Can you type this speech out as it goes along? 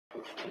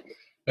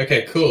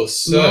Okay, cool.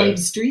 So live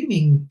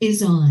streaming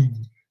is on.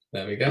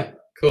 There we go.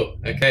 Cool.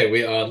 Okay,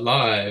 we are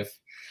live.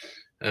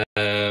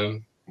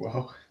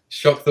 Wow.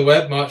 Shock the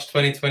Web, March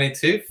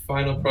 2022,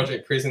 final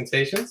project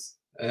presentations.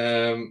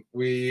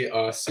 We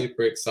are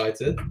super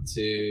excited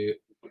to,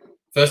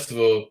 first of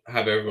all,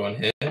 have everyone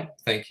here.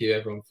 Thank you,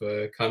 everyone,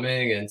 for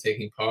coming and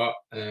taking part.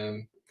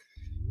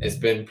 It's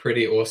been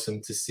pretty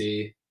awesome to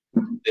see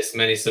this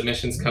many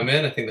submissions come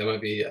in. I think there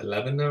might be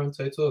 11 now in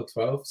total, or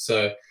 12.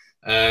 So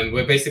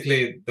we're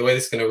basically, the way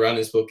this is going to run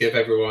is we'll give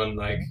everyone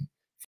like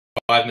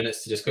 5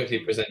 minutes to just quickly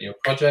present your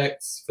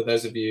projects. For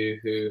those of you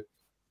who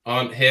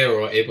aren't here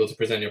or able to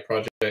present your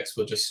projects,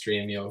 we'll just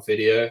stream your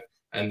video,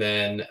 and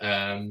then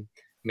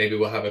maybe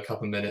we'll have a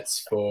couple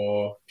minutes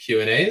for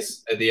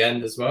Q&As at the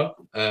end as well.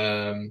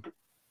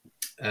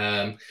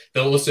 There'll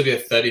also be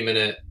a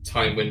 30-minute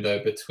time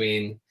window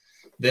between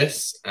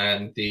this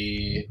and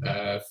the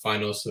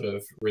final sort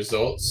of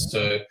results.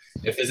 So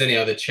if there's any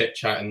other chit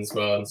chat as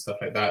well and stuff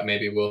like that,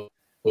 maybe we'll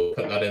put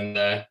that in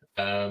there.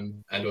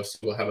 And also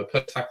we'll have a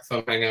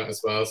post-hackathon hangout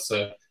as well.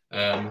 So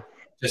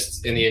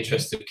just in the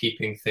interest of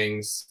keeping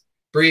things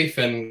brief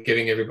and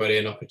giving everybody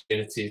an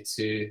opportunity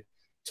to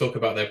talk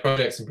about their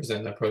projects and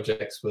present their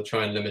projects, we'll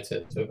try and limit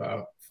it to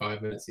about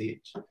 5 minutes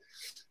each.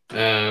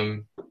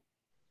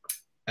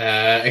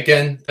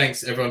 Again,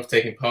 thanks everyone for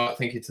taking part.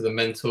 Thank you to the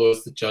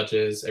mentors, the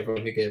judges,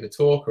 everyone who gave a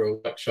talk or a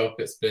workshop.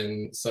 It's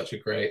been such a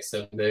great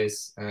 7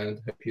 days,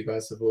 and hope you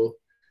guys have all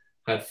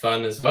had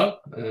fun as well.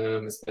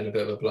 It's been a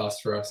bit of a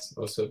blast for us,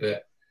 also a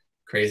bit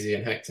crazy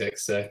and hectic,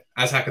 so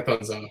as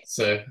hackathons are.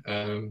 So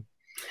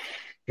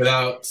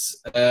without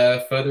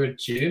further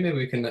ado, maybe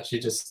we can actually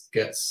just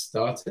get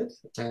started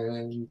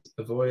and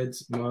avoid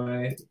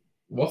my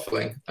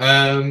waffling.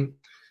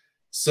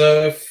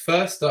 So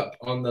first up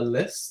on the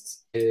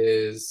list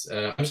is,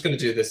 I'm just going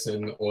to do this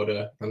in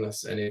order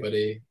unless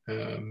anybody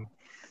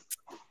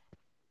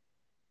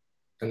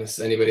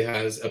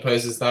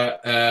opposes that.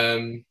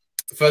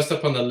 First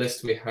up on the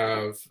list, we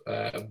have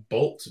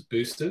Bolt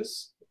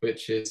Boosters,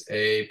 which is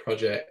a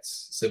project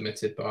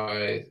submitted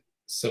by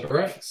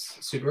Subarex.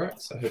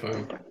 I hope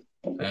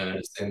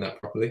I'm saying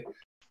that properly.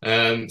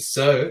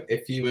 So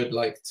if you would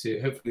like to,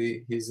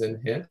 hopefully he's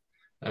in here.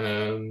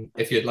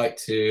 If you'd like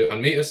to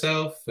unmute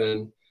yourself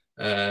and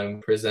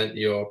present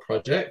your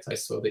project, I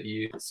saw that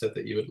you said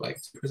that you would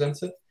like to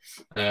present it.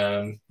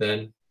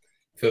 Then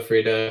feel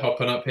free to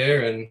hop on up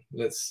here and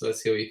let's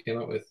see what you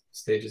came up with.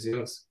 Stage is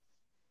yours.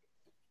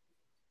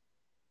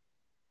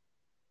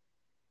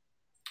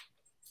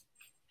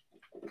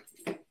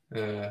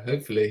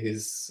 Hopefully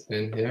he's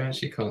in here. I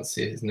actually can't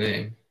see his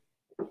name.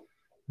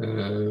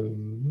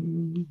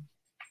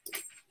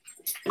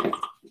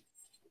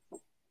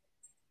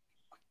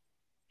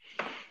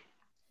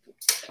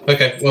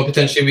 Okay, well,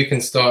 potentially we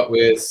can start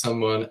with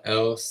someone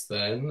else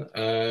then.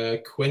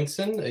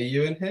 Quinton, are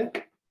you in here?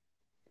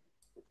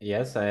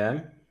 Yes, I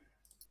am.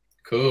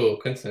 Cool,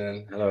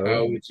 Quinton. Hello.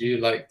 How would you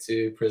like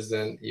to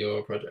present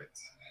your project?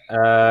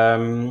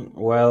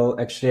 Well,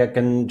 actually, I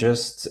can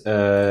just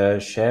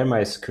share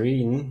my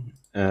screen.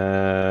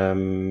 Let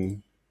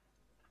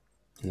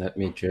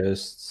me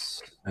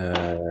just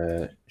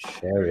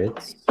share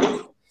it.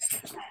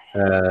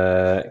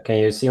 Can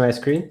you see my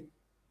screen?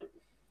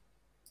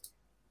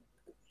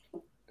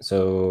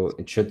 So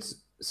it should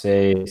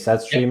say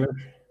SatStreamer.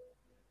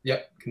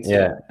 Yep.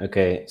 Yeah.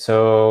 Okay.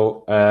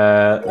 So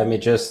let me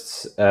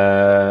just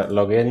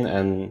log in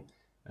and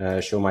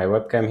show my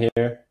webcam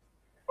here.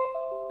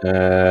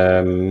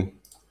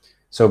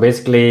 So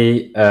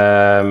basically,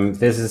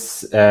 this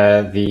is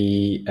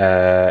the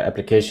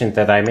application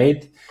that I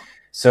made.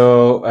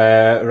 So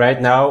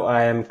right now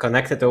I am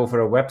connected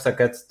over a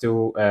WebSocket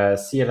to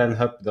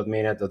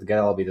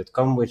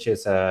clnhub.mainnet.getalby.com, which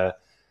is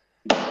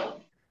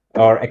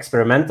our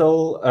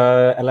experimental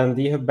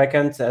LND hub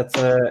backend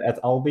at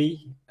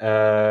Alby.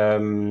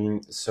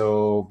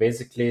 So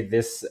basically,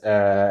 this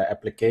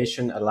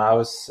application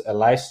allows a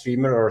live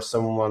streamer or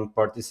someone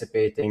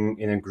participating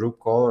in a group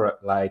call,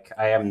 like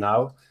I am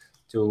now,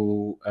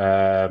 to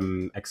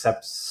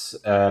accept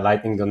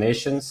Lightning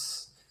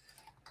donations.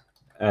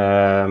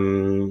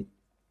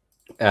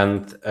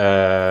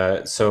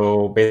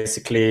 So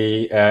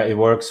basically, it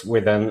works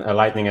with a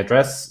Lightning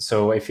address.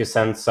 So if you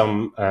send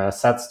some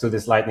sats to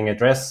this Lightning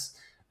address,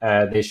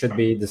 they should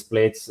be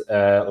displayed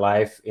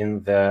live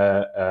in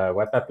the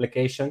web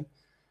application.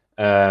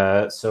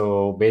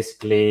 So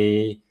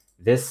basically,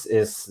 this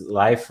is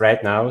live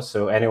right now.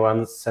 So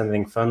anyone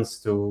sending funds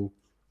to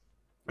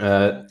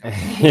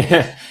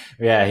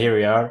yeah, here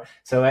we are.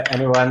 So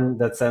anyone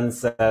that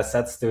sends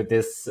sats to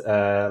this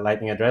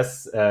Lightning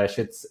address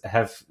should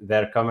have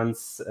their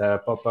comments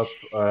pop up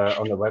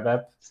on the web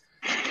app.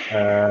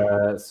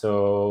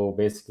 So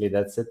basically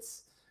that's it.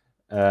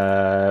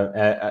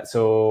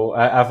 So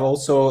I've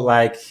also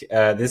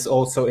this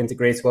also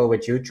integrates well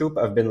with YouTube.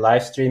 I've been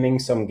live streaming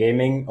some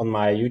gaming on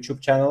my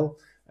YouTube channel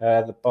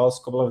the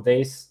past couple of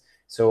days.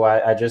 So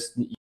I just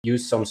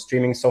use some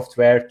streaming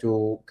software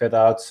to cut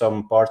out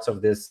some parts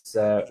of this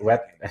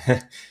web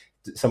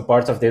some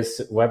parts of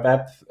this web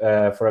app.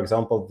 For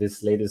example,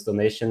 this latest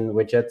donation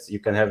widget, you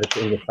can have it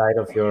in the side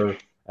of your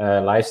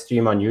live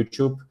stream on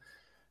YouTube.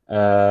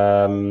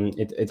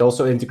 It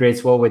also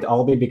integrates well with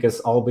Alby,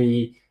 because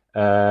Alby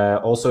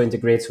also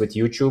integrates with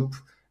YouTube.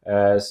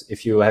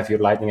 If you have your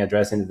Lightning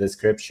address in the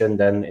description,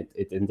 then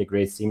it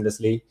integrates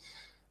seamlessly.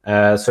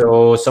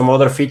 So some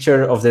other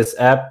feature of this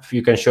app,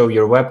 you can show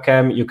your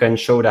webcam, you can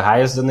show the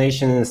highest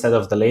donation instead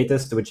of the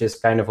latest, which is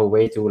kind of a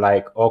way to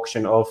like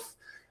auction off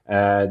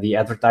the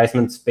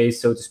advertisement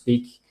space, so to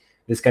speak.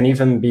 This can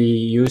even be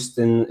used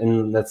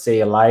in let's say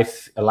a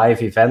live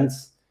event.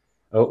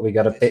 Oh, we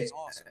got a pay.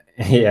 Awesome.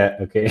 Yeah,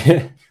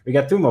 okay. We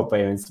got 2 more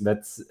payments,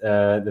 but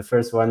the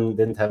first one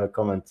didn't have a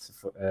comment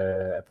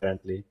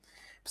apparently.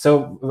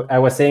 So I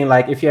was saying,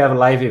 like, if you have a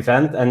live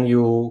event and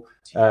you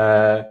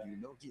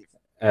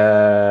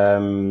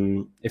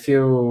if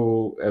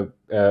you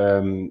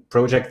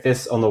project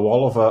this on the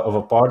wall of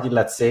a party,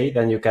 let's say,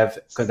 then you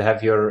could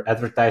have your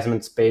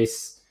advertisement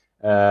space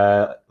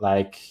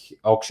like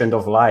auctioned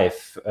off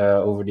live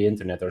over the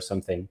internet or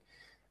something.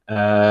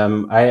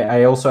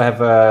 I also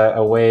have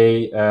a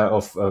way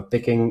of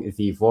picking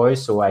the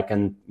voice, so I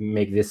can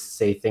make this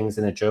say things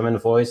in a German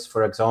voice,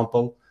 for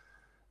example.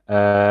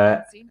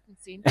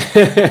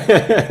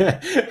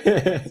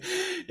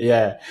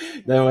 Yeah,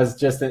 that was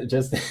just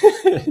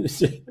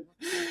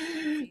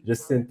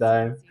just in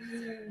time.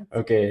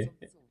 Okay,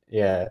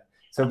 yeah.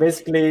 So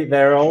basically,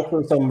 there are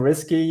also some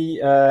risky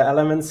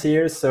elements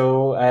here.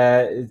 So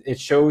it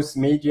shows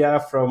media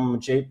from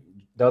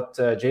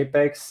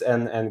JPEGs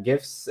and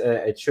GIFs.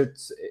 It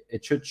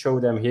should show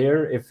them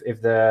here.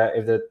 If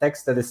the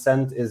text that is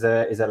sent is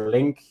a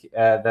link,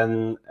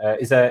 then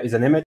is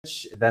an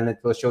image, then it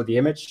will show the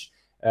image.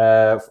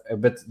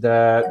 But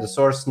the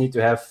source need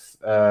to have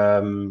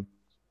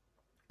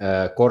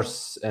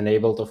course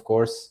enabled, of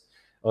course,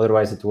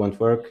 otherwise it won't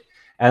work.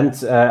 And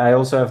I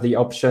also have the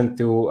option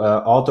to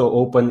auto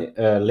open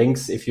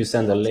links if you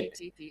send a link.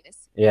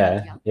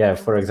 Yeah,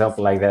 for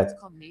example, like that.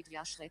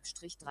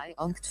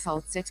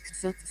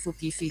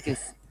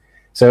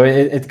 So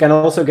it can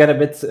also get a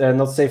bit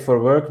not safe for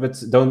work,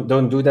 but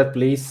don't do that,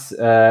 please.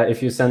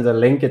 If you send a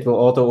link, it will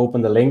auto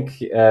open the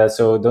link.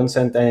 So don't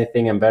send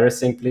anything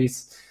embarrassing,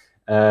 please.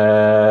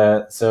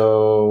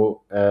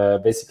 So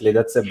basically,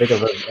 that's a bit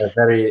of a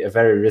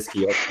very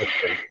risky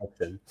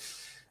option.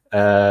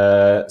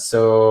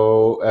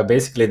 So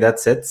basically,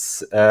 that's it.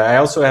 I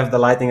also have the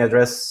Lightning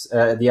address,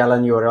 the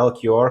LN URL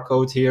QR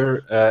code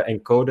here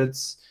encoded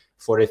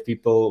for if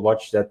people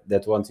watch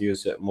that want to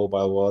use a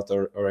mobile wallet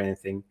or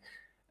anything.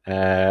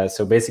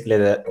 So basically,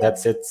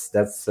 that's it.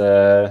 That's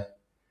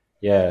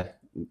yeah,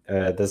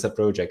 that's a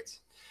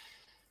project.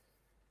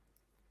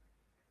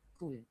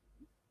 Cool.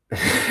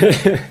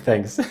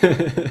 Thanks.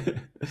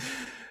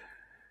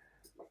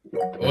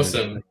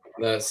 Awesome.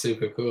 That's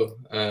super cool.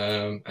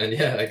 And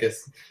yeah, I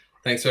guess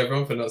thanks to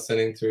everyone for not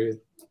sending through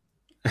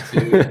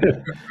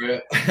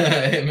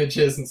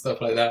images and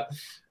stuff like that.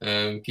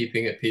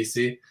 Keeping it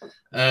PC.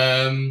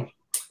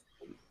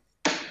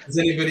 Does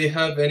anybody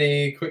have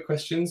any quick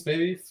questions?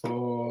 Maybe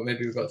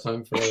we've got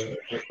time for a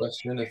quick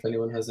question. If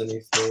anyone has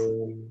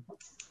anything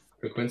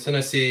for Quinten,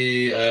 I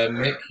see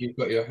Mick, you've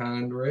got your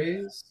hand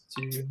raised.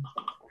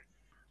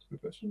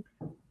 Question?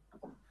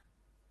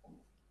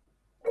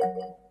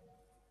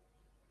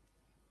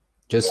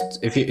 Just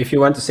if you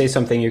want to say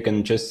something, you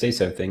can just say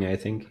something, I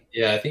think.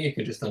 Yeah, I think you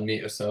can just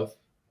unmute yourself.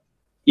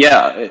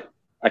 Yeah,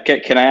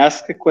 can I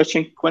ask a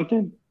question,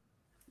 Quinten?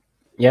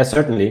 Yeah,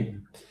 certainly.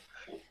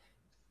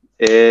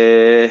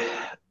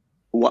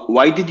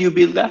 Why did you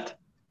build that?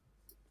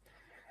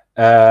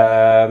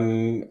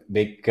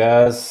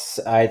 Because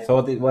I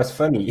thought it was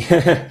funny.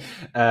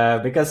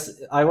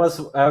 Because I was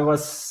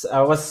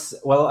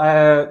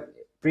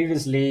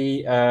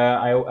previously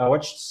I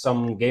watched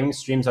some gaming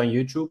streams on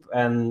YouTube,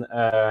 and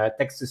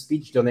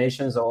text-to-speech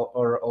donations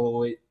are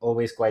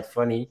always quite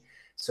funny.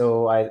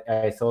 So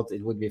I thought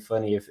it would be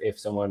funny if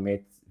someone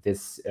made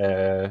this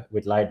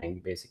with Lightning,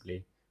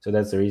 basically. So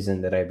that's the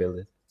reason that I built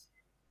it.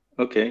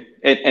 Okay.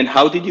 And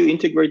how did you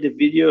integrate the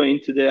video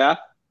into the app?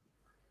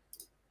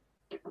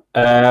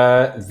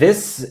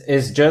 This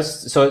is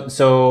just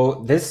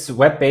so this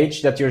web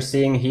page that you're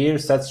seeing here,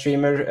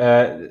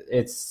 SetStreamer,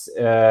 it's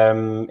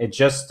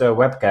just a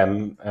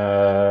webcam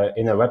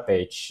in a web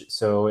page,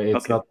 so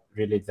it's not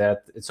really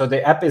that. So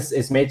the app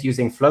is made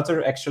using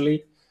Flutter,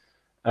 actually,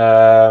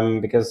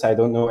 because I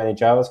don't know any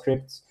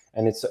JavaScript,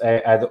 and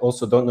I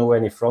also don't know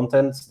any front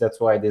end. That's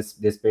why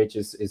this page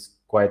is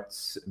quite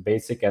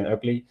basic and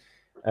ugly.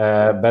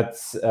 But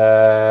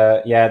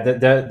yeah,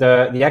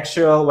 the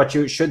actual what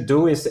you should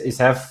do is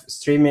have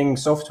streaming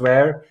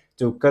software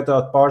to cut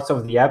out parts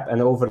of the app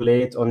and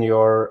overlay it on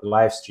your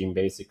live stream.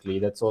 Basically,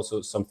 that's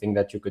also something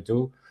that you could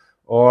do.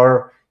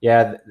 Or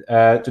yeah,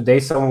 today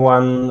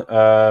someone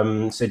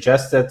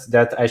suggested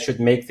that I should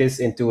make this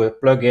into a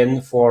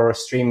plugin for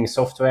streaming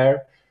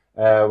software,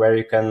 where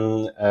you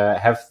can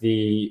have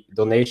the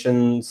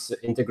donations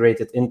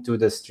integrated into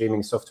the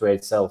streaming software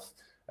itself,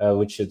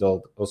 which should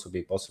also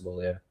be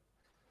possible. Yeah.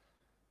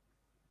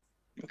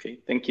 Okay,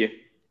 thank you.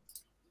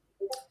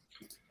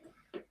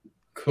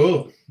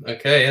 Cool.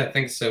 Okay. Yeah.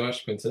 Thanks so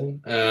much,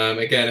 Quentin.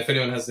 Again, if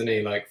anyone has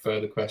any like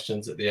further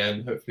questions at the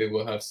end, hopefully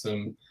we'll have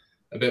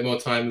a bit more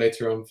time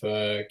later on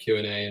for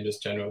Q&A and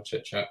just general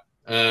chit chat.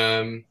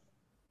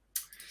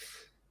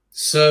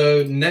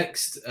 So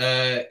next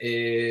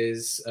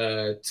is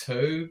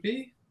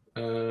Toby.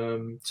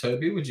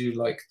 Toby, would you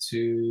like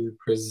to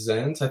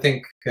present? I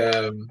think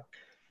I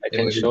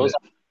can show.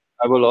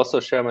 I will also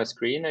share my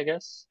screen, I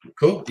guess.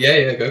 Cool.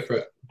 Yeah, go for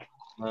it.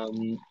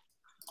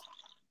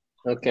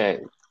 Okay.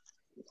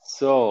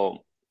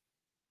 So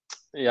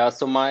yeah,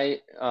 so my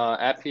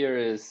app here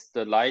is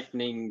the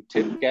Lightning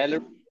Tip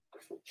Gallery.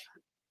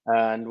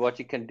 And what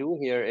you can do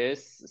here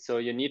is, so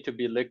you need to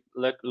be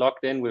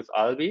logged in with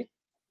Albi.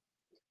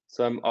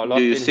 So I'm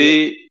logged in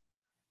here.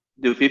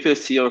 Do people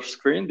see your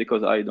screen?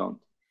 Because I don't.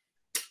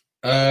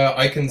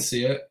 I can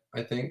see it,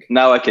 I think.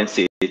 Now I can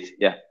see it,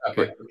 yeah.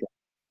 Okay.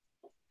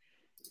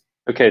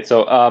 Okay,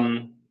 so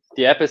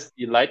the app is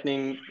the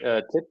Lightning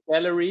Tip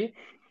Gallery,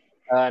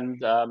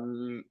 and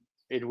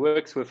it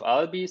works with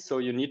Albi, so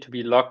you need to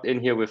be logged in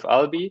here with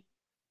Albi.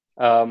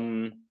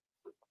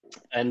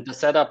 And the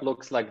setup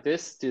looks like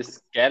this. This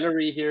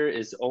gallery here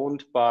is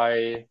owned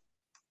by,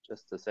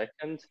 just a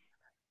second.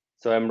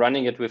 So I'm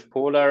running it with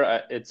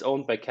Polar. It's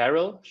owned by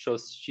Carol. So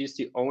she's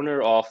the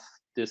owner of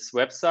this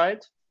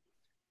website.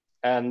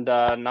 And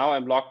now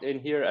I'm logged in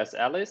here as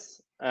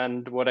Alice.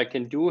 And what I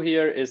can do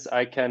here is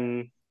I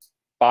can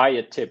buy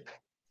a tip.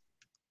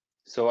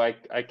 So I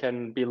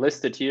can be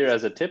listed here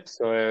as a tip.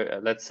 So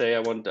let's say I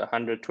want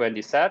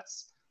 120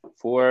 sats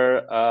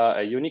for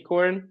a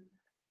unicorn.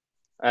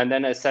 And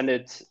then I send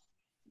it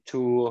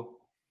to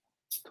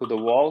the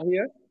wall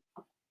here.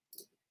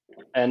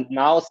 And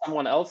now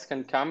someone else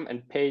can come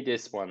and pay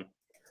this one.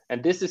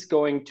 And this is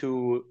going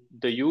to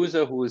the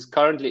user who is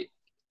currently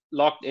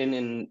logged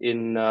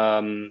in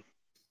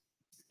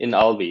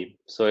Albi.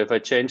 So if I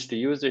change the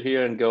user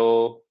here and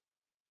go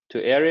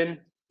to Erin,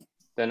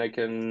 then I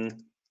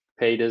can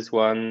pay this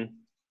one.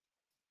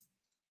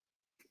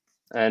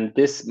 And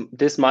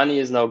this money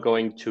is now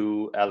going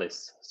to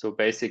Alice. So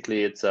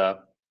basically it's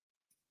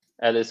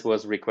Alice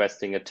was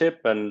requesting a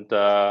tip, and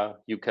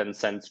you can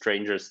send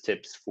strangers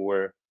tips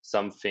for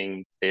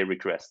something they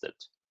requested.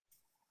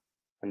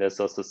 And there's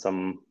also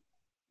some,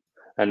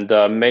 and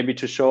maybe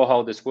to show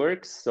how this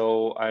works.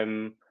 So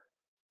I'm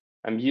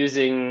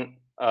using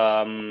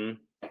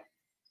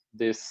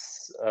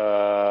this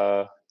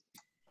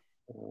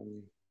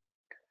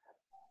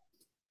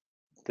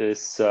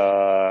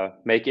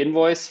make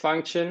invoice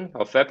function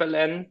of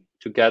WebLN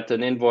to get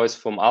an invoice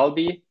from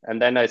Albi,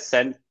 and then I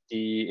send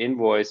the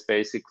invoice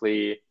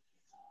basically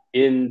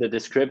in the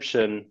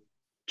description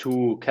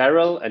to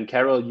Carol, and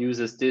Carol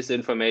uses this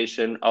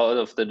information out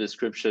of the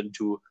description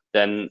to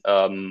then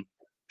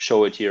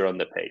show it here on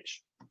the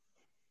page.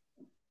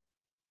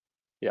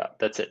 Yeah,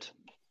 that's it.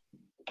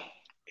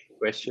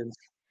 Questions?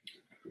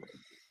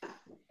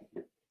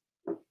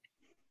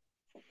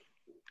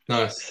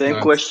 Nice.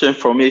 Same question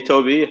for me,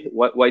 Toby.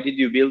 Why did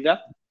you build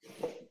that?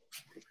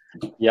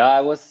 Yeah,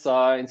 I was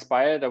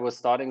inspired. I was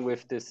starting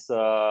with this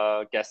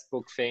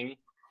guestbook thing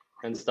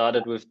and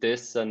started with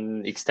this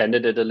and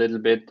extended it a little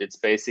bit. It's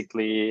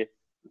basically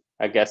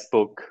a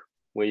guestbook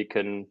where you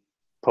can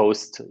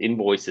post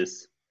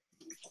invoices.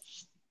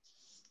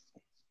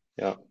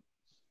 Yeah.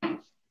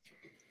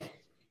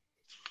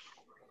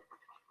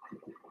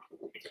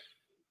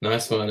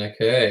 Nice one.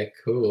 Okay,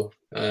 cool.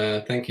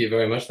 Thank you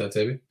very much,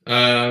 Toby.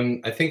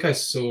 I think I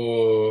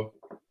saw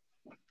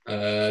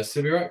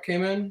Subirak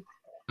came in.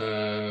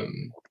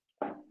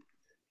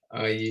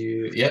 Are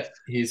you? Yep,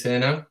 he's here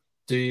now.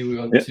 Do you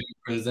want to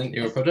present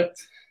your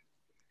project?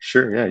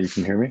 Sure. Yeah, you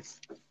can hear me.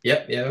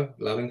 Yep. Yeah,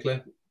 loud and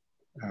clear.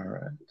 All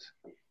right.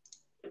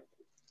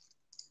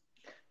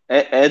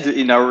 Ed,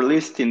 in our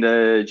list, in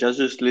the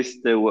judges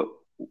list, what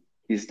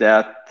is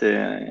that?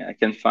 I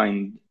can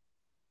find.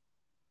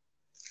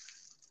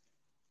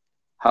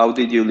 How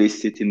did you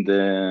list it in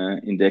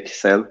the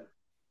Excel?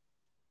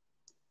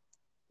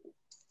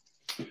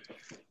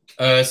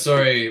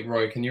 Sorry,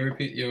 Roy. Can you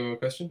repeat your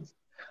question?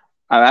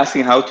 I'm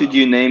asking, how did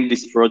you name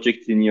this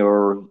project in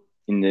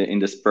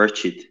the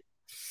spreadsheet?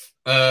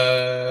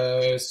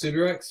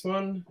 Subirak's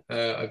one,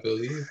 I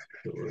believe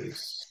it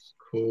was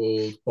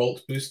called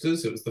Bolt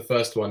Boosters. It was the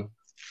first one.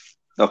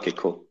 Okay,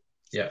 cool.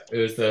 Yeah, it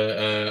was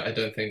the. I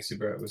don't think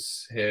Subirak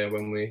was here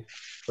when we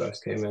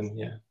first came in.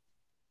 Yeah.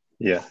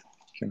 Yeah,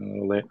 came a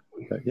little late,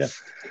 but yeah.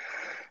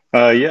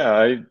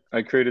 Yeah,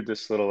 I created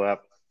this little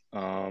app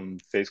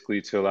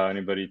basically to allow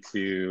anybody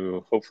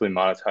to hopefully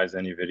monetize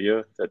any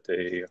video that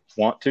they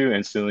want to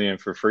instantly and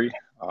for free.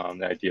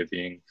 The idea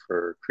being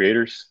for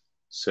creators.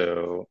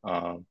 So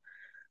on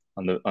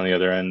the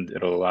other end,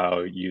 it'll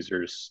allow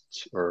users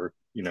or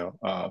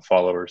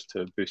followers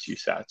to boost you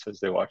sats as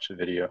they watch the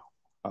video.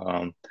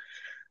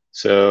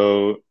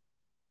 So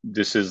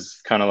this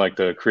is kind of like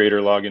the creator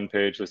login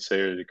page, let's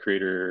say, or the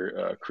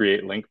creator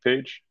create link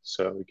page.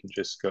 So we can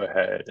just go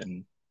ahead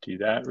and do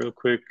that real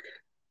quick.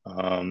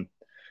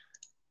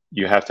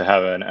 You have to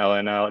have an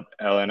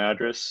LN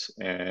address,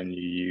 and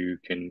you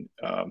can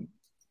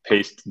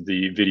paste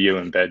the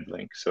video embed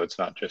link. So it's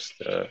not just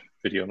the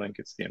video link,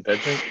 it's the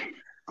embed link.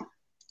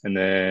 And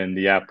then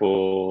the app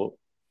will,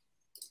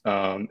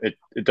 it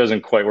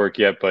doesn't quite work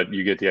yet, but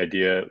you get the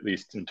idea, at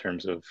least in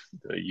terms of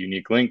the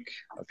unique link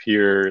up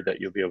here that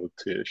you'll be able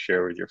to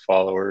share with your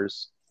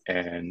followers.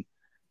 And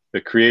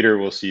the creator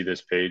will see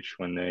this page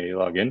when they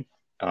log in.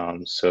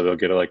 So they'll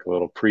get a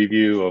little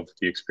preview of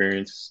the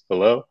experience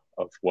below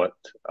of what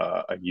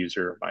a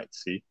user might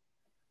see.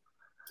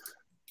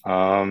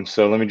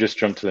 So let me just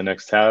jump to the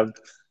next tab.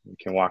 We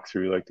can walk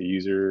through like the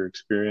user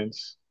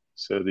experience.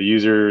 So the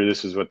user,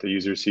 this is what the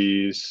user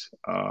sees.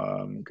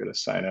 I'm gonna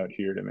sign out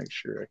here to make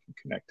sure I can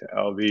connect to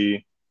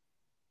Alby.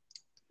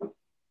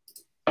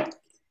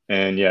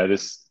 And yeah,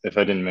 this, if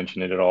I didn't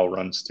mention it, it all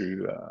runs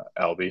through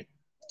Alby.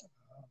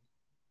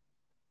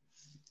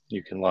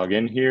 You can log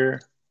in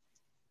here.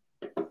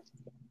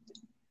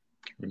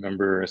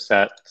 Remember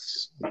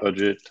sats,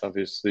 budget,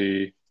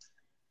 obviously.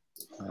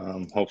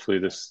 Hopefully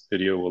this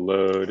video will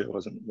load. It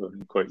wasn't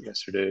loading quite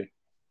yesterday.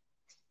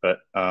 But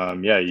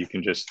yeah, you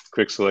can just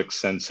quick select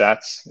send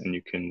sats and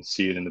you can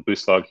see it in the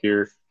boost log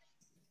here.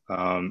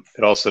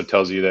 It also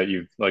tells you that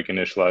you've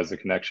initialized the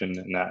connection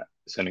and that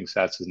sending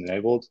sats is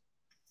enabled.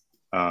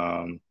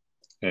 And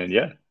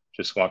yeah,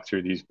 just walk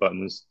through these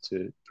buttons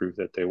to prove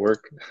that they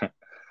work.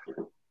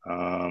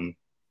 And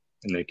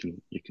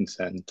you can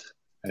send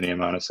any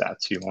amount of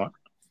sats you want.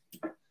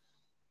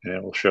 And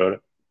it will show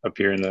it up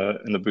here in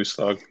the boost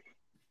log.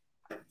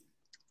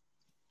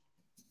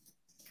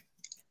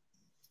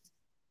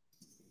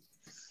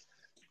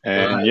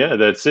 And yeah,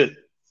 that's it.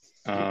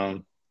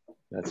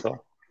 That's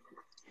all.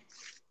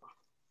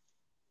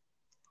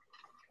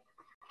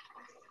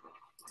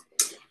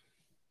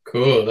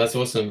 Cool, that's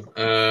awesome.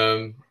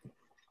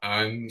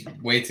 I'm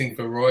waiting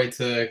for Roy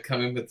to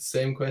come in with the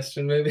same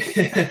question, maybe.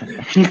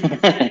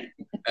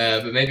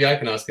 But maybe I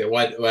can ask it.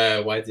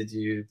 Why did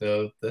you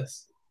build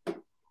this?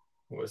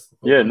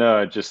 Yeah, no,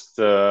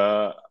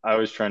 I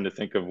was trying to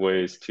think of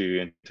ways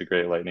to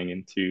integrate Lightning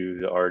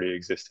into the already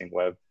existing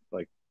web.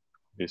 Like,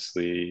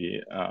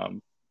 obviously,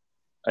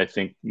 I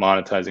think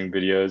monetizing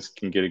videos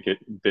can get a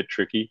bit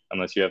tricky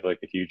unless you have like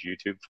a huge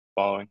YouTube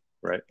following,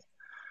 right?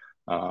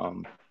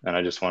 And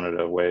I just wanted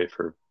a way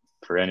for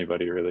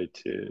anybody really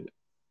to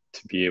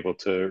be able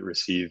to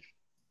receive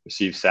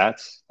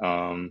sats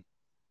and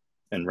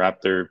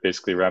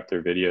basically wrap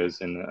their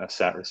videos in a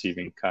sat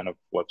receiving kind of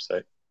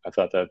website. I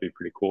thought that'd be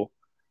pretty cool.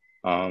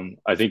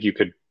 I think you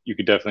could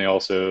definitely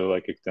also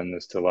extend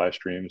this to live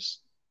streams,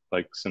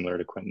 like similar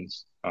to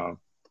Quentin's.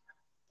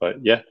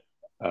 But yeah,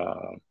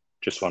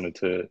 just wanted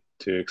to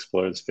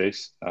explore the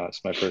space.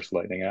 It's my first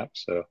Lightning app,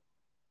 so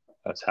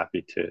I was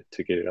happy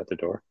to get it out the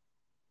door.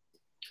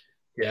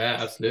 Yeah,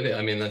 absolutely.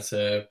 I mean, that's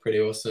a pretty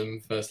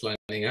awesome first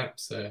Lightning app.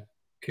 So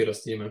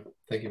kudos to you, man.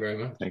 Thank you very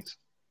much. Thanks.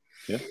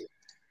 Yeah.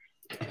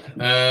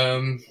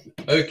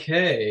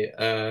 Okay.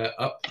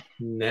 Up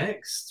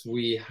next,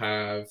 we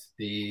have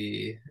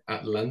the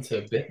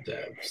Atlanta Bit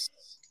Devs.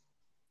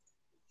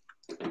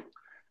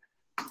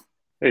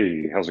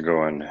 Hey, how's it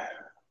going?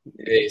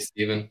 Hey,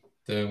 Stephen.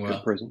 Doing well.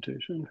 Good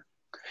presentation.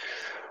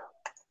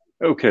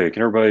 Okay,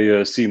 can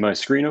everybody see my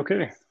screen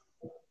okay?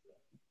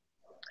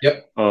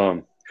 Yep.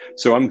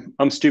 So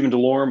I'm Stephen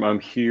DeLorme. I'm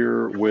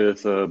here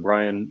with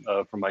Brian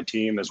from my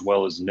team, as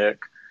well as Nick.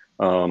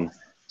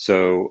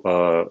 So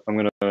I'm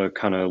going to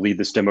kind of lead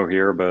this demo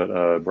here,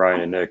 but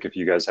Brian and Nick, if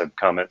you guys have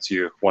comments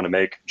you want to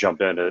make,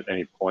 jump in at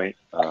any point,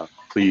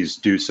 please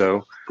do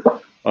so.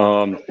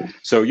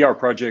 So yeah, our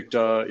project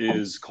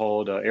is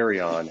called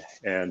Arion,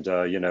 and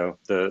you know,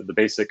 the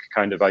basic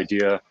kind of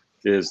idea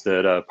is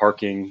that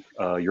parking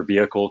your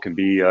vehicle can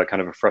be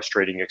kind of a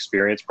frustrating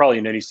experience, probably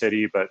in any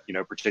city, but you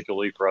know,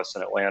 particularly for us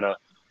in Atlanta.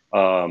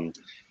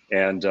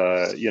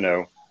 You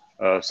know,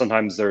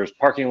 sometimes there's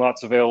parking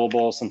lots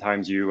available.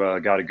 Sometimes you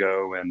got to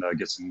go and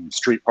get some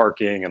street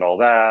parking and all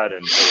that,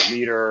 and pay a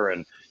meter.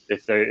 And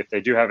if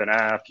they do have an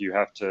app, you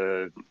have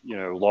to, you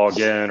know, log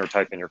in or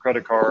type in your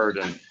credit card.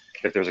 And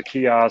if there's a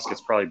kiosk,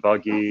 it's probably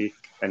buggy.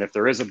 And if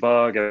there is a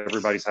bug,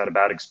 everybody's had a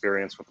bad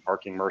experience with the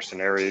parking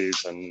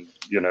mercenaries, and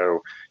you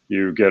know,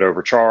 you get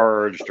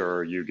overcharged,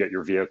 or you get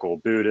your vehicle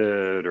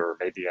booted, or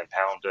maybe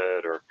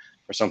impounded, or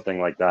something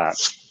like that.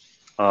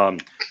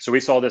 So we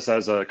saw this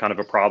as a kind of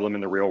a problem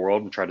in the real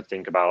world and tried to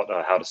think about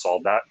how to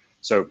solve that.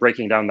 So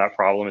breaking down that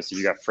problem is that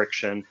you got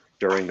friction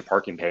during the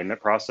parking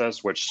payment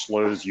process, which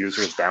slows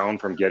users down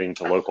from getting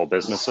to local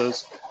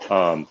businesses.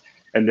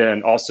 And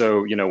then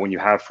also, you know, when you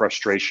have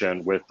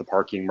frustration with the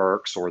parking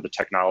mercs or the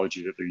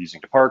technology that they're using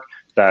to park,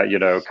 that, you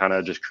know, kind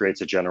of just creates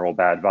a general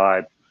bad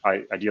vibe.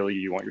 Ideally,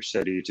 you want your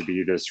city to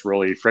be this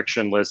really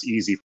frictionless,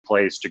 easy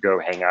place to go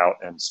hang out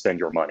and spend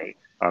your money.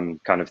 I'm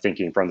kind of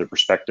thinking from the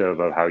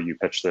perspective of how you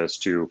pitch this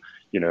to,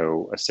 you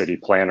know, a city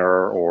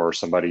planner or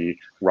somebody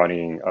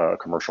running a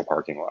commercial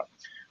parking lot.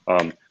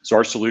 So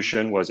our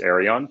solution was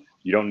Arion.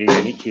 You don't need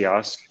any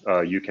kiosk.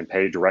 You can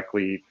pay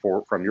directly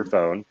from your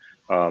phone.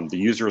 The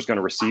user is going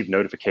to receive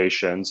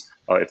notifications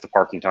if the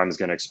parking time is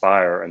going to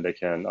expire, and they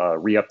can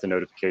re-up the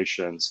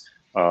notifications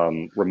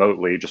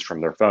remotely just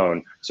from their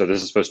phone. So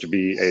this is supposed to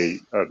be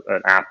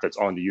an app that's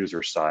on the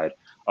user side.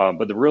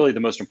 But really the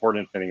most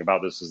important thing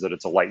about this is that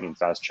it's a lightning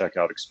fast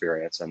checkout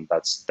experience, and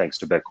that's thanks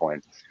to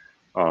Bitcoin.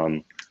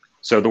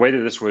 So the way that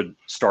this would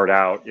start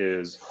out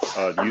is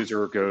the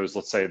user goes,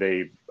 let's say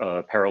they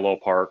parallel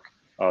park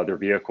their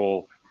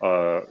vehicle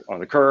on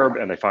the curb,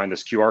 and they find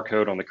this QR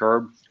code on the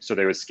curb. So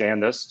they would scan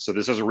this. So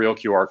this is a real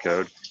QR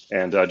code.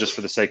 And just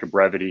for the sake of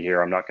brevity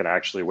here, I'm not going to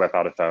actually whip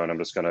out a phone. I'm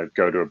just going to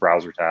go to a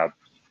browser tab.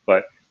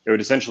 But it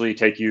would essentially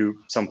take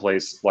you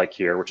someplace like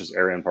here, which is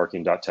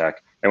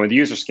areaandparking.tech. And when the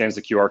user scans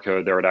the QR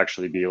code, there would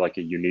actually be like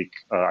a unique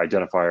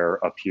identifier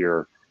up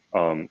here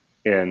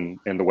in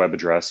the web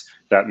address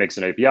that makes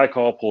an API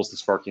call, pulls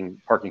the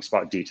parking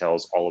spot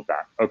details, all of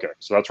that. Okay,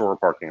 so that's where we're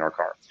parking our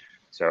car.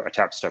 So I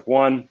tap step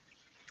 1.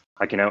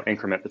 I can now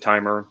increment the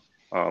timer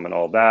and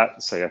all of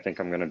that. Say I think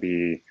I'm going to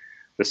be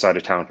this side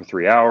of town for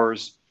 3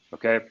 hours.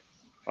 Okay,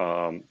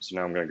 so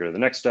now I'm going to go to the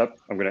next step.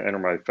 I'm going to enter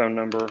my phone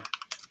number.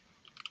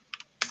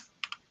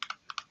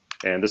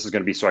 And this is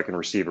going to be so I can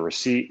receive a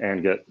receipt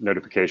and get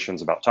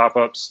notifications about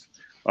top-ups.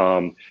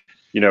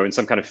 You know, in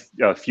some kind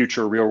of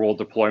future real-world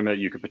deployment,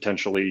 you could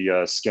potentially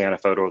scan a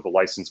photo of the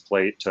license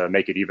plate to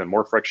make it even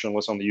more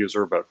frictionless on the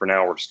user. But for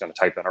now, we're just going to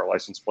type in our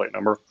license plate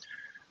number.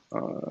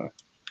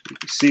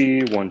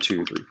 C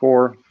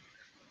 1234.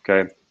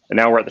 Okay, and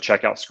now we're at the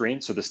checkout screen.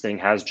 So this thing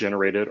has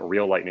generated a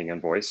real Lightning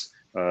invoice.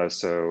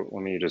 So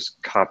let me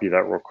just copy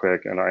that real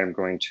quick, and I'm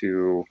going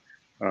to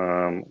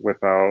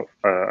whip out.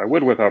 I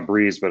would whip out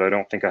Breeze, but I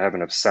don't think I have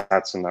enough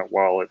sats in that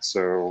wallet.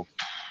 So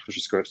let's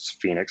just go to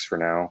Phoenix for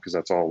now because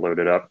that's all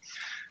loaded up.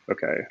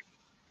 Okay,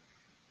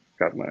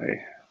 got my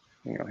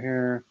thing out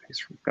here.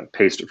 Got to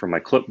paste it from my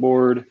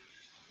clipboard,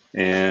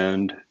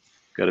 and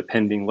got a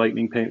pending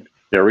Lightning payment.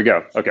 There we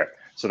go. Okay.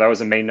 So that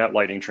was a mainnet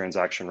Lightning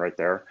transaction right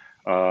there.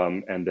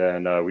 And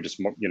then we just,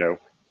 you know,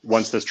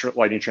 once this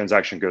Lightning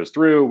transaction goes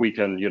through, we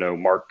can, you know,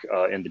 mark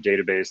in the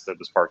database that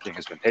this parking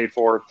has been paid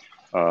for.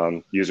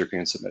 User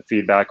can submit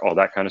feedback, all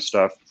that kind of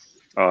stuff.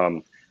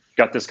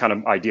 Got this kind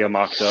of idea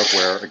mocked up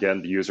where,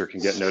 again, the user can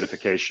get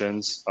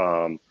notifications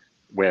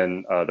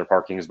when their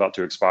parking is about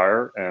to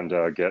expire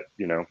and get,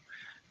 you know,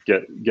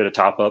 get a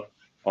top up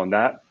on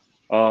that.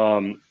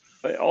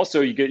 Also,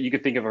 you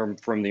could think of them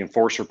from the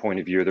enforcer point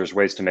of view. There's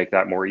ways to make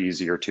that more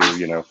easier to,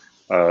 you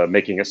know,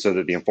 making it so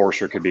that the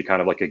enforcer could be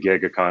kind of like a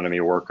gig economy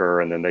worker,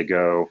 and then they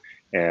go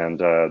and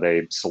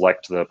they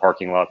select the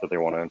parking lot that they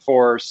want to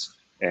enforce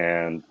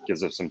and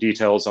gives us some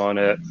details on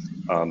it.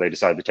 They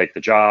decide to take the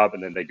job,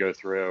 and then they go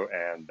through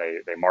and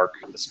they mark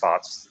the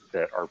spots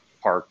that are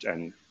parked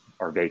and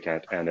are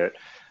vacant, and it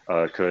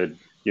could,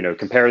 you know,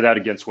 compare that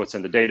against what's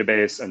in the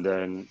database, and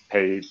then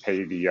pay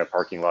the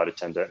parking lot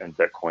attendant in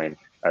Bitcoin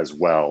as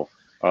well.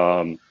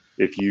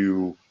 If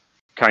you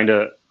kind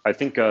of, I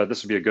think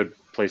this would be a good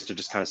place to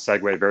just kind of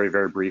segue very,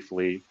 very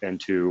briefly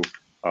into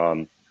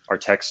our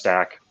tech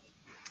stack.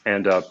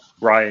 And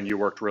Brian, you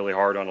worked really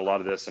hard on a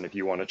lot of this, and if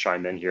you want to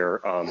chime in here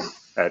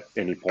at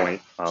any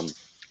point,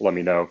 let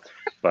me know.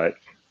 But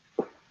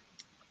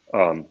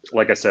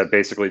like I said,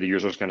 basically the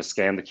user is going to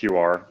scan the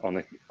QR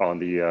on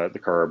the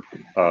curb.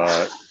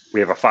 We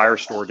have a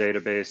Firestore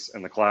database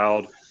in the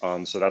cloud,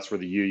 so that's where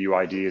the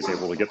UUID is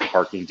able to get the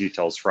parking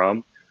details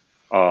from.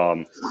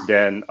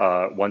 Then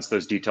once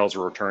those details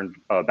are returned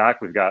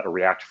back, we've got a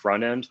React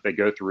front end. They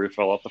go through,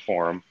 fill out the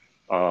form.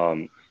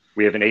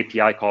 We have an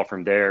API call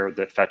from there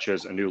that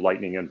fetches a new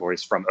Lightning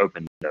invoice from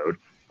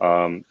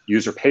OpenNode.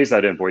 User pays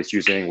that invoice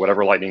using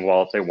whatever Lightning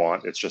wallet they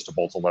want. It's just a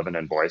Bolt 11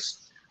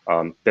 invoice.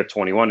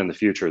 BIP21 in the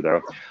future,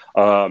 though.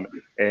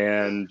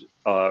 And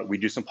we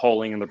do some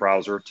polling in the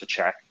browser to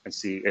check and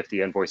see if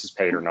the invoice is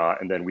paid or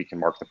not, and then we can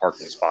mark the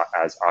parking spot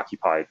as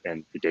occupied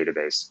in the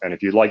database. And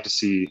if you'd like to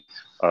see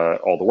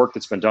all the work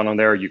that's been done on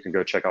there, you can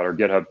go check out our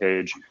GitHub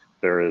page.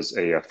 There is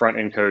a front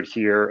end code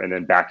here and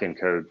then back end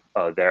code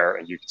there,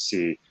 and you can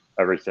see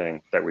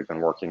everything that we've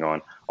been working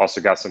on.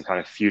 Also got some kind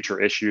of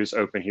future issues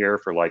open here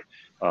for like,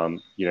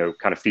 you know,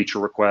 kind of feature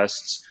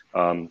requests.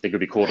 I think it'd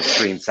be cool to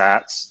stream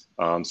sats.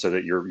 So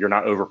that you're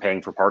not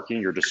overpaying for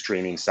parking, you're just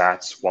streaming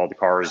sats while the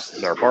car is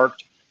there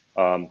parked.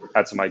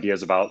 Had some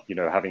ideas about, you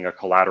know, having a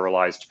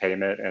collateralized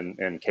payment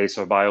in case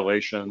of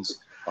violations.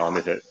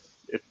 If it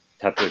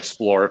have to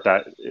explore if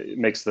that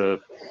makes the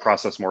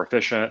process more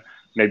efficient.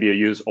 Maybe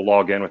use a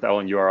login with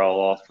LNURL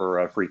auth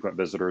for frequent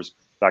visitors,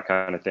 that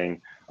kind of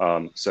thing.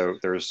 So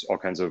there's all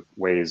kinds of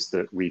ways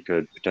that we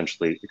could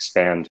potentially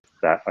expand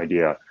that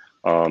idea.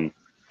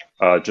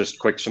 Just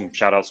quick, some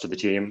shout outs to the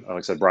team. Like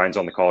I said, Brian's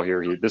on the call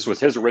here. This was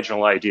his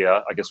original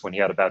idea, I guess, when he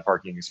had a bad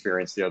parking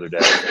experience the other day.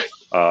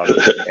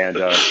 And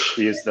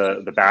he is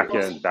the back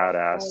end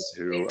badass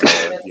who,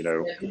 you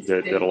know,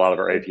 did a lot of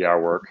our API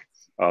work.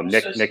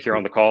 Nick here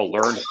on the call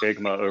learned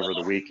Figma over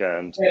the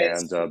weekend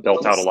and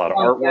built out a lot of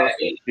artwork.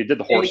 He did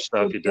the horse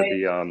stuff. He did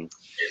the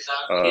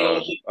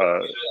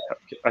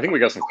I think we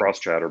got some cross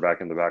chatter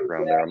back in the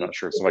background there. I'm not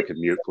sure if somebody could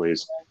mute,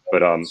 please.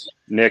 But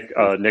Nick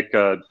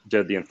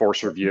did the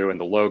enforcer view and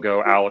the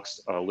logo.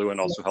 Alex Lewin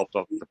also helped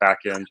up with the back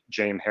end.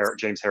 James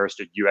Harris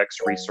did UX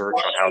research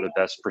on how to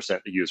best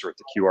present the user at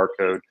the QR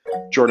code.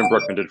 Jordan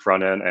Brookman did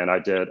front end, and I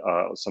did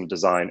some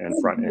design and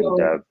front end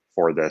dev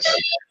for this.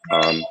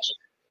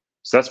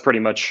 So that's pretty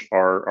much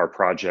our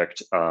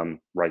project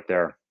right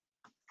there.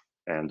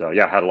 And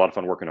yeah, had a lot of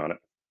fun working on it.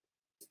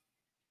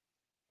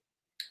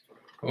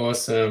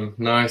 Awesome.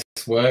 Nice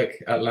work,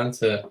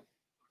 Atlanta.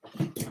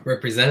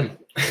 Represent.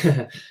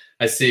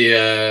 I see,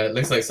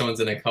 looks like someone's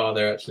in a car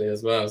there actually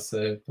as well.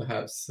 So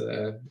perhaps,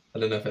 I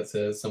don't know if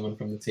it's someone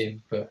from the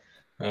team, but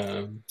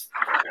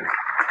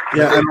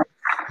yeah.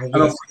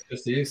 And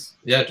just use.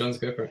 Yeah, John's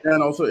go for it.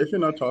 And also, if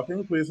you're not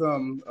talking, please,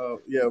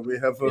 yeah, we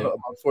have about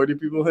 40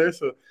 people here.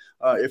 So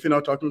if you're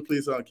not talking,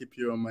 please keep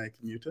your mic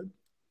muted.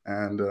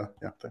 And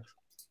yeah, thanks.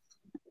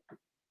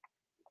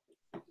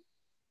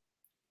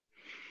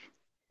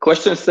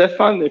 Question,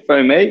 Stefan, if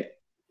I may.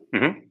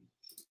 Mm-hmm.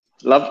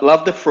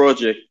 Love the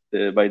project,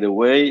 by the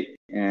way.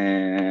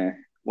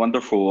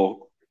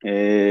 Wonderful.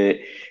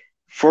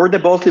 For the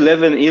Bolt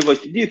 11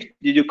 invoice, did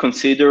you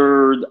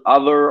consider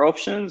other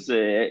options,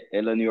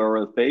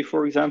 LN Pay,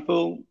 for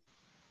example?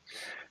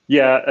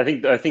 Yeah, I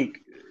think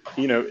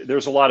you know,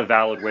 there's a lot of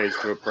valid ways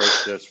to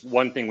approach this.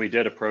 One thing we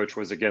did approach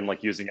was, again,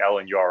 like using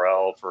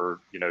LNURL for,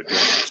 you know, doing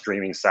some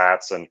streaming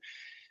sats, and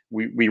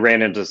we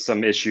ran into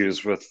some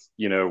issues with,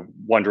 you know,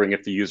 wondering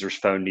if the user's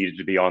phone needed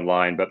to be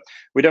online, but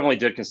we definitely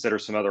did consider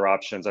some other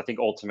options. I think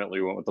ultimately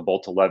we went with the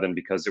Bolt 11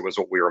 because it was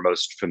what we were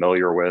most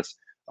familiar with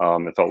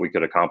and felt we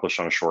could accomplish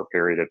on a short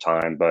period of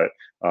time. But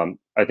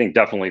I think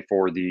definitely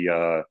for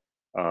the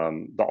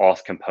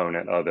auth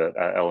component of it,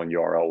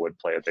 LNURL would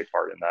play a big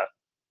part in that.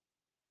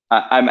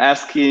 I'm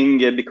asking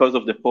because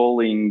of the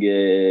polling,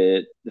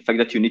 the fact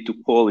that you need to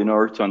poll in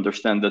order to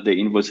understand that the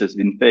invoice has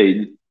been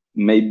paid.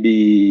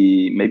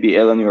 Maybe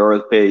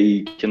LNURL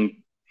Pay can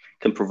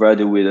provide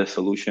you with a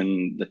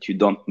solution that you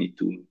don't need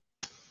to.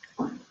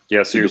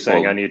 Yeah, so you're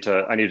saying I need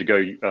to go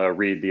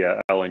read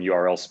the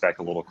LNURL spec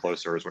a little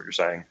closer, is what you're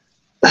saying?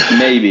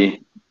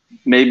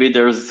 Maybe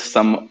there's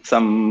some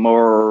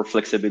more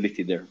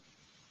flexibility there.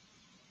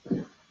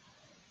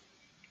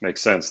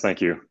 Makes sense.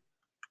 Thank you.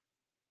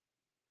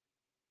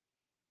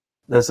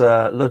 There's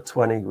a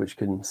LUD20 which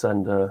can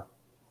send a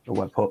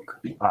webhook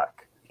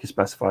back. You can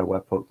specify a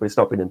webhook, but it's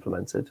not been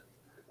implemented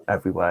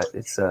everywhere.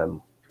 It's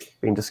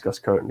being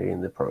discussed currently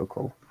in the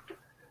protocol.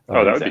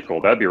 Oh, that would be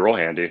cool. That'd be real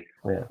handy.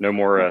 Yeah. No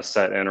more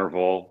set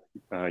interval,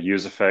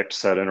 use effect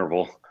set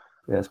interval.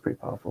 Yeah, it's pretty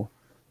powerful.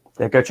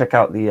 Yeah, go check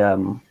out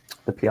the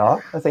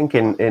PR, I think,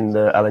 in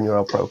the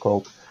LNURL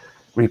protocol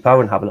repo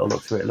and have a little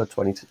look through it.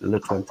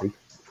 LUD20.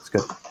 It's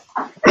good.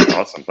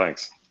 Awesome.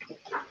 Thanks.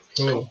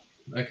 Cool.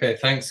 Okay,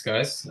 thanks,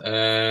 guys.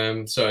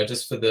 Sorry,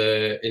 just for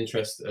the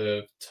interest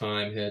of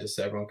time here, just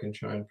so everyone can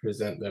try and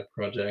present their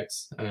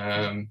projects.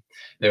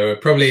 There were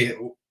probably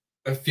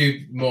a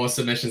few more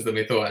submissions than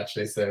we thought,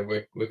 actually, so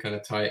we're kind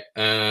of tight.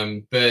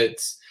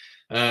 But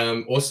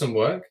awesome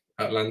work,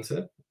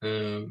 Atlanta.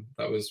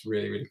 That was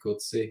really, really cool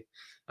to see.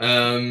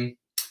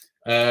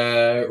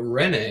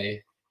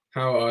 Rene,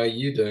 how are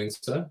you doing,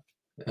 sir?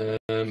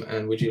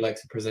 And would you like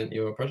to present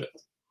your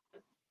project?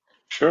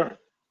 Sure.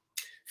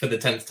 For the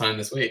 10th time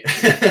this week.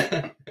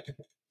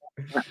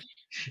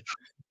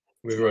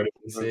 We've already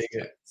been seeing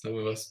it, some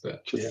of us,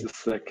 but just a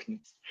second.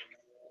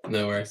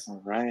 No worries.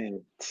 All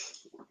right.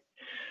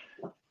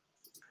 Do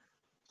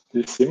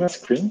you see my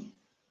screen?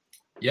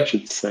 Yep. I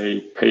should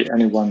say pay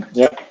anyone.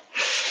 Yeah.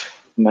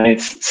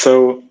 Nice.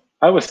 So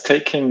I was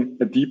taking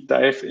a deep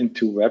dive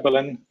into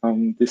Webelen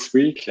this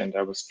week, and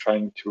I was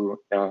trying to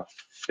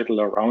fiddle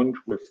around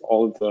with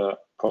all the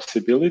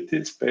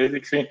possibilities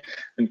basically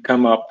and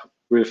come up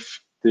with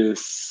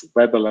this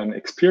Webelen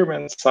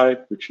experiment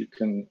site, which you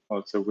can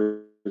also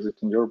visit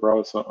in your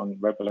browser on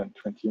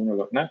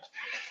webelen20uno.net.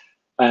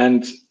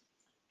 And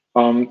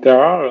there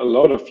are a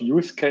lot of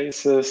use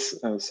cases.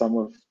 Some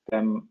of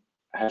them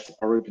have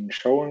already been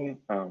shown,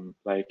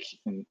 like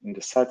in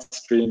the sat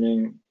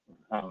streaming,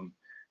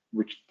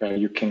 which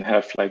you can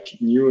have like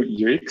new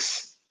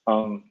UX,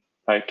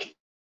 like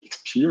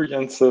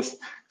experiences.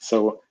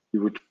 So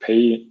you would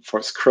pay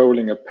for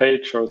scrolling a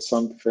page or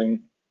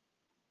something.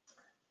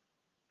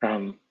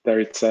 There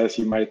it says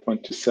you might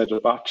want to set a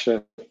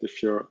budget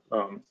if you're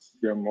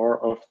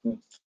more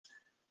often.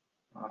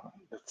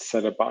 Let's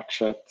set a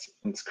budget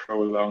and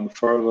scroll down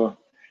further.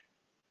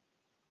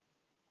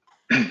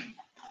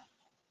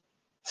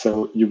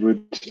 So you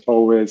would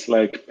always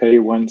like pay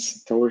 1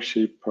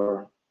 Satoshi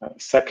per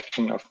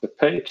section of the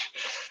page.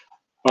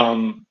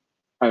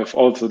 I've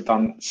also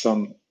done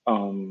some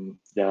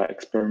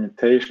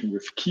experimentation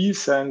with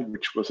KeySend,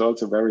 which was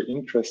also very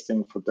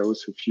interesting for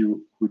those of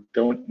you who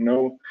don't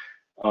know.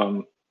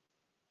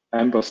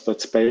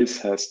 Emboss.space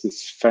has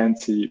this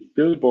fancy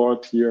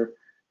billboard here,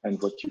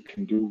 And what you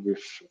can do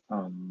with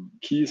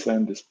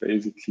Keysend is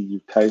basically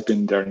you type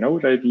in their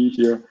node ID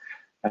here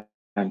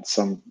and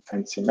some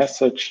fancy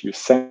message, you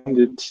send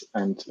it,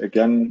 and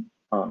again,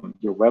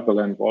 your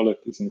WebLN wallet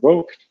is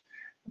invoked.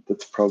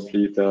 That's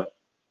probably the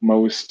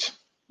most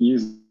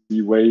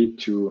easy way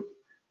to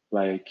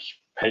pay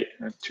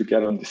to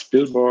get on this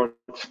billboard.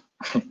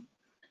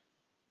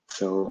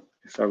 So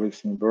if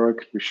everything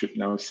worked, we should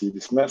now see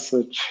this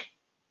message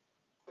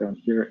down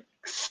here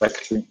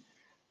exactly.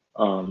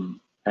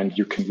 And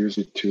you can use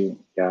it to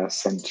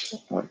send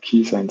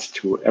Keysend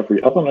to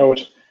every other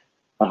node.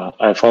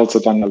 I've also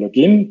done a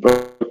login,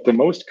 but the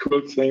most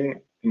cool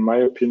thing, in my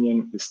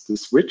opinion, is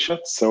this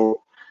widget.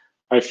 So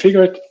I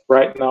figured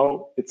right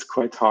now it's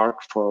quite hard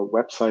for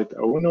website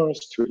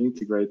owners to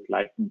integrate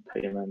Lightning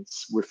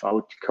payments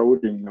without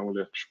coding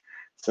knowledge.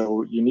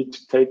 So you need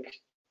to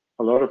take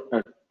a lot of,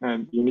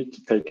 you need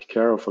to take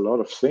care of a lot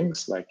of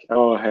things like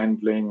error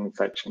handling,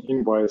 fetching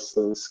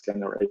invoices,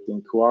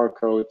 generating QR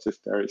codes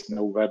if there is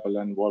no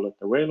WebLN wallet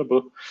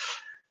available.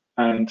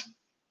 And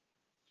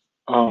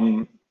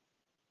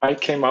I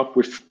came up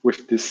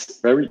with this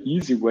very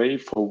easy way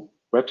for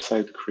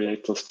website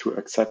creators to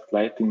accept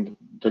Lightning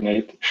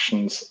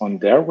donations on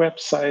their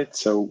website.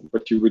 So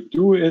what you would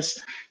do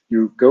is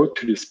you go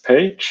to this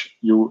page,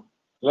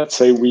 let's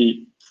say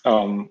we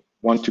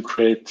want to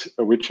create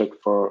a widget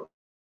for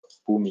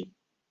Boomi,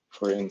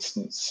 for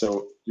instance.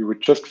 So you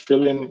would just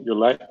fill in your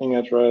Lightning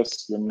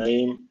address, your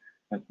name,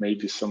 and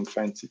maybe some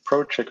fancy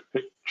project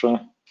picture,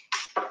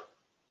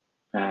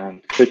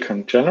 and click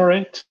on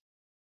generate.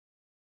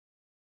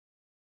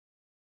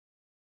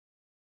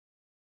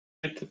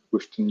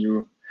 With the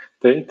new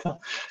data,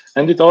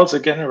 and it also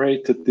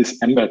generated this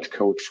embed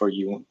code for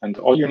you. And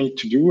all you need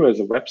to do as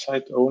a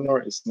website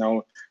owner is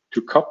now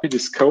to copy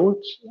this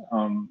code,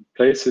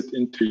 place it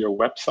into your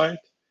website,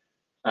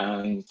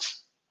 and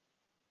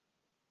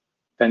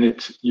then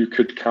you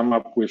could come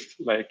up with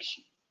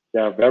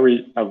a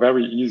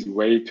very easy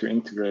way to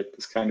integrate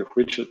this kind of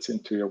widgets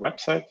into your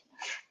website.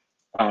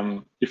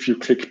 If you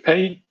click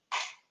pay,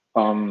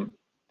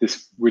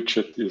 this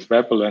widget is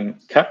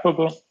WebLN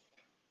capable.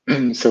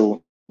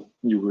 So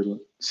you will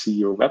see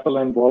your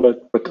WebLN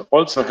wallet, but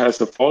also has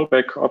a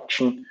fallback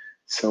option.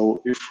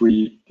 So if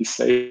we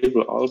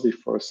disable Albi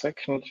for a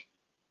second,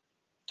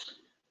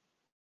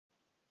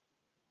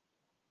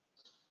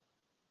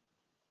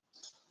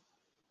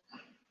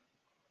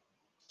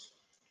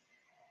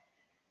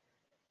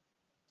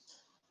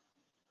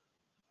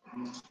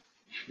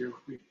 here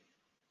we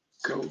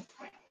go.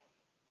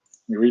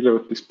 You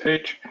reload this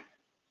page,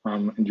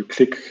 and you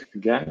click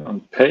again on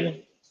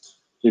pay.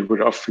 It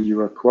would offer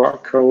you a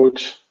QR code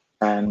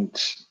and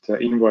the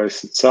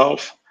invoice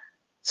itself.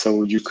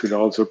 So you could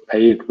also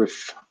pay it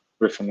with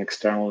an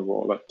external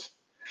wallet.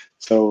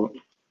 So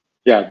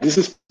yeah, this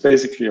is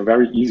basically a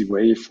very easy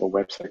way for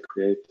website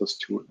creators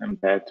to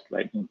embed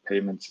Lightning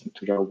payments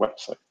into their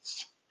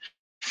websites.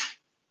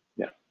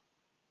 Yeah, I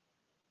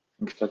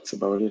think that's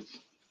about it.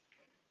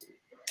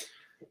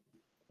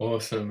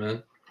 Awesome,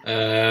 man.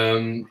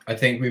 I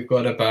think we've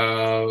got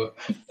about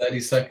 30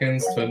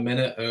 seconds to a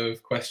minute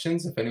of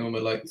questions. If anyone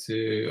would like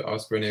to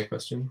ask René a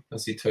question. I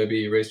see Toby,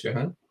 you raised your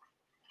hand.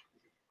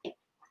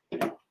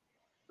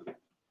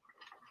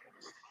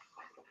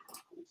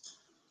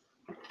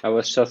 I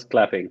was just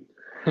clapping.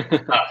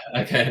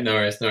 Okay, no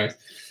worries, no worries.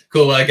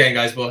 Cool. Well, again,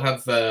 guys, we'll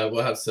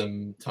have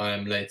some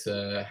time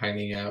later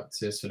hanging out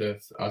to sort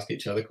of ask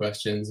each other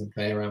questions and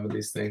play around with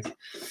these things.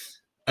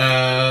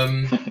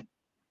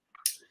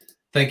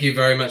 Thank you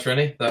very much,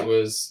 René. That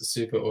was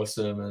super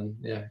awesome, and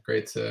yeah,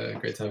 great to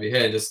have you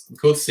here. And just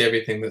cool to see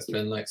everything that's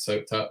been like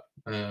soaked up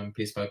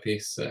piece by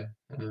piece. So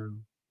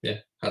yeah,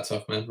 hats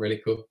off, man.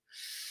 Really cool.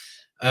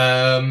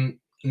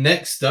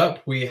 Next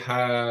up, we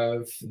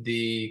have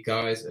the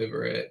guys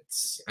over at,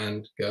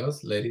 and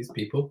girls, ladies,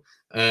 people,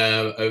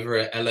 over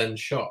at LN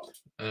Shop.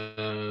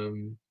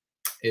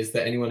 Is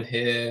there anyone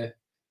here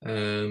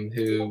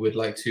who would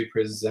like to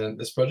present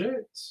this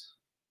project?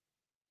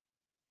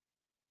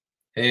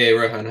 Hey,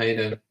 Rohan, how you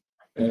doing?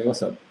 Hey,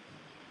 what's up?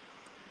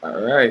 All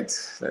right,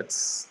 so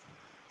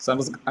I'm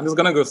just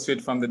gonna go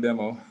straight from the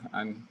demo,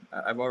 and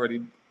I've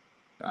already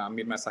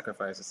made my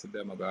sacrifices to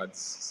demo gods,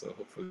 so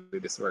hopefully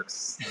this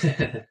works.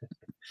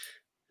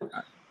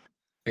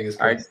 Fingers crossed.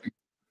 All right.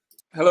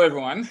 Hello,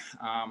 everyone.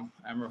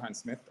 I'm Rohan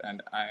Smith,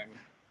 and I'm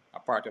a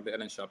part of the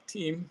LN Shop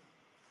team.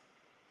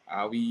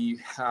 We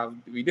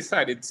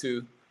decided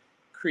to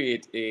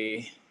create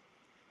a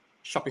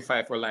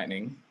Shopify for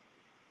Lightning.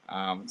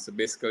 So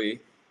basically,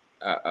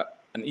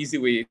 an easy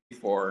way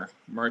for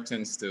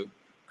merchants to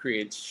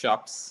create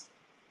shops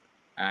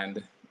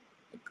and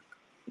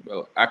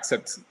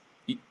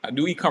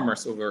do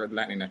e-commerce over the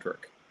Lightning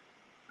Network.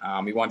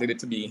 We wanted it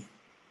to be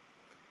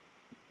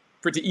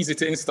pretty easy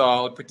to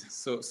install,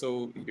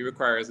 so it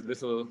requires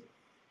little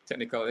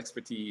technical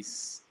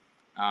expertise,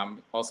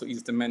 also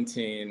easy to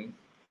maintain.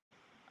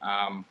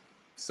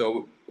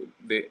 So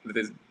the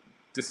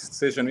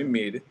decision we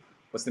made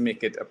was to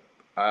make it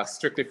a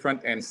strictly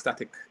front-end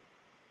static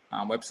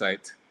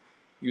website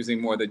using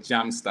more the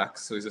Jamstack.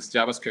 So it's just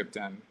JavaScript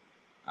and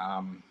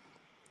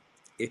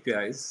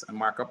APIs and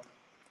markup.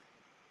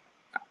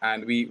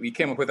 And we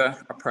came up with a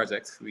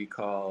project we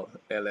call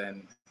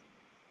LN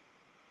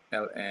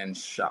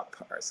Shop.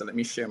 All right, so let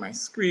me share my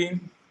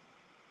screen.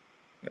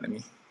 Okay, let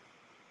me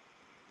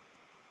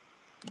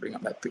bring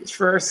up that page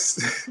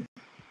first.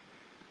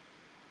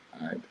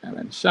 All right,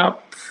 LN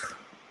Shop.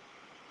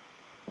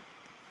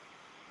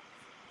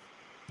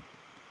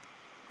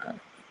 All right.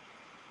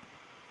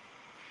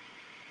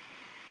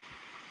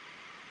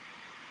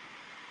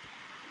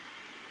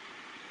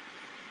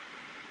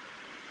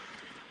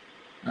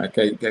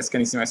 Okay, guys,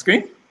 can you see my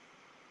screen?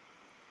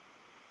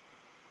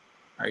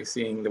 Are you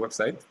seeing the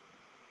website?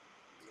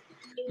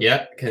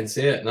 Yeah, can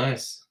see it.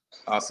 Nice.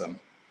 Awesome.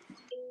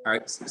 All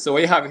right, so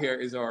what you have here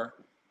is our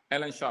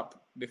LN Shop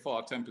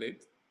default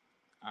template.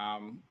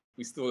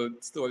 We stole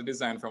the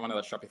design from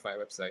another Shopify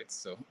website.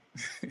 So,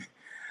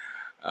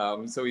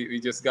 so we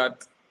just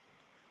got,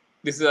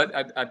 this is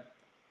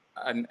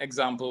an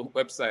example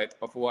website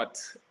of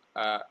what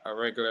a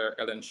regular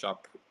LN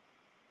Shop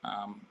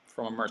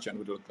from a merchant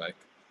would look like.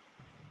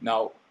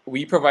 Now,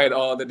 we provide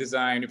all the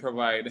design, we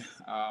provide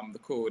the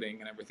coding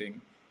and everything.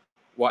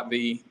 What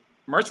the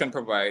merchant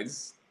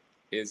provides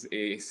is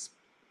a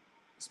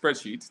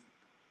spreadsheet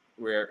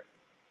where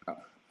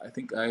I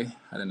think I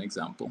had an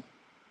example.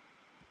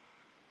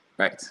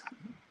 Right.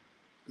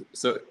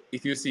 So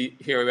if you see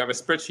here, we have a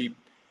spreadsheet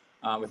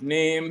with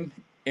name,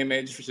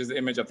 image, which is the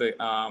image of the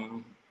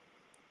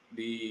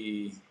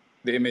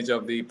image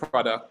of the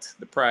product,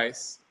 the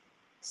price,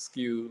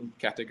 SKU,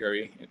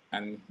 category,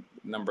 and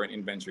number in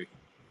inventory.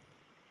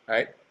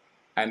 Right?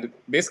 And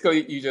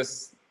basically, you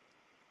just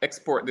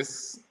export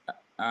this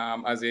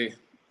as a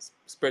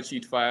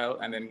spreadsheet file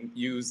and then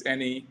use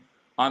any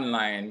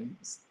online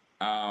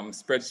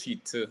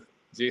spreadsheet to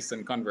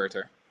JSON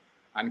converter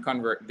and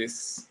convert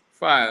this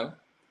file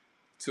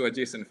to a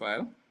JSON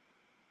file.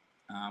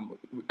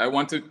 I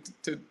wanted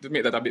to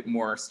make that a bit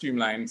more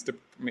streamlined, to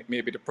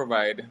maybe to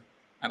provide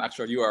an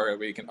actual URL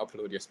where you can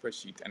upload your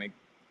spreadsheet and it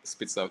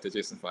spits out a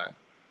JSON file.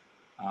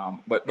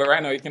 But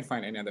right now you can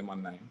find any of them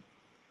online.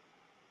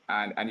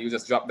 And you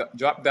just drop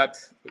that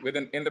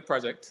in the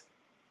project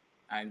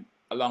and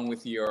along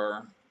with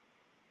your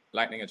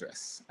Lightning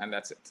address, and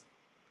that's it.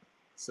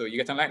 So you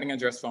get a Lightning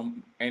address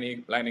from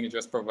any Lightning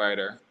address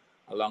provider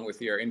along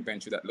with your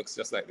inventory that looks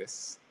just like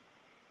this.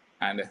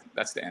 And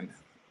that's the end.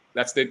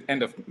 That's the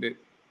end of the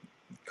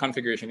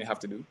configuration you have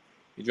to do.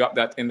 You drop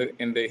that in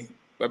the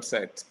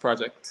website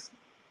project,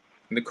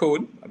 in the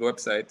code of the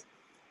website,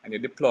 and you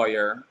deploy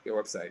your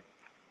website.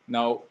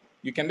 Now,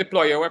 you can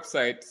deploy your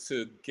website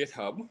to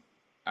GitHub.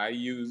 I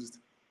used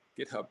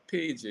GitHub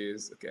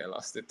Pages. Okay, I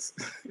lost it.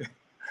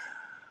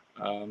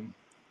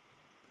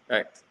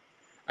 Right.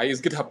 I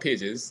use GitHub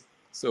Pages.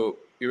 So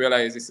you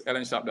realize it's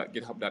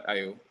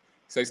lnshop.github.io.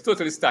 So it's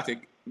totally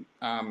static.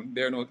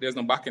 There's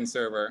no backend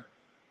server.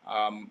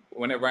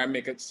 Whenever I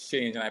make a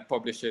change and I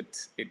publish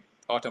it, it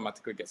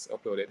automatically gets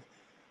uploaded.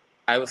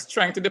 I was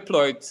trying to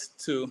deploy it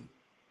to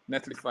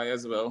Netlify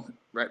as well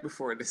right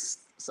before this,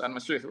 so I'm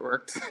not sure if it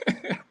worked.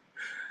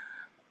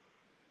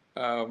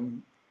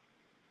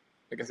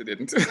 I guess it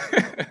didn't.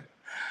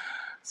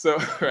 So,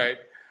 right.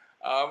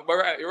 But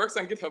right, it works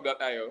on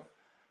github.io.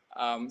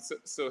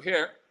 So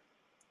here,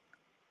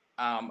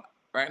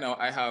 right now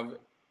I have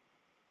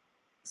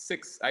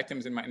 6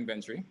 items in my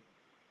inventory.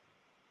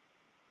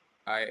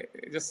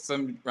 Just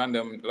some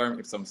random Lorem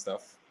Ipsum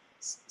stuff.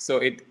 So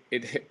it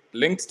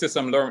linked to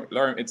some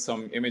Lorem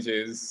Ipsum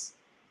images.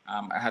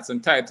 I had some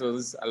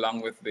titles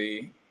along with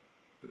the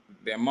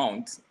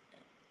amount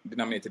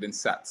denominated in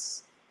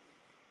sats,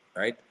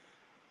 right?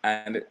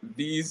 And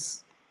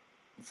these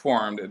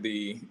formed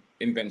the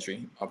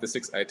inventory of the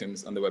 6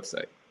 items on the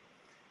website.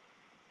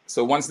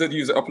 So once the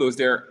user uploads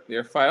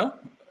their file,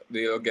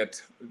 they'll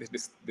get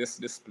this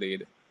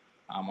displayed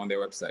on their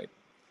website.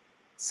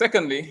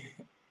 Secondly,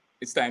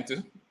 it's time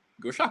to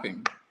go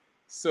shopping.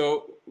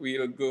 So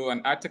we'll go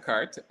and add to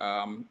cart.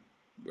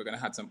 We're gonna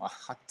add some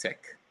hot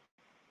tech.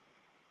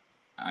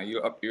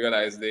 You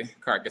realize the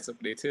cart gets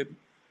updated.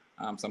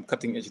 Some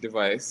cutting edge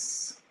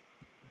device.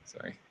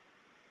 Sorry.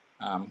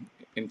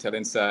 Intel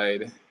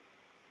Inside.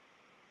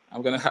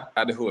 I'm gonna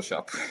add the whole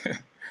shop.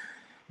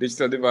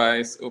 Digital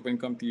device, open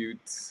compute,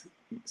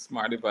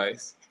 smart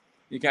device.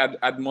 You can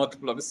add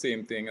multiple of the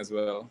same thing as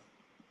well.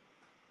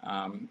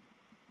 And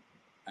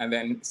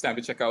then it's time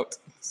to check out.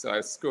 So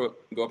I go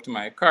up to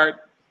my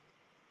cart,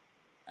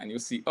 and you'll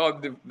see all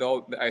the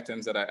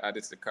items that I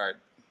added to the cart,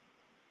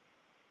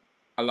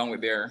 along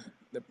with their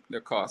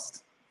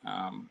cost,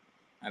 and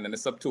then the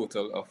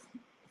subtotal of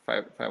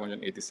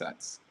 580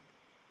 sats.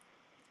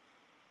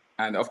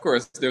 And of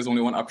course, there's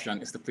only one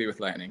option, is to play with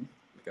Lightning,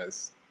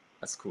 because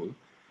that's cool.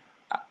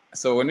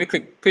 So when we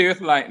click Play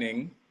with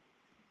Lightning,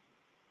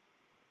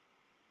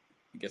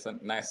 you get a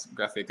nice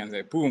graphic and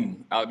say,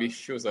 boom, Albi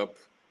shows up.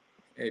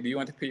 Hey, do you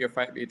want to pay your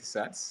 580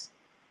 sats?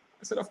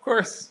 I said, of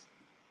course.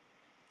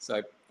 So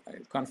I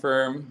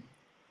confirm.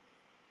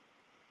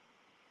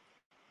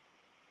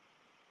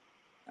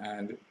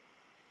 And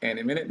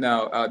any minute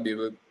now, I'll be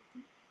able.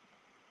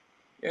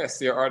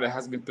 Yes, your order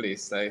has been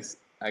placed. I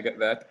get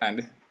that. And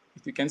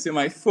if you can see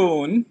my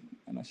phone,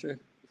 I'm not sure.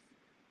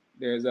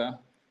 There's a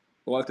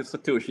Walter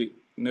Satoshi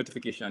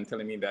notification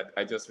telling me that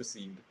I just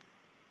received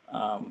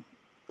a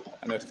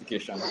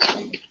notification.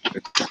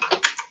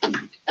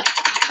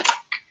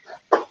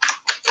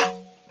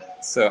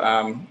 So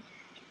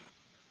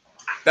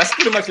that's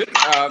pretty much it.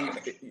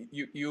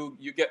 You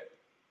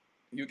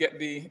get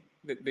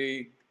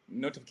the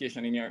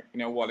notification in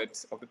your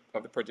wallet of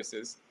the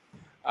purchases.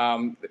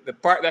 The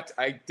part that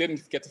I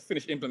didn't get to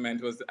finish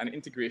implement was an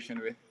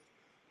integration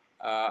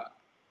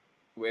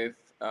with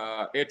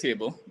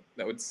Airtable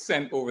that would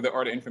send over the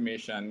order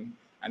information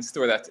and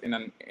store that in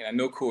a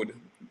no-code,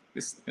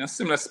 in a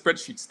similar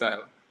spreadsheet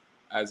style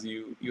as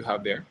you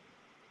have there.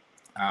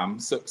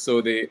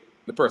 So the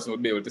person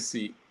would be able to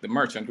see, the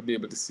merchant would be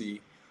able to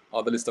see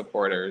all the list of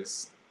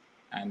orders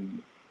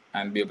and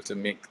be able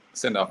to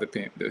send off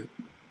the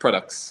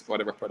products,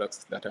 whatever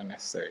products that are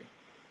necessary.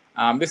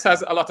 This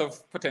has a lot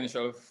of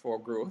potential for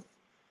growth.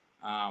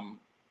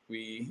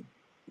 We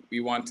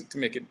want to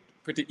make it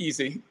pretty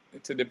easy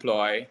to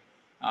deploy,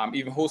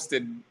 even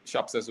hosted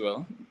shops as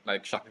well,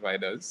 like Shopify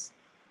does.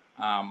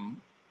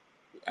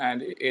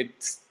 And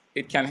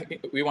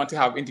we want to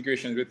have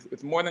integrations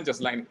with more than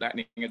just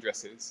Lightning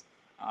addresses.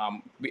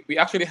 We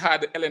actually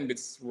had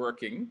LNbits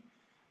working,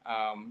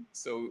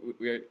 so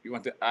we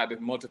want to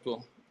add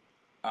multiple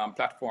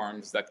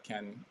platforms that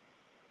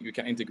you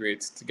can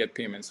integrate to get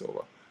payments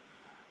over.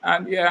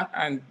 And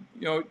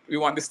we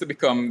want this to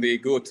become the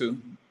go-to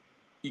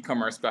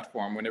e-commerce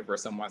platform whenever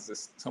someone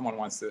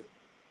wants to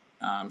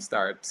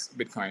start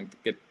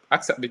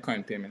accept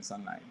Bitcoin payments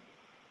online.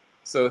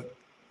 So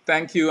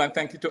thank you, and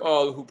thank you to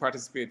all who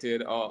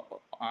participated, or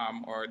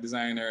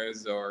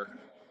designers, or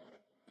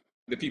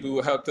the people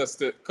who helped us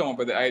to come up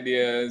with the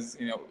ideas.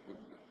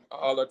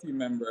 All our team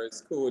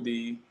members,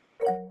 Cody,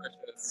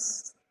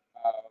 Precious,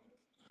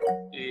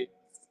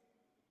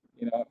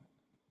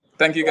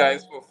 thank you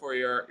guys for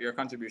your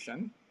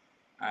contribution,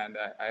 and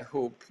I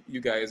hope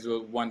you guys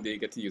will one day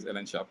get to use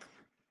LNShop.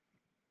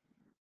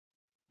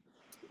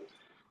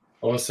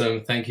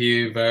 Awesome. Thank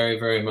you very,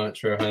 very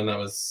much, Rohan. That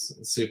was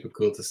super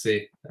cool to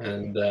see.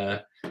 And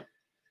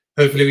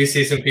hopefully we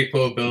see some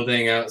people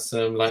building out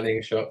some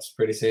Lightning shops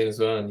pretty soon as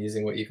well and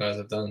using what you guys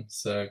have done.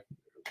 So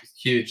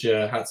huge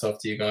hats off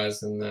to you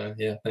guys. And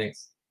yeah,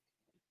 thanks.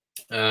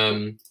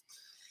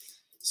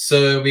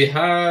 So we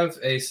have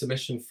a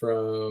submission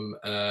from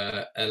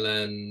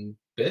LN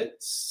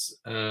Bits.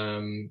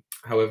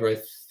 However, I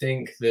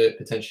think that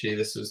potentially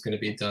this was going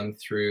to be done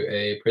through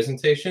a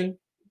presentation.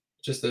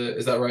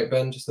 Is that right,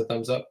 Ben? Just a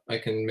thumbs up. I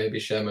can maybe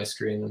share my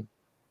screen.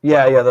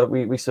 Yeah.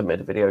 We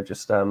submitted a video.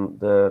 Just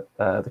the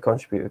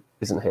contributor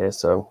isn't here,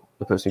 so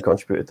the person who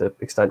contributed the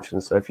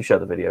extension. So if you share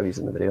the video, he's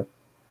in the video.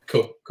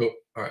 Cool.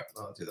 All right,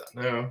 I'll do that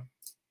now.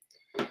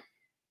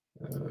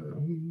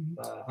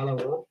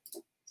 Hello.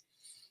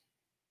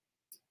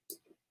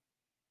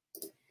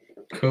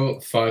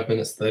 Cool. 5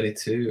 minutes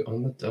 32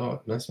 on the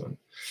dot. Nice one.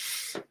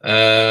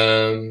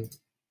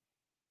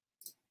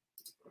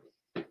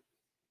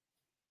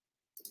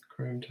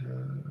 Chrome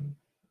tab.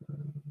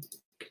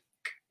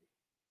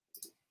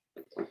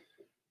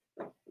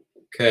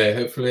 Okay,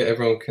 hopefully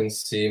everyone can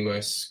see my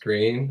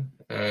screen,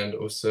 and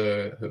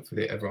also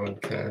hopefully everyone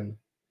can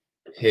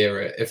hear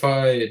it. If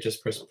I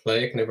just press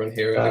play, can everyone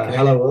hear it? Okay?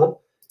 Hello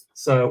all.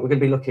 So we're going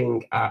to be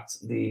looking at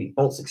the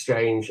Bolts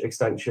Exchange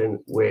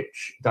extension,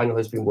 which Daniel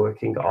has been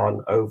working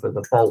on over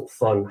the Bolt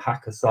Fun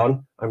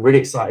Hackathon. I'm really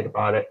excited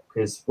about it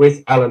because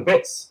with LN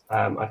Bits,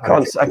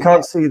 I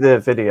can't see the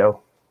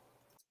video.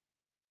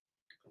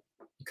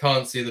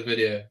 Can't see the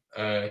video.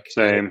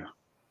 Same.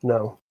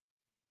 No.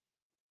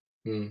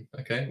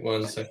 Okay,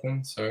 1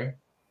 second. Sorry.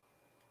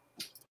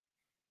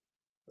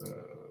 Where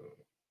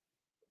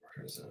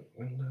is that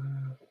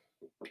window?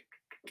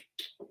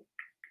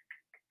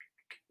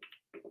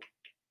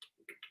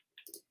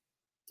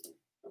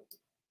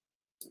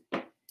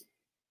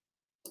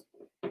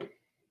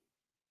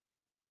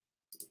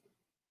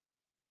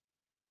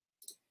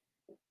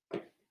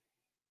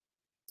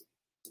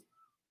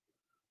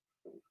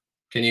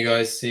 Can you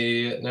guys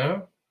see it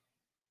now?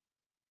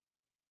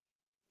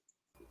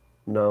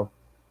 No.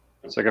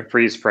 It's like a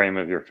freeze frame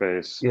of your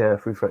face. Yeah,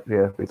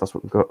 that's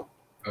what we've got.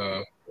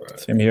 Right.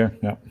 Same here.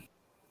 Yeah.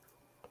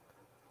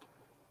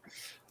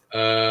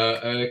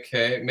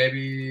 Okay,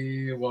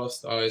 maybe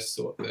whilst I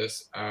sort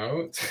this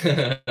out,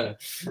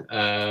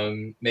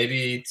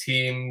 maybe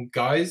Team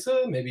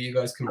Geyser, maybe you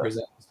guys can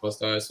present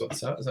whilst I sort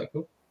this out. Is that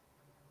cool?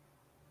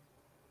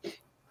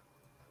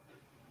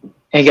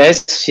 Hey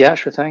guys, yeah,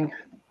 sure thing.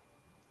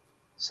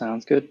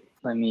 Sounds good.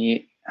 Let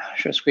me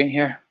share screen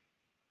here.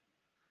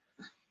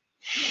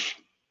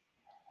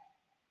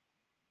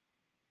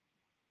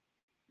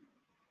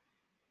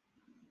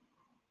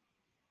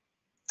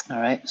 All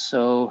right,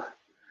 so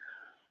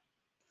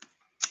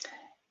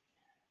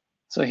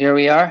here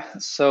we are.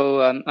 So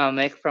I'll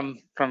make from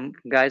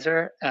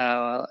Geyser.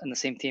 In the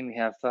same team, we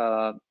have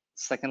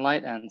Second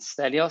Light and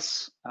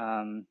Stelios.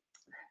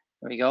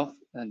 There we go.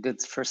 A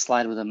good first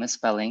slide with a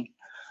misspelling.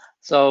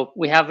 So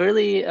we have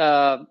really,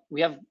 by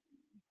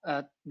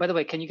the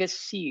way, can you guys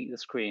see the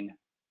screen?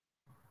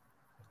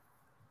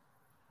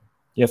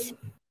 Yes.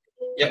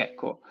 Yeah. Okay,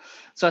 cool.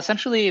 So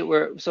essentially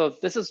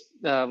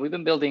we've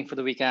been building for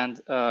the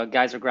weekend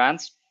Geyser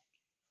grants,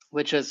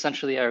 which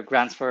essentially are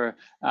grants for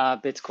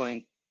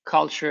Bitcoin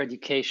culture,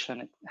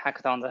 education,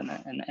 hackathons,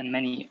 and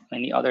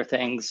many other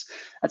things.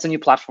 That's a new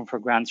platform for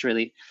grants,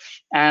 really.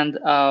 And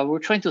we're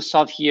trying to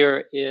solve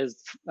here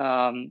is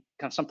kind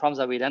of some problems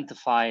that we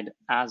identified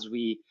as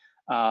we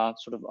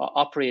sort of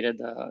operated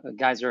the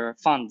Geyser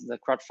fund, the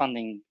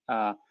crowdfunding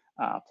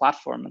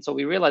platform. And so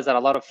we realized that a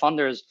lot of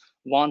funders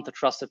want a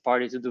trusted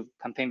party to do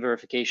campaign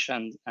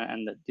verification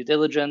and the due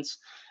diligence,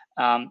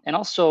 and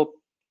also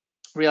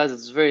realize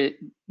it's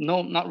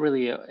not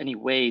really any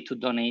way to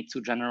donate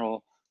to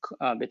general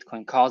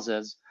Bitcoin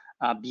causes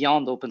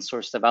beyond open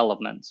source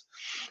development.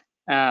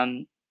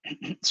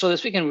 So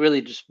this weekend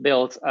really just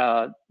built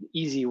an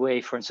easy way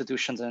for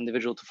institutions and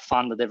individuals to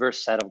fund a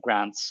diverse set of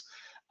grants.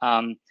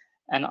 And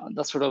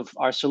that's sort of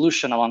our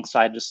solution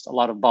alongside just a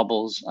lot of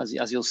bubbles,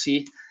 as you'll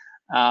see.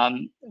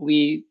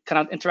 We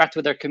kind of interact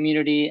with our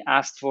community,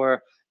 asked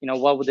for,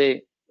 what would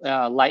they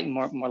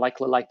more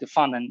likely like to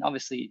fund, and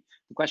obviously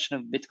the question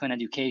of Bitcoin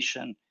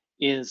education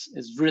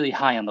is really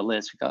high on the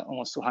list. We got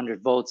almost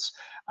 200 votes.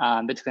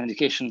 Bitcoin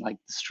education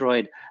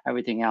destroyed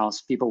everything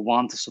else. People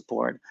want to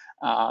support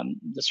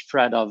the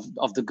spread of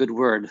the good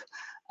word,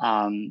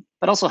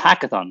 but also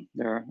hackathon.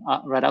 They're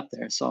right up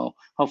there. So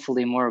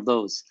hopefully more of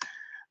those.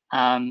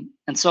 And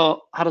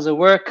so how does it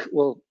work?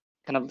 We'll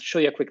kind of show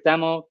you a quick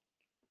demo.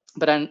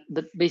 But then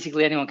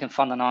basically anyone can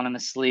fund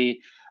anonymously.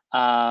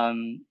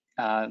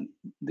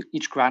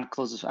 Each grant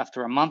closes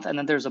after a month, and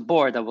then there's a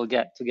board that will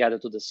get together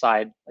to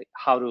decide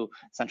how to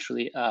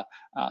essentially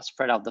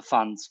spread out the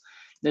funds.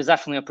 There's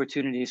definitely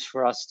opportunities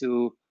for us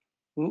to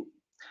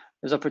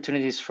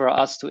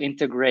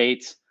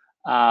integrate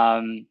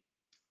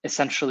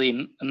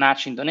essentially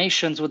matching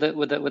donations with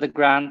a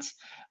grant,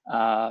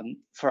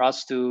 for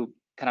us to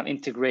kind of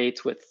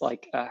integrate with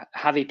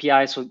have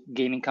APIs so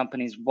gaming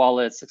companies,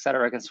 wallets,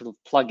 etc., can sort of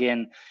plug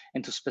in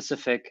into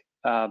specific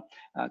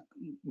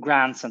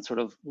grants and sort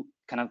of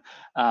kind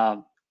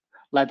of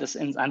let this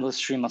endless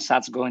stream of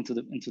sats go into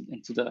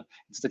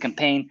the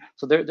campaign.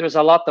 So there's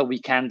a lot that we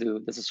can do.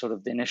 This is sort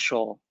of the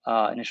initial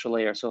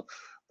layer. So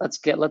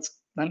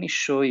let me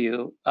show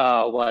you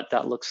what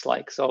that looks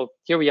like. So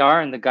here we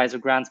are in the Geyser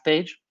grants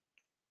page,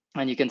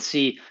 and you can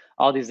see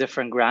all these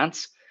different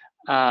grants,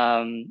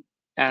 and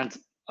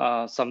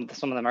some of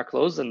them are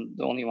closed, and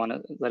the only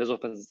one that is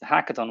open is the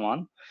hackathon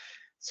one.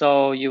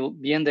 So you'll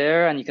be in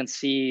there, and you can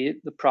see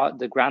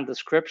the grant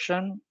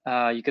description.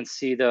 You can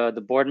see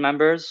the board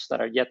members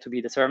that are yet to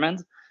be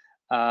determined.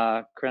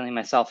 Currently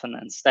myself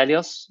and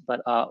Stelios,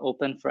 but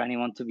open for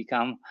anyone to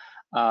become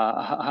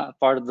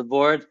part of the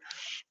board.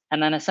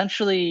 And then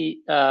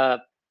essentially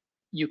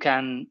you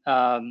can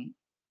kind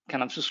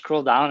of just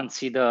scroll down and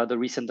see the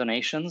recent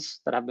donations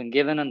that have been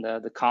given and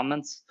the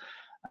comments.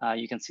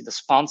 You can see the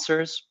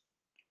sponsors.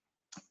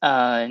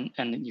 And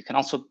you can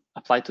also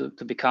apply to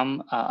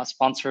become a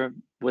sponsor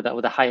with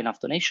a high enough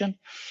donation.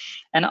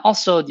 And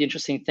also the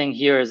interesting thing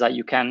here is that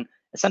you can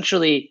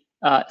essentially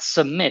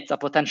submit a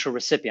potential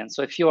recipient.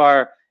 So if you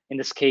are, in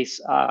this case,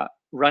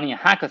 running a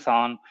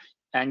hackathon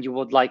and you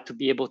would like to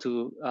be able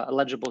to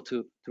eligible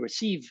to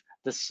receive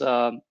this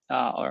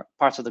or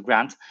parts of the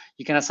grant,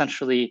 you can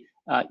essentially,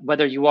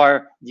 whether you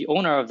are the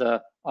owner of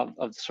the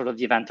sort of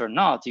the event or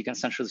not, you can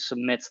essentially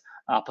submit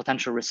a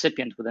potential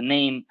recipient with a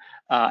name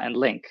and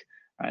link.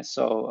 Right,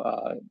 so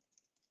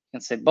you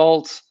can say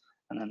Bolt,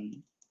 and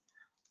then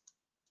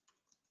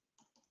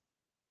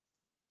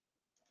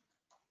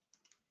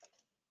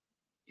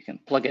you can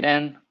plug it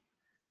in,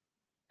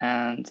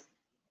 and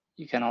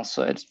you can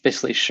also, it's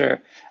basically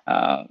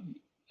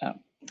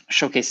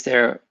showcase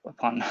there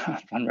upon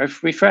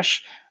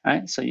refresh,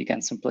 right? So you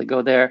can simply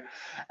go there,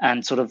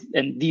 and sort of,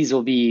 and these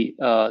will be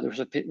the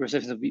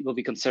recipients will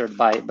be considered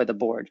by the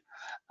board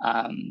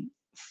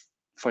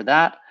for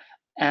that.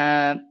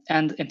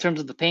 And in terms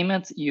of the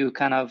payment, you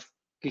can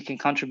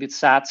contribute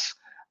sats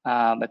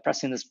by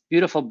pressing this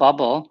beautiful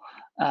bubble,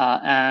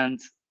 and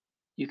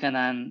you can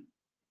then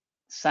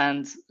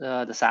send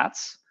the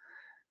sats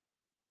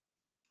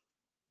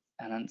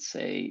and then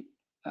say,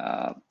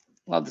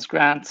 love this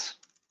grant.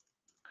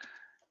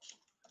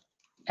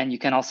 And you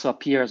can also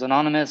appear as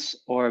anonymous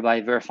or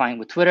by verifying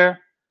with Twitter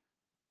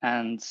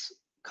and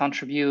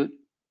contribute.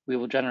 We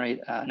will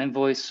generate an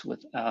invoice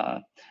with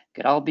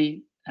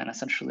Geralbi and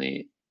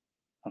essentially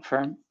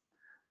confirm.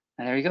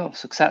 And there you go,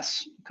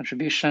 success,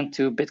 contribution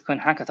to Bitcoin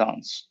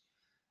hackathons.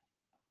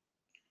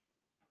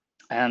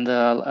 And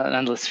an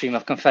endless stream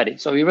of confetti.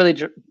 So we really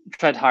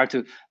tried hard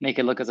to make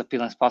it look as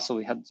appealing as possible.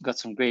 We had got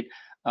some great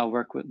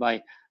work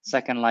by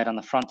Second Light on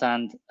the front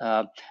end.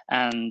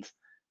 And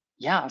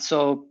yeah,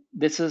 so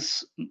this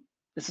is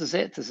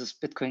it. This is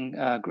Bitcoin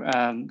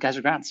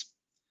Geyser grants.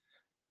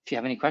 If you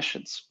have any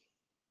questions.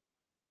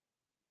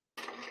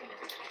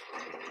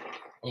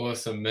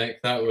 Awesome,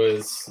 Mick. That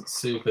was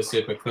super,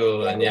 super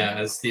cool. And yeah,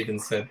 as Stephen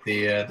said,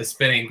 the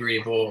spinning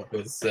green ball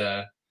was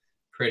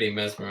pretty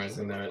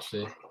mesmerizing there,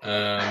 actually.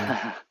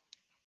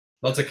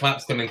 Lots of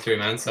claps coming through,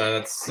 man. So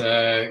that's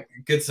a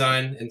good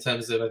sign in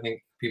terms of, I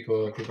think,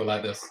 people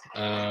like this.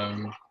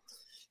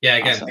 Yeah,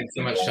 again, Awesome. thanks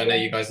so much. I know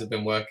you guys have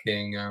been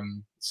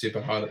working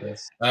super hard at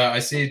this. I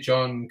see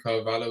John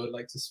Carvalho would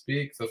like to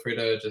speak. Feel free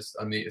to just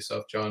unmute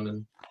yourself,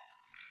 John,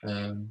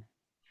 and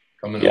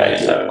comment. Yeah, I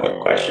just have a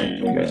quick question.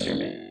 Can you guys hear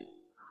me?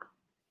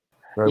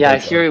 Yeah, I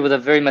hear you with a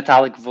very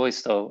metallic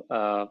voice, though.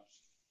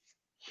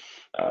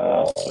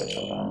 I'll switch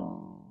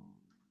on.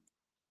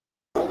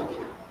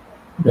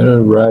 Yeah,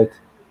 right.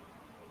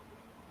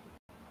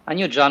 I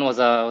knew John was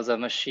a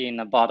machine,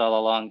 a bot all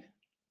along.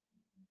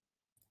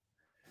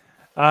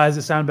 Does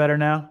it sound better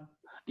now?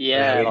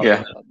 Yeah.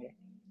 Yeah.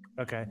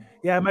 Okay.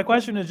 Yeah, my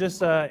question is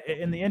just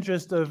in the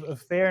interest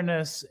of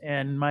fairness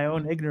and my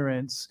own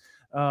ignorance,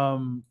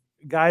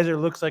 Geyser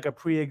looks like a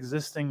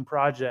pre-existing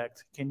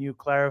project. Can you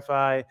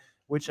clarify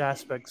which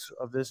aspects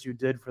of this you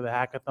did for the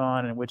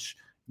hackathon and which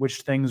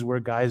things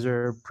were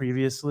Geyser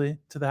previously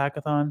to the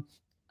hackathon?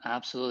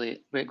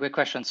 Absolutely. Great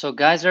question. So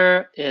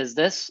Geyser is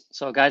this.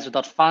 So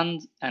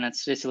Geyser.fund, and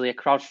it's basically a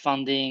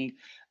crowdfunding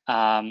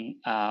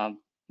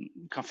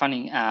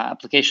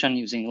application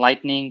using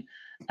Lightning.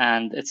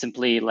 And it's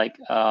simply like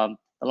a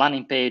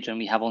landing page, and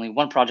we have only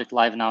one project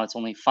live now. It's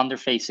only funder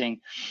facing.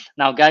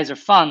 Now Geyser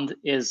Fund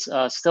is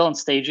still in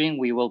staging.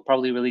 We will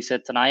probably release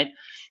it tonight.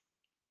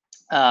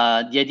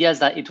 The idea is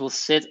that it will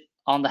sit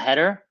on the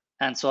header.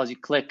 And so as you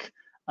click,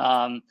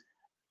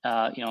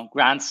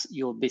 grants,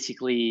 you'll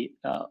basically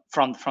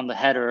from the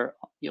header,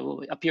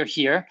 you'll appear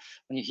here.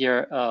 When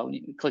you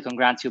click on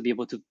grants, you'll be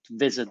able to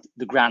visit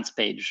the grants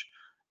page,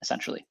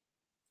 essentially.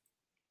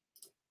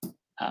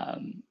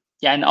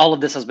 Yeah, and all of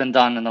this has been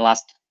done in the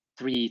last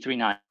three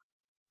nights.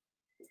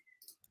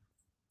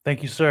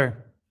 Thank you, sir.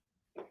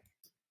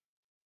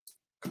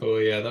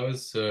 Cool. Yeah, that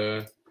was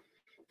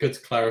good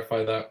to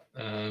clarify that.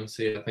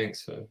 So yeah,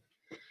 thanks for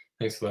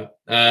that.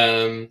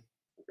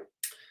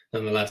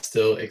 Nonetheless,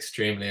 still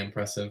extremely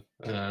impressive.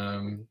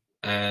 And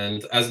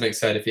as Mick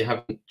said, if you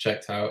haven't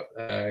checked out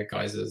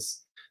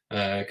Geyser's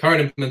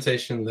current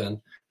implementation,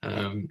 then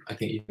I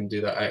think you can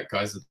do that at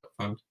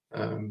Geyser.fund.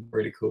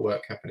 Really cool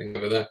work happening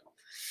over there.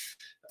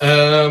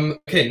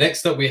 Okay,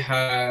 next up we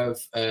have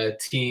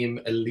Team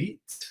Elite.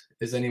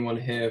 Is anyone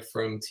here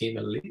from Team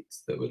Elite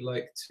that would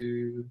like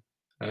to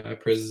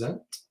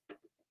present?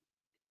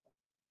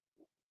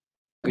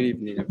 Good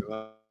evening,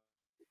 everyone.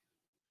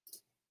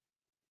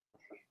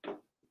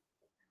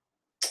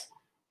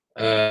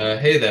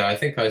 Hey there, I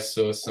think I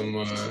saw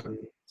someone.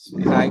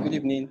 Hi, good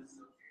evening.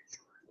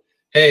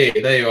 Hey,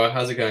 there you are.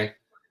 How's it going?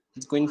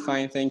 It's going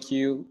fine, thank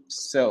you.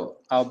 So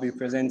I'll be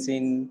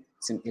presenting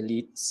Team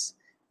Elite.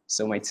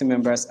 So my team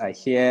members are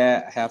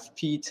here. I have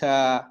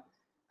Peter.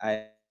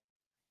 We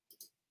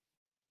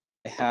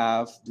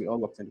all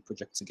worked on the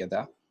project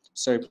together.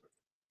 Sorry.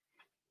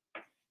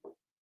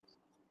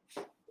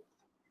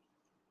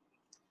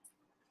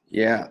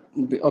 Yeah,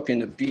 we'll be up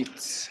in a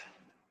bit.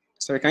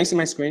 Sorry, can you see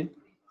my screen?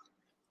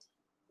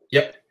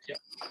 Yep.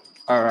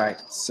 All right,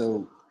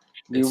 so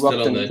we It's worked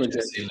still on on the the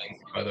project. Jitsi link,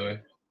 by the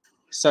way.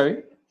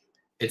 Sorry?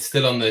 It's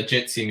still on the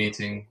Jitsi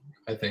meeting,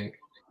 I think.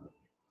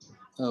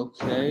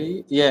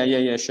 Okay.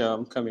 Yeah, sure.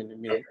 I'm coming in a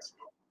minute.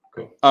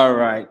 Cool. All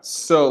right.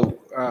 So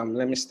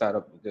let me start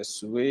up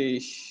this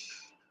way.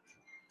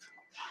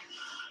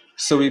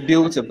 So we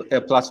built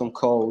a platform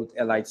called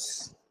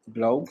Elite's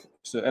Blog.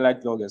 So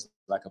Elite Blog is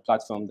like a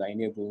platform that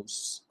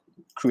enables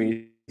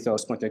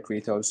creators, content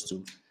creators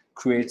to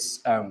create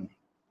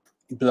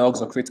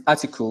blogs or create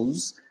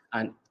articles,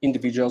 and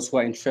individuals who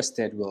are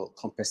interested will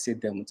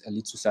compensate them with a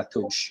little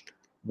Satoshi,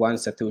 1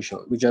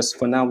 Satoshi.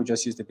 For now, we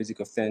just use the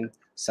basic of 10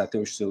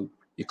 Satoshi. So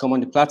you come on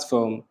the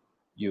platform,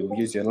 you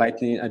use your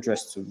Lightning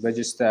address to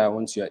register.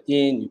 Once you're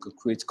in, you could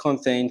create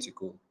content, you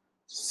could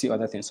see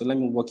other things. So let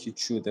me walk you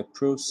through the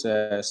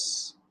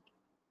process.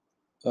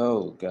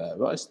 Oh God,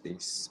 what's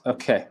this?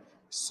 Okay,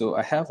 so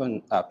I have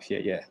an app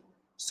here, yeah.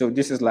 So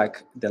this is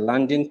like the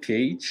landing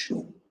page.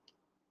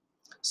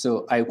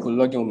 So I could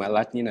log in with my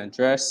Lightning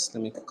address.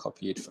 Let me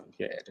copy it from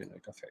here. I don't know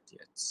if I've heard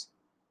yet.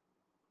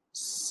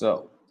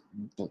 So,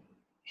 boom.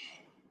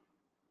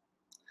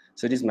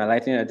 So this is my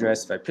Lightning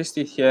address. If I paste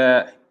it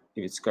here,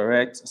 if it's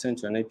correct, send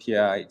to an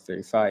API, it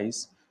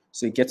verifies.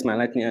 So it gets my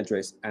Lightning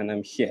address, and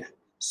I'm here.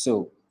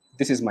 So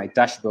this is my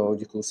dashboard.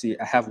 You can see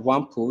I have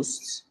 1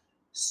 post.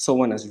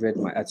 Someone has read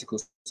my article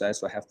size,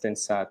 so I have 10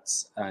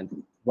 sats,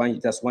 and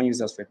that's 1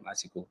 user has read my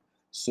article.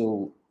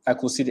 So I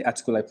could see the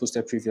article I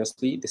posted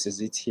previously. This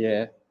is it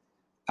here.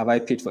 Have I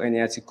paid for any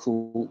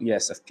article?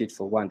 Yes, I've paid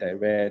for 1 that I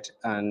read.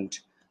 And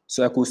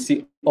so I could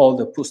see all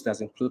the posts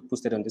that's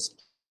posted on this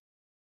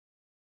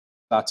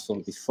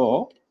platform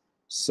before.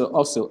 So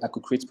also I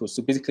could create posts.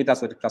 So basically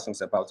that's what the platform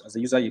is about. As a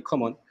user, you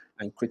come on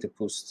and create a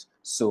post.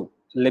 So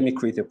let me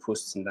create a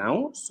post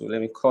now. So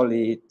let me call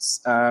it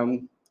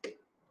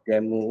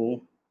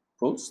demo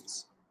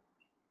posts.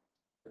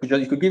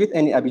 You could give it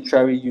any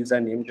arbitrary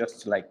username,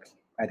 just like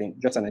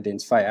just an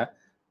identifier.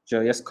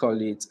 just call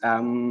it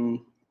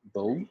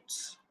bold.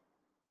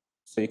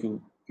 So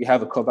you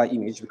have a cover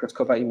image, because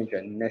cover image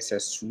are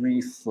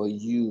necessary for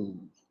you.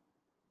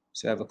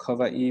 So I have a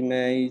cover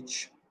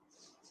image.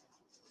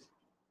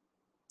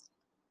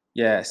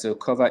 Yeah, so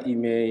cover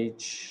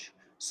image.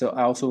 So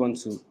I also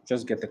want to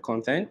just get the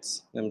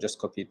content. Let me just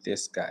copy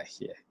this guy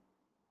here.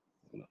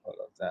 All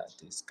of that,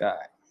 this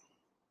guy.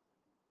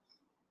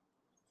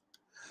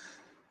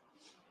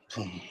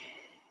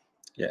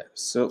 Yeah,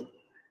 so,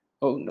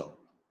 oh no,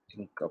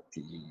 didn't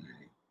copy.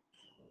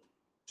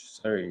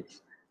 Sorry.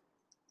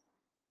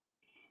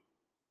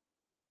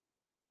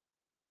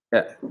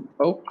 Yeah,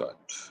 oh God.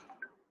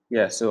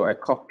 Yeah, so I've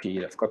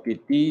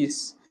copied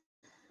these.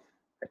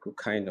 I could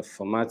kind of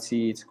format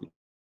it, could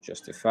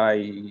justify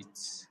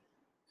it.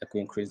 I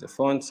could increase the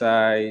font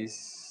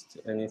size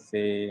to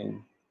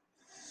anything.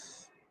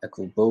 I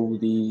could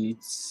bold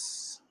it,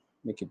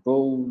 make it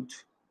bold.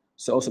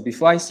 So also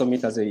before I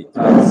submit as a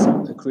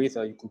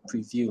creator, you could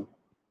preview.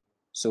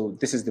 So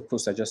this is the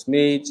post I just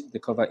made, the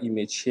cover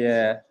image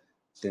here,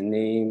 the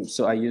name.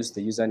 So I use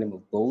the username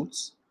of bold.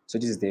 So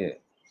this is the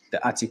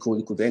article.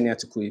 It could be any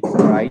article you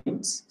could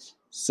write.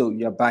 So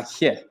you're back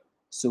here.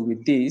 So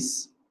with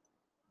this,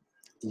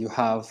 you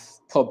have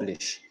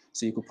publish.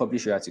 So you could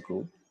publish your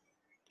article.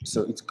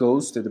 So it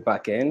goes to the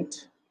back end.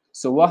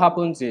 So what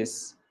happens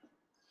is,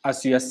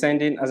 as I'm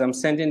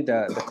sending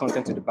the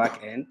content to the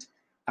back end,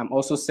 I'm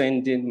also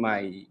sending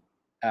my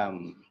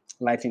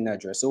Lightning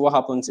address. So what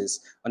happens is,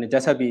 on the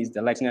database,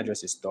 the Lightning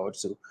address is stored.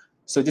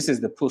 So this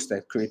is the post I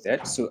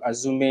created. So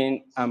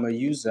assuming I'm a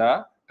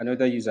user,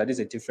 another user, this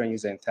is a different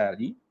user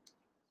entirely.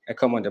 I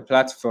come on the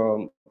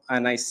platform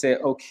and I say,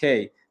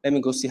 okay, let me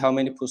go see how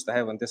many posts I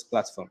have on this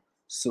platform.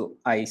 So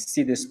I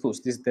see this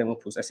post, this demo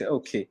post. I say,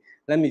 okay,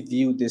 let me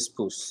view this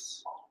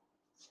post.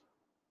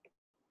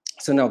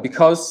 So now,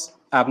 because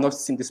I've not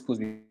seen this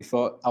post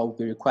before, I'll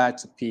be required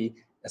to pay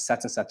a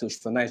certain Satoshi.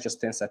 For now, it's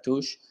just 10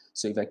 Satoshi.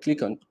 So if I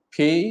click on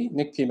pay,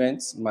 make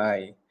payments,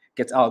 my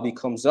get RB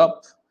comes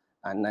up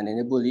and then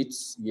enable it.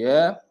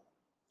 Yeah.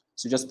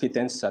 So just pay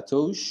 10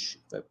 Satoshi.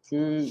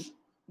 Approve.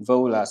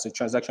 Voila. So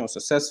transaction was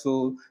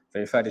successful.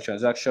 Verify the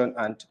transaction,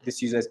 and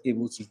this user is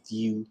able to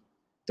view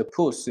the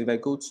post. So if I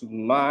go to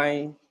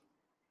my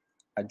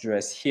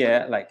address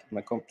here, like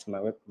my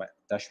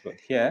dashboard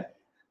here,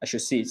 I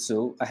should see it.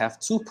 So I have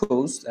 2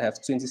 posts, I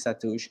have 20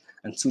 Satoshi,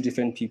 and 2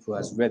 different people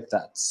has read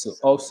that. So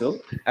also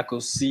I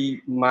could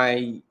see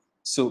my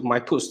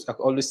post, I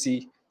could always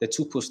see the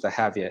 2 posts I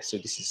have here. So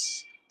this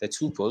is the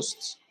 2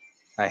 posts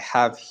I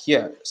have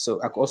here. So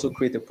I could also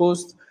create a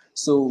post.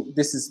 So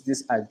this is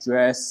this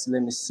address.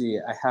 Let me see.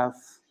 I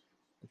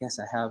guess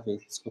I have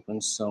it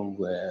open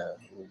somewhere.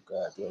 Oh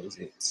God, where is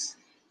it?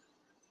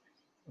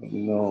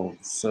 No,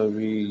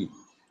 sorry.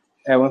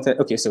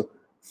 Okay, so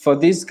for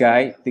this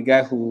guy, the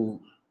guy who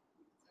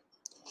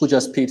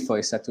just paid for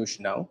a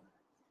Satoshi now,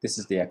 this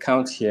is the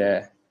account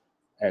here.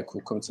 I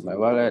could come to my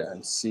wallet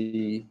and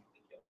see.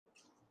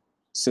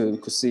 So you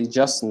could see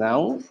just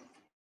now,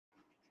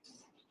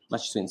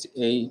 March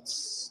 28,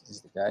 this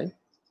is the guy.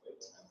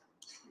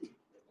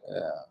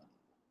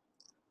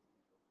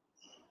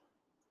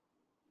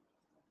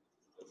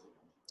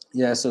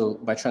 Yeah, so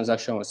my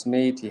transaction was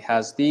made. He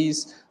has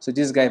these. So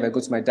this guy, if I go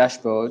to my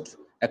dashboard,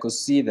 I could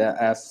see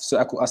that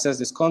I could access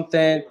this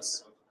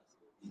content.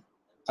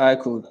 I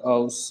could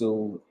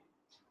also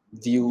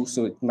view,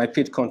 so my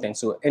paid content.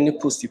 So any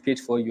post you paid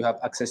for, you have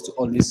access to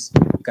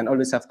you can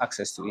always have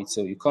access to it.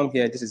 So you come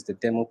here, this is the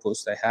demo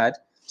post I had.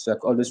 So I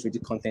can always read the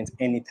content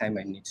anytime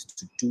I need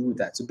to do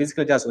that. So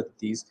basically that's what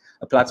it is,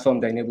 a platform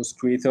that enables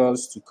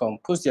creators to come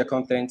post their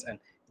content, and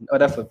in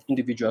order for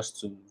individuals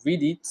to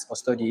read it or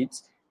study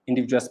it,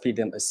 individuals pay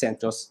them a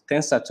cent or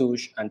 10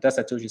 Satoshi, and that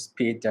Satoshi is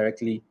paid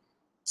directly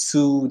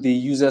to the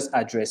user's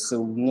address.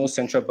 So no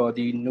central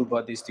body,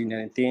 nobody's doing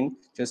anything,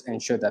 just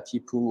ensure that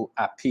people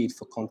are paid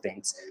for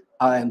content.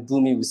 And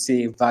Boomi will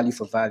say value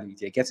for value.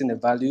 If you're getting the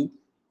value,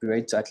 be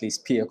ready to at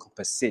least pay or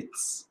compensate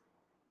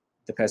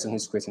the person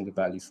who's creating the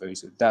value for you.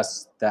 So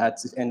that's that.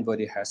 If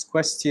anybody has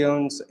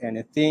questions,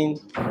 anything,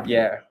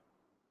 yeah.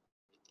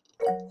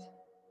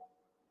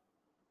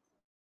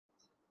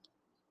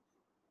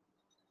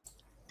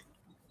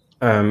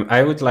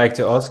 I would like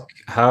to ask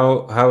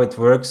how it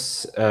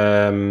works,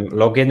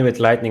 login with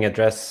Lightning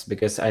address,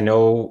 because I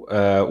know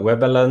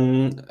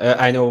WebLN,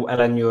 I know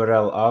LN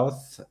URL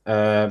auth,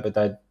 but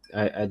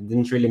I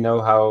didn't really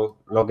know how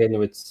login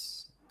with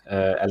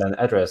LN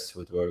address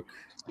would work.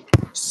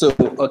 So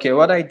okay,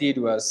 what I did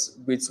was,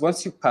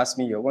 once you pass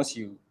me your,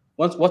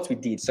 what we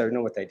did, sorry,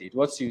 not what I did.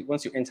 Once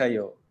you enter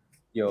your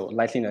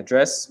Lightning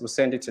address, we'll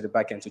send it to the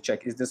backend to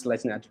check, is this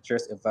Lightning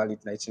address a valid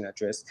Lightning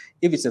address?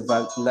 If it's a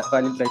valid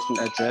Lightning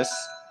address,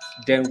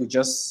 then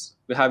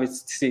we have it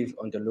saved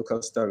on the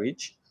local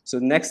storage. So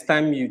next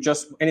time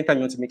anytime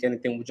you want to make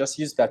anything, we just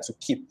use that to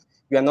keep.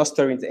 We are not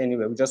storing it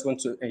anywhere. We just want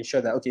to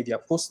ensure that, okay, if you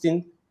are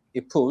posting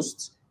a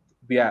post,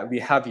 we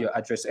have your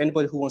address.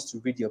 Anybody who wants to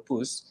read your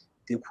post,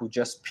 they could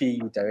just pay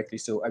you directly.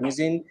 So I'm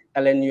using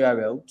LN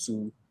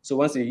URL so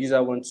once the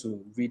user wants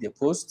to read a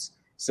post,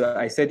 So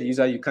I said the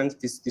user, you can't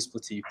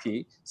dispute till you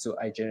pay. So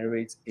I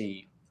generate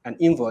an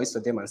invoice for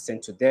them and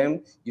send to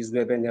them. Use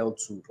WebNL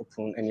to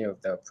open any of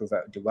the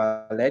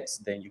wallets.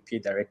 Then you pay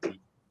directly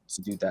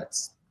to do that.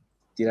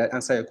 Did I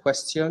answer your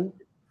question?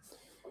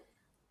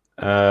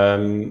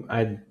 I'm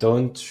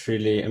not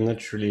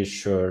really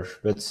sure,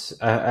 but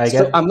I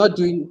So get. I'm not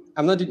doing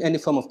any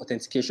form of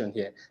authentication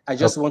here. I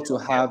just want to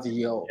have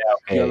your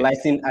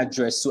Lightning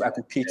address so I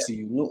could pay to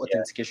you. No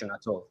authentication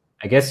at all.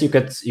 I guess you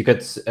could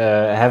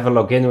have a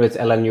login with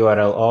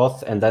LN-URL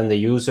auth, and then the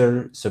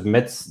user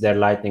submits their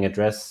Lightning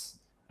address,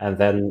 and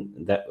then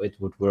that it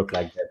would work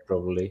like that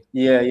probably.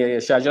 Yeah.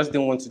 Sure. We just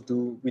didn't want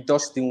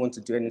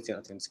to do anything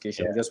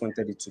authentication. We just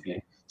wanted it to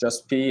be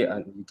just pay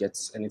and you get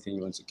anything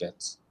you want to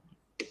get.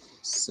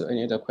 So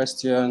any other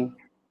question?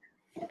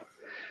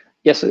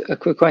 Yes, a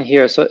quick one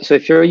here. So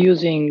if you're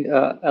using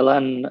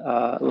LN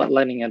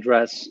Lightning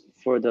address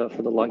for the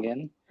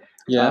login,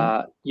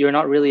 you're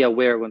not really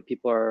aware when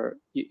people are,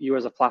 you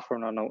as a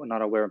platform are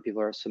not aware when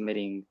people are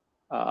submitting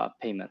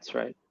payments,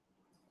 right?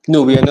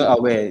 No, we are not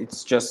aware.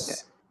 It's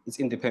just it's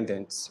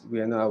independent.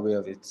 We are not aware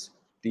of it.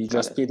 You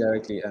just pay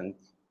directly and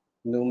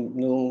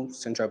no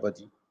central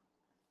body.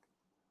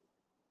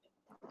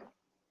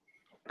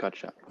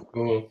 Gotcha.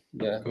 Cool.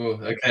 Yeah. Cool.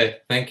 Okay.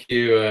 Thank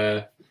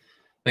you.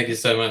 Thank you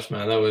so much,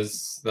 man. That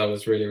was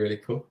really, really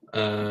cool.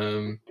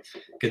 Good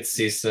to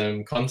see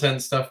some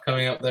content stuff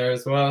coming up there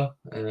as well.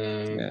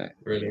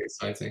 Really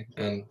exciting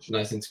and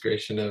nice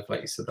integration of,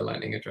 like you said, the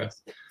Lightning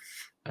address.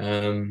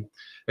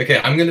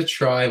 Okay, I'm gonna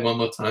try one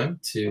more time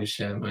to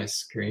share my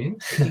screen.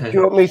 do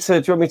you want me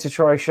to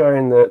try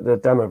sharing the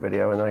demo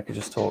video and I could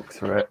just talk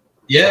through it?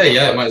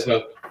 Yeah, might as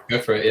well go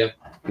for it. Yeah.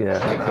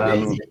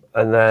 Yeah,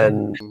 and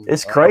then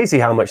it's crazy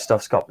how much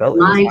stuff's got built.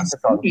 Live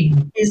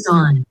streaming is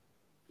on.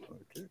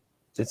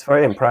 It's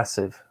very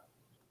impressive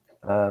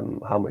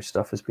how much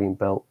stuff has been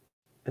built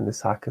in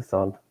this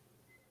hackathon.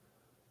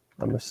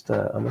 I must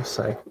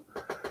say.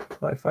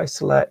 Right, if I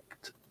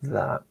select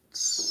that,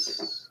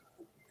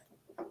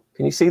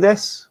 can you see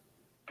this?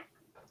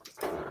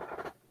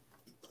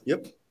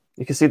 Yep.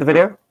 You can see the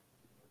video?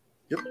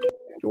 Yep.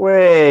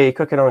 Way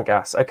cooking on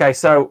gas. Okay,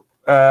 so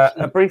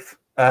a brief.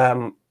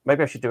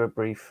 Maybe I should do a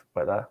brief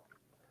right there.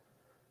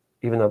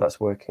 Even though that's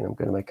working, I'm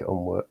going to make it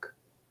unwork.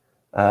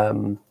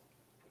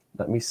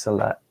 Let me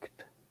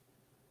select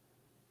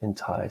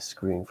entire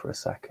screen for a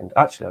second.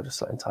 Actually, I'll just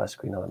select entire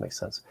screen. Now that makes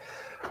sense.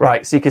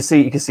 Right, so you can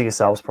see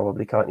yourselves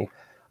probably, can't you?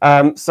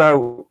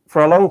 So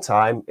for a long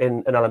time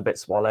in an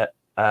LNbits wallet,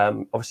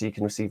 obviously you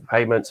can receive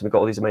payments, and we've got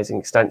all these amazing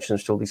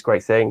extensions to all these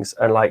great things.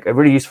 And like a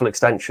really useful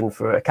extension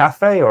for a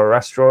cafe or a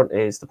restaurant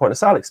is the point of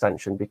sale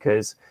extension,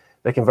 because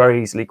they can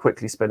very easily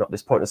quickly spin up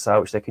this point of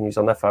sale, which they can use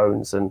on their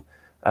phones, and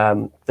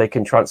they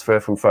can transfer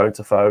from phone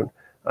to phone,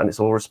 and it's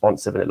all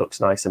responsive and it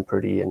looks nice and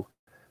pretty and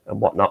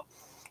whatnot.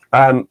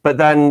 But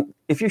then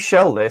if you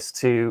shell this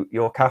to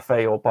your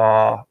cafe or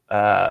bar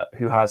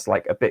who has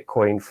like a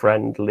Bitcoin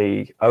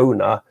friendly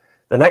owner,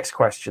 the next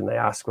question they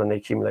ask when they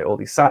accumulate all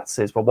these sats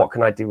is, well, what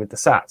can I do with the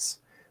sats?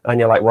 And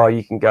you're like, well,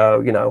 you can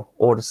go,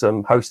 order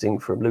some hosting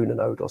from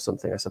Lunarnode or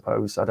something, I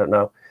suppose. I don't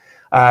know.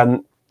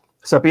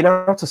 So being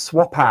able to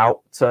swap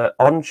out to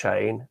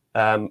on-chain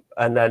and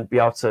then be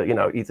able to,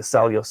 either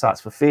sell your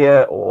sats for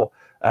fiat or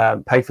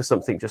pay for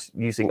something just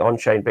using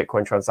on-chain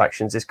Bitcoin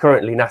transactions is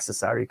currently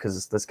necessary,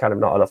 because there's kind of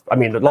not enough. I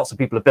mean, lots of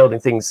people are building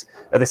things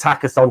at this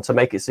hackathon to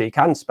make it so you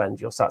can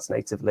spend your sats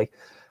natively.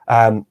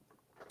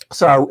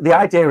 So the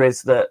idea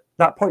is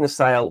that point of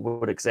sale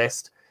would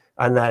exist,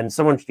 and then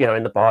someone,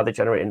 in the bar, they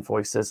generate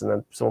invoices, and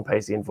then someone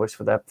pays the invoice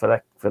for their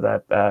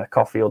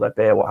coffee or their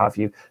beer, what have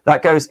you.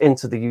 That goes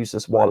into the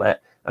user's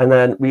wallet, and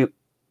then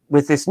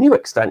with this new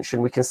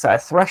extension, we can set a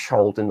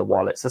threshold in the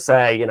wallet. So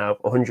say,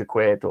 100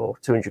 quid or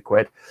 200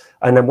 quid.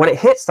 And then when it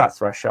hits that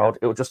threshold,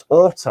 it will just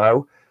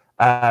auto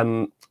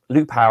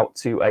loop out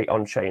to a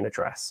on-chain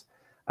address.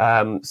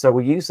 So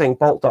we're using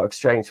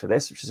Bolt.exchange for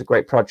this, which is a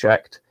great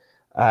project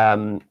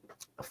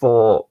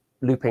for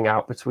looping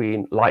out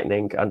between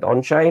Lightning and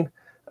on-chain.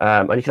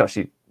 And you can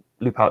actually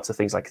loop out to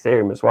things like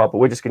Ethereum as well, but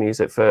we're just going to use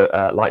it for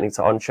Lightning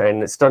to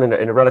on-chain. It's done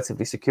in a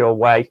relatively secure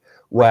way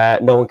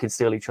where no one can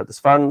steal each other's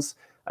funds.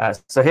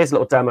 So here's a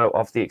little demo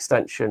of the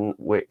extension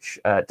which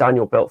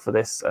Daniel built for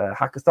this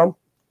hackathon.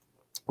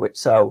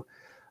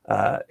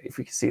 If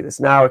we can see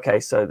this now, okay,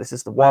 so this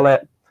is the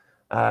wallet,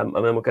 and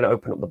then we're going to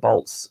open up the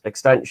Bolts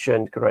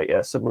extension, create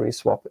a submarine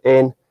swap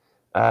in.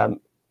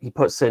 He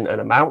puts in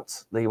an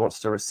amount that he wants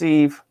to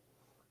receive,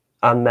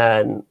 and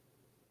then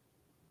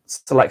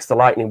selects the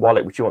Lightning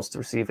wallet which he wants to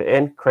receive it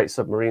in, create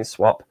submarine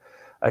swap.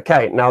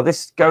 Okay, now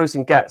this goes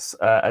and gets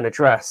an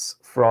address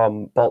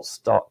from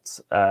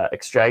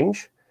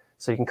Bolts.exchange.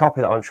 So you can copy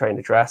that on-chain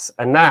address.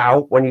 And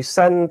now when you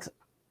send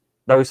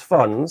those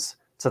funds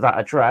to that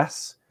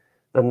address,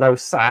 then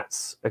those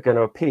sats are going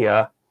to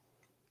appear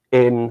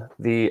in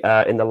the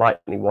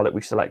Lightning wallet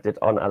we selected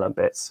on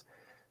LNbits.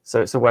 So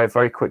it's a way of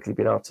very quickly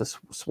being able to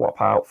swap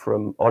out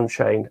from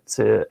on-chain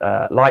to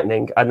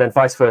Lightning, and then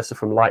vice versa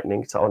from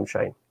Lightning to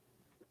on-chain.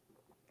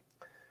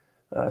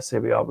 So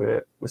here we are,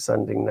 we're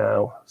sending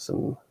now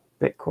some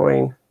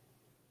Bitcoin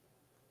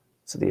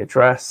to the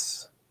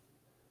address.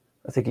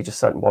 I think he just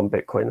sent 1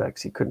 Bitcoin there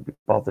because he couldn't be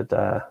bothered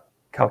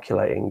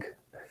calculating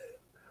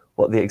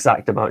what the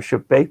exact amount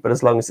should be. But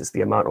as long as it's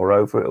the amount or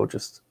over, it'll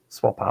just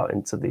swap out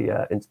into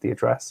the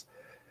address.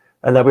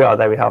 And there we are.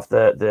 There we have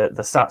the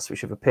sats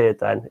which have appeared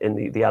then in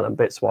the LN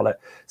Bits wallet.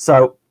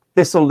 So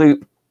this will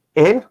loop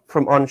in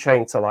from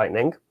on-chain to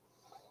Lightning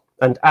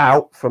and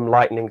out from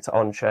Lightning to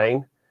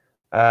on-chain.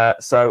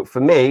 So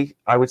for me,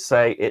 I would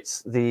say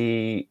it's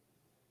the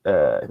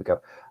here we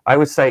go. I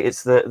would say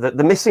it's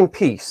the missing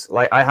piece.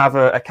 Like I have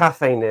a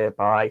cafe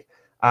nearby,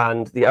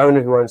 and the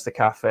owner who owns the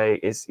cafe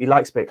he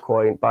likes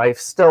Bitcoin, but I've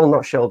still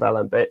not shilled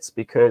LN Bits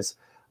because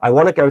I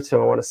want to go to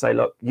him. I want to say,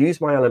 look, use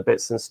my LN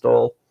Bits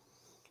install,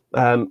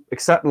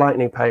 accept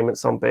Lightning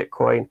payments on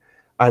Bitcoin,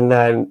 and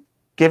then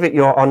give it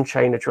your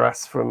on-chain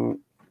address from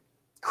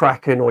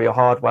Kraken or your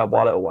hardware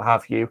wallet or what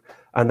have you.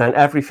 And then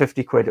every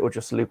 50 quid, it will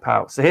just loop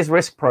out. So his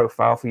risk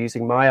profile for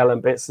using my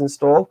LN Bits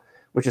install,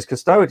 which is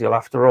custodial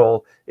after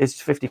all,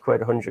 is 50 quid,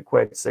 100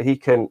 quid. So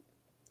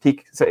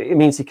so it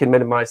means he can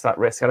minimize that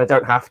risk. And I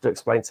don't have to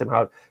explain to him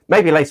how.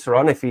 Maybe later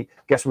on, if he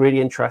gets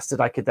really interested,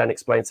 I could then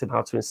explain to him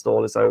how to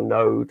install his own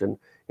node and,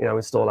 you know,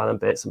 install LN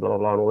Bits and blah, blah,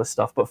 blah, and all this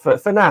stuff. But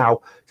for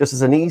now, just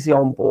as an easy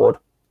onboard,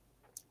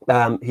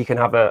 he can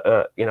have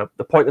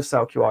the point of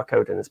sale QR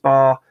code in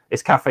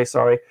his cafe,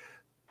 sorry.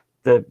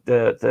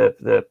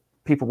 The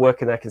people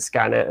working there can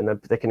scan it and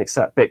then they can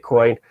accept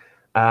Bitcoin.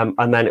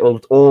 And then it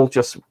will all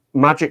just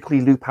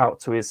magically loop out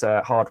to his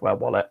hardware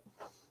wallet.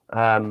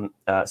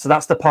 So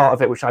that's the part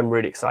of it which I'm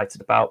really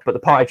excited about. But the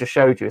part I just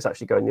showed you is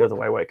actually going the other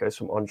way, where it goes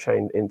from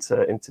on-chain into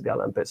the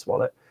LN Bits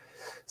wallet.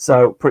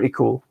 So pretty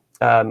cool.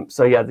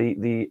 So yeah,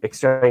 the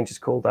exchange is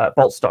called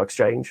Bolt Stock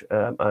Exchange.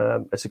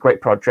 It's a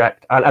great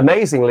project, and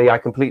amazingly,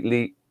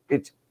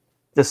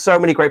 there's so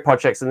many great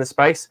projects in this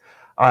space.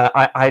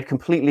 I had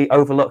completely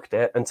overlooked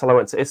it until I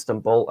went to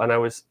Istanbul, and I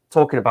was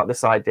talking about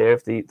this idea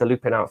of the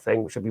looping out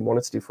thing, which I've been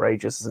wanting to do for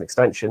ages as an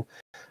extension.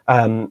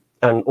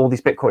 And all these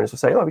Bitcoiners were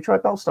saying, "Oh, we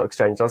tried Bolt Stock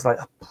Exchange." I was like,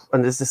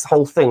 and there's this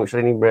whole thing which I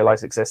didn't even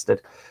realize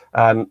existed.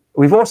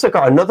 We've also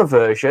got another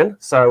version.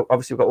 So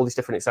obviously we've got all these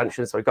different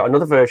extensions. So we've got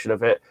another version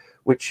of it,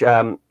 which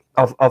of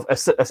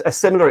a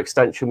similar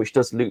extension which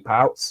does loop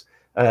outs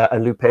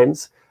and loop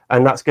ins.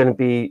 And that's going to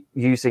be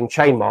using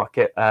Chain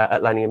Market,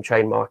 Atlenium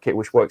Chain Market,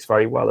 which works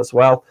very well as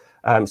well.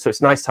 So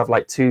it's nice to have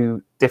like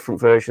 2 different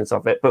versions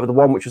of it. But the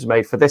one which was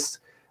made for this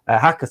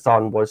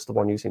hackathon was the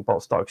one using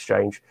Bolt Stock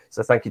Exchange.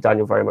 So thank you,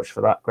 Daniel, very much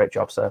for that. Great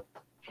job, sir.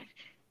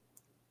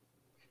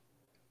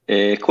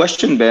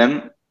 Question,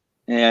 Ben.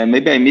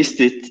 Maybe I missed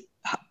it.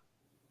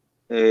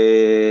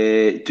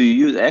 Do you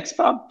use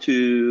XPub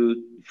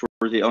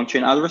for the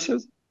on-chain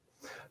addresses?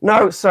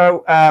 No.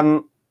 So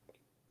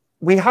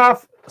we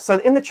have. So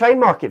in the Chain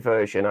Market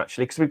version,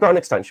 actually, because we've got an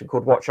extension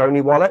called Watch Only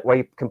Wallet, where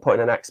you can put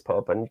in an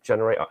XPub and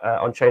generate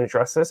on-chain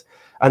addresses.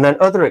 And then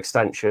other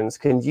extensions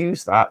can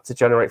use that to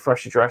generate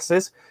fresh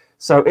addresses.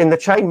 So in the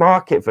Chain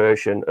Market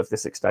version of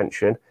this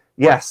extension,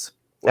 yes,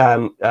 you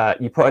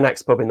put an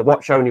XPub in the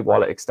Watch Only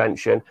Wallet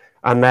extension,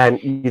 and then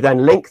you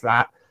then link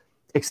that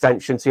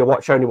extension to your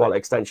Watch Only Wallet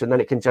extension. Then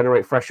it can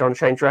generate fresh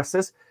on-chain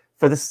addresses.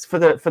 For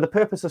the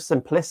purpose of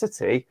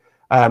simplicity,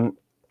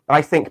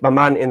 I think my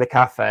man in the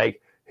cafe,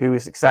 who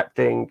is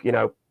accepting,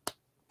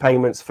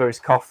 payments for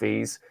his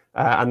coffees,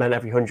 and then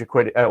every 100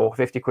 quid or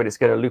 50 quid is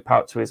going to loop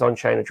out to his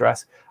on-chain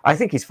address. I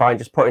think he's fine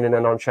just putting in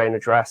an on-chain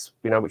address,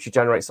 which he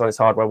generates on his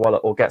hardware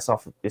wallet or gets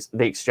off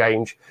the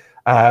exchange.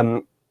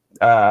 And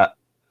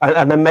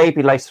then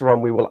maybe later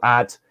on we will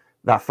add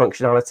that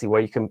functionality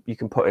where you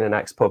can put in an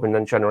XPub and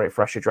then generate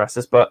fresh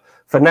addresses. But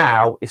for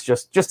now, it's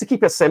just to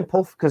keep it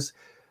simple, because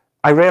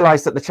I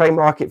realized that the Chain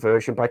Market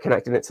version, by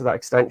connecting it to that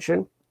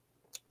extension,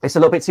 it's a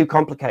little bit too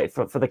complicated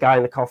for the guy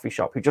in the coffee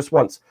shop who just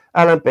wants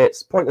LN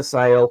Bits, point of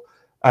sale,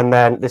 and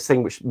then this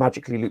thing which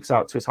magically loops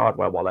out to his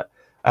hardware wallet.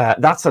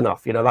 That's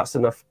enough, that's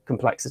enough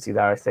complexity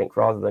there, I think,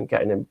 rather than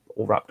getting him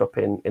all wrapped up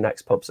in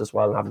XPubs as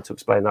well and having to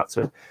explain that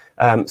to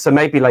him. So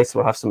maybe later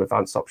we'll have some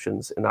advanced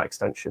options in that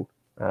extension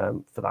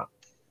for that,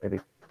 maybe.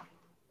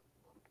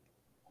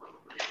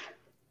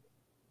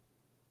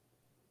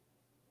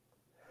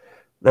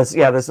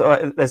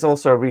 There's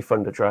also a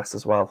refund address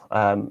as well.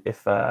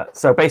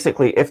 So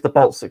basically, if the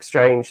Bolts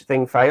Exchange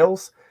thing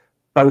fails,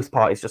 both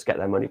parties just get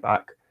their money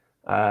back.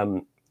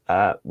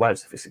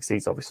 Whereas if it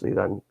succeeds, obviously,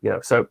 then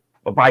So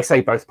by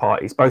say both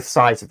parties, both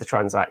sides of the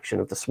transaction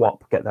of the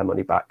swap get their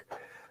money back.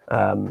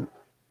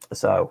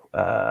 So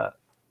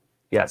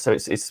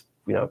it's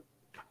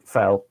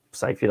fail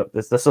safe.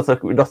 There's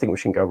nothing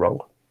which can go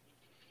wrong.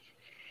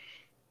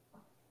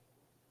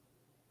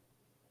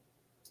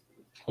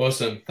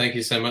 Awesome. Thank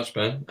you so much,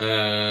 Ben.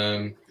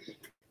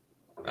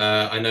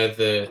 I know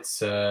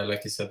that,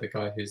 like you said, the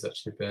guy who's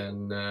actually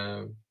been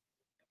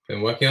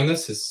working on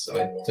this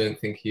I don't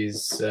think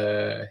he's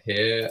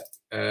here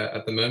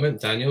at the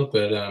moment, Daniel,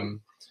 but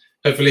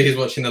hopefully he's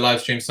watching the live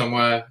stream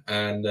somewhere,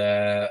 and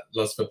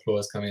lots of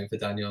applause coming in for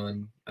Daniel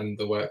and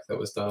the work that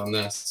was done on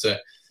this. So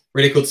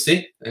really cool to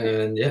see,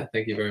 and yeah,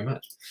 thank you very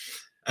much.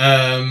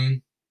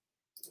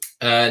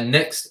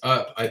 Next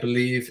up, I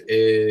believe,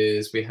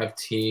 is we have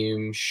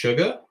Team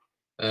Sugar,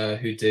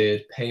 who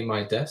did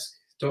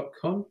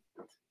paymydesk.com.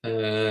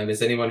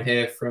 Is anyone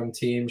here from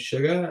Team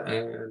Sugar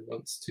and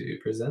wants to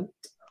present?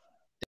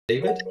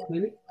 David,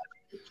 maybe?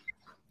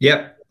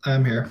 Yep,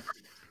 I'm here.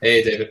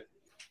 Hey, David.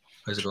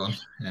 How's it going?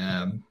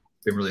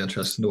 Been really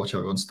interesting to watch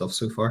everyone's stuff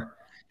so far.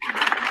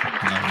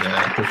 And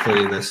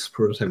hopefully this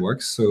prototype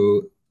works.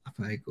 So if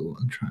I go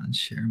and try and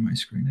share my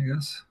screen, I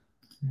guess.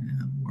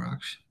 More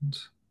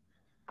actions.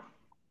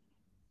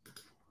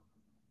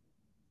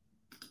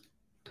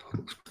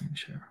 Toggle screen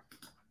share.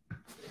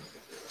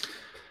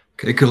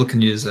 Okay, cool.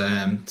 Can you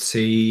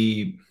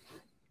see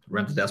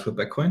Rent a Desk with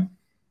Bitcoin?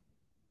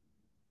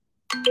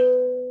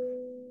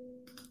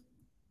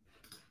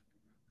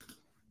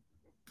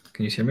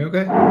 Can you hear me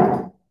okay?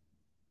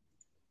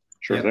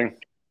 Sure thing.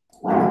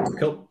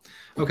 Cool.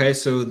 Okay,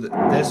 so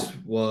this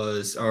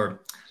was,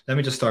 or let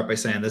me just start by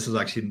saying this is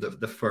actually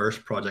the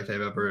first project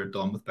I've ever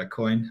done with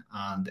Bitcoin,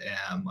 and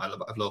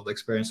I've loved the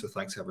experience. So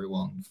thanks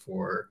everyone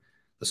for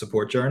the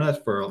support during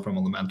it, from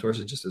all the mentors.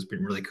 It's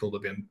been really cool to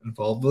be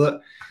involved with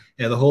it.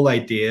 Yeah, the whole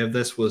idea of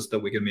this was that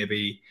we could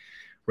maybe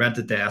rent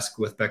a desk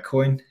with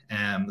Bitcoin.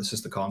 This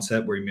is the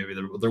concept where maybe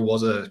there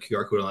was a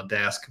QR code on a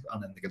desk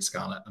and then they could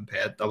scan it and pay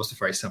it. That was the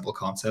very simple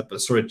concept, but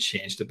it sort of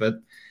changed a bit.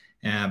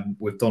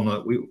 We've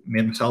done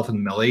me, myself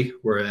and Millie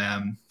were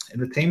in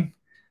the team,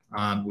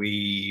 and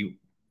we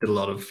did a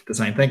lot of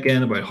design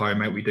thinking about how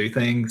might we do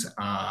things,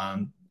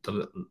 and did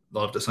a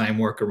lot of design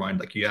work around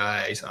like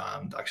UIs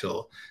and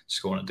actual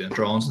just going and doing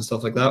drawings and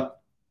stuff like that.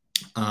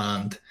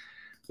 And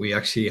we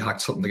actually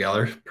hacked something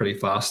together pretty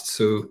fast.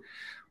 So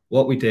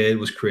what we did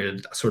was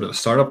created a sort of a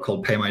startup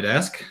called Pay My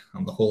Desk,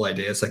 and the whole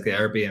idea is like the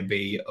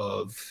Airbnb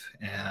of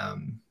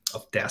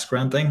desk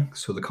renting.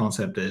 So the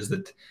concept is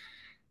that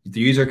the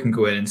user can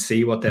go in and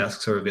see what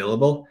desks are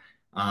available,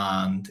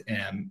 and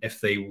if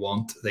they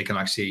want, they can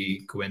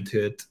actually go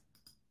into it,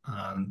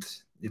 and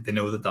they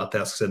know that that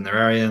desk is in their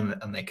area,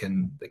 and they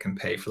can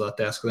pay for that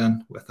desk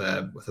then with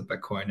a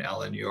Bitcoin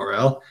LN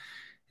URL.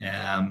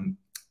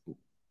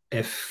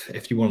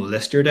 If you want to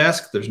list your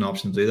desk, there's an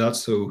option to do that.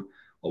 So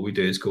what we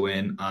do is go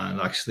in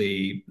and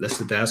actually list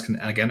the desk, and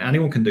again,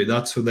 anyone can do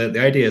that. So the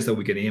idea is that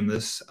we can aim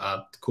this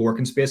at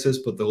co-working spaces,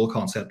 but the whole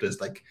concept is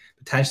like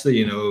potentially,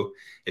 you know,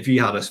 if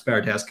you had a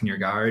spare desk in your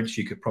garage,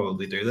 you could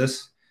probably do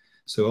this.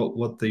 So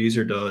what the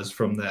user does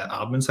from the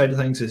admin side of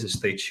things is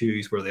they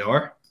choose where they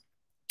are,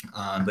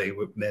 and they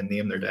would then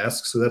name their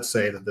desk. So let's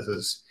say that this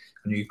is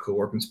a new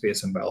co-working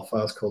space in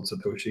Belfast called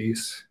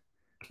Satoshi's.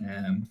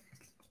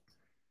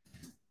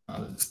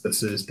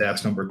 This is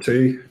desk number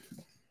 2.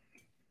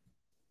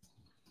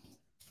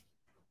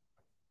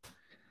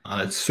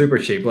 And it's super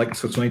cheap, like,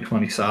 so it's only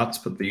 20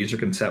 sats, but the user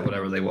can set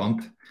whatever they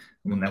want.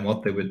 And then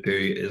what they would do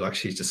is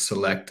actually just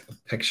select a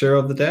picture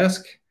of the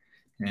desk.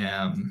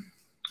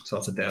 So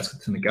that's a desk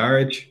that's in the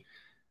garage,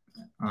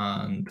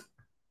 and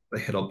they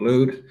hit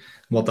upload. And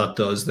what that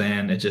does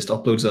then, it just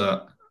uploads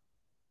a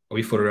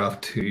wee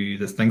photograph to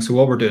this thing. So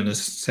what we're doing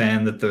is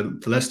saying that the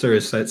lister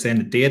is saying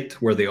the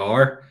date, where they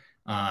are,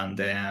 and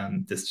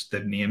then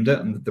they've named it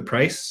and the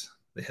price.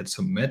 They hit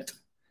submit,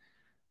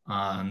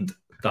 and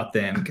that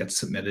then gets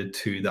submitted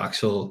to the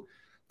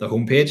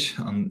homepage.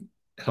 And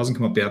it hasn't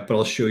come up yet, but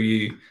I'll show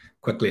you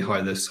quickly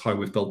how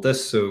we've built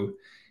this. So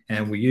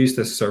we use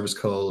this service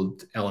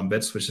called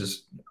LNbits, which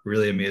is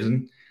really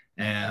amazing.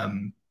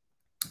 And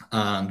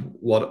how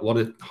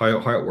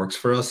it works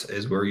for us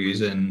is we're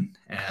using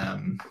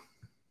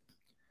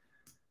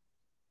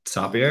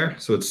Zapier.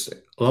 So it's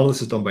a lot of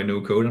this is done by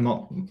no code. I'm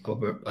not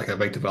like a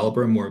big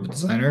developer, I'm more of a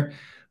designer.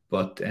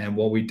 But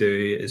what we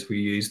do is we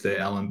use the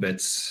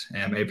LNbits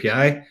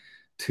API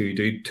to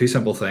do 2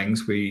 simple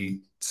things.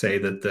 We say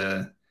that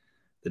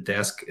the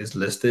desk is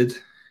listed.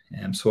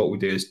 So what we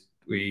do is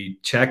we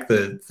check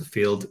the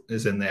field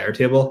is in the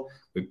Airtable.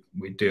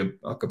 We do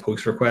a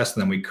post request,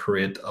 and then we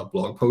create a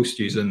blog post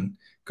using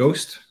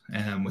Ghost,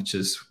 which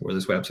is where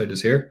this website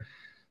is here.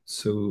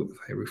 So if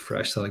I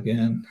refresh that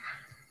again.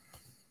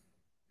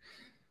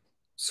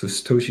 So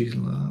Satoshi's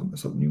Lab,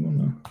 is that the new one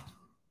now?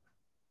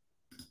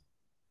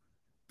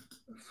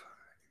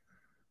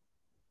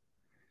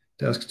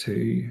 Desk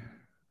 2.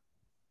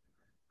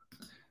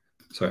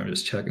 Sorry, I'm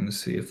just checking to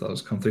see if that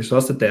was come through. So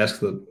that's the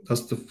desk,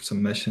 that's the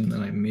submission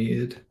that I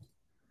made.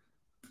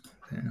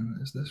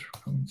 And is this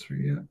coming through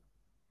yet?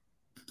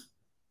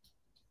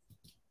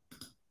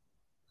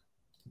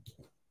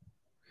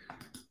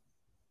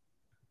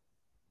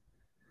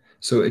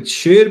 So it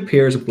should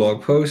appear as a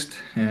blog post.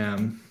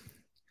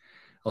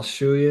 I'll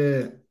show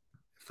you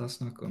if that's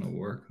not going to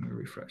work. Let me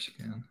refresh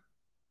again.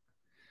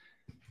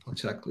 I'll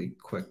check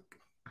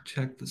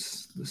the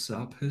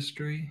SAP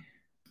history.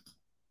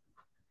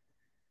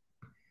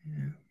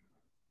 Yeah.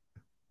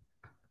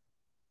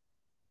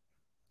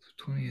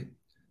 28,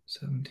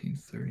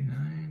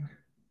 1739.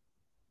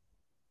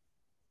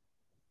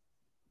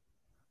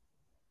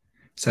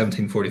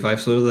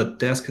 1745. So the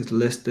desk is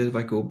listed. If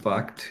I go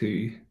back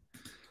to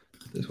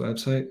this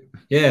website,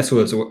 yeah, so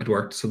it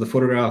worked. So the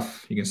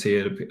photograph, you can see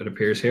it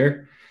appears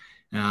here,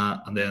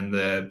 And then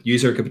the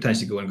user could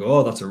potentially go and go,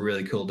 oh, that's a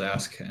really cool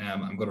desk.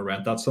 I'm going to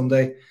rent that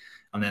someday.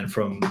 And then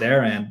from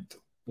their end,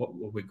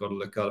 what we've got to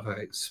look at, if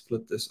I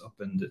split this up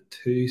into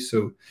two.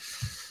 So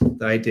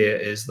the idea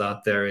is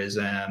that there is,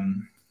 if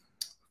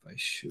I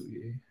show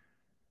you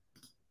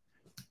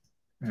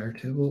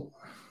Airtable.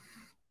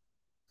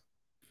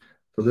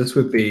 So this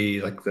would be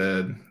like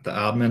the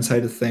admin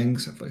side of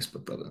things. If I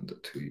split that into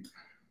two,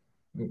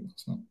 oh,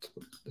 it's not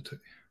split into two.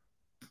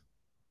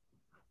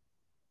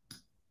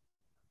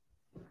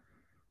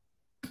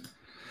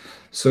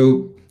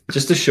 So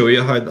just to show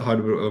you how it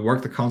would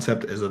work, the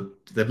concept is that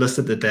they've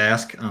listed the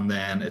desk and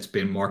then it's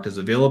been marked as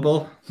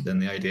available. Then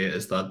the idea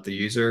is that the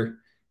user,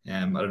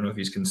 I don't know if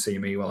you can see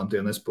me while I'm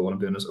doing this, but what I'm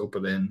doing is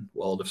open in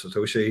Wallet of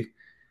Satoshi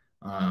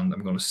and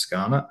I'm going to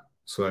scan it.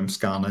 So I'm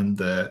scanning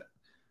the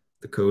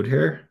code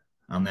here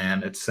and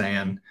then it's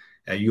saying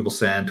you will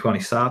send 20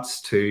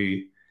 sats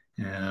to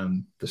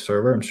the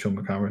server. I'm showing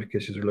my camera in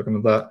case you're looking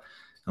at that.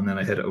 And then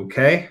I hit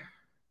OK.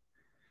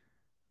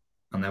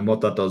 And then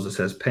what that does, it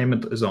says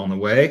payment is on the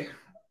way.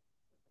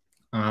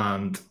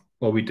 And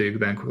what we do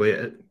then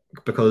quickly,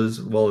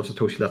 because Wallet of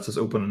Satoshi lets us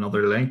open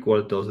another link, what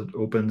it does, it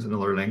opens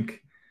another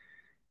link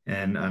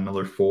in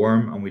another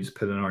form, and we just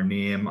put in our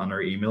name and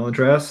our email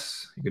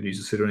address. You could use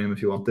a pseudonym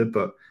if you wanted,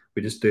 but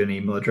we just do an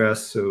email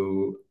address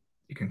so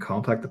you can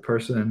contact the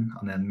person,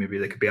 and then maybe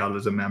they could be added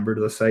as a member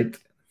to the site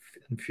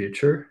in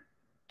future.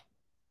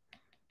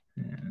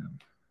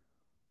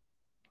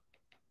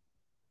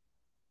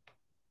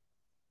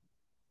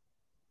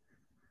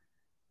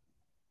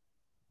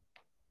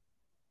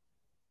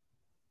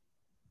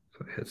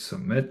 So I hit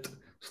submit.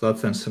 So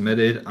that's then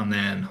submitted, and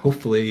then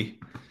hopefully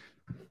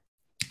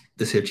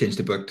this here changed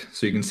to booked.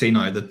 So you can see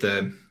now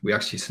that we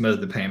actually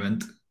submitted the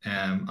payment,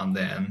 and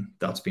then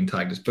that's been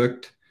tagged as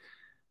booked.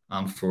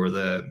 And for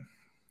the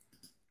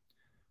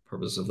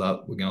purpose of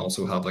that, we can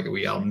also have like a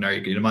wee album there.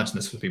 You can imagine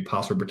this would be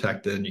password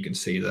protected, and you can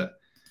see that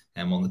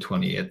on the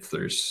 28th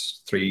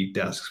there's 3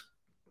 desks,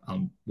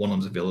 and one of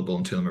them's available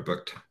and 2 of them are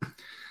booked.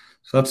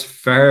 So that's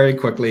very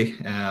quickly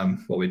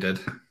what we did.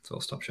 So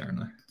I'll stop sharing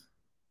now.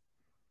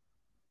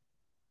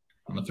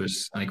 And if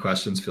there's any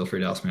questions, feel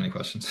free to ask me any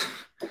questions.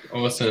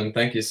 Awesome.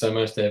 Thank you so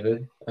much,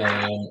 David.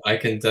 I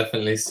can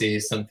definitely see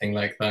something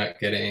like that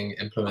getting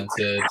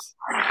implemented.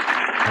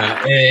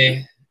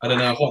 I don't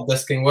know, hot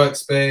desking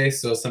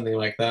workspace or something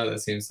like that.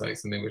 That seems like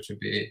something which would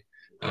be,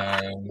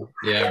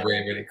 yeah,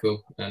 really, really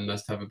cool. And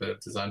nice to have a bit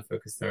of design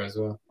focus there as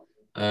well.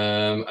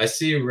 I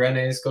see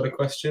Rene's got a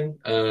question.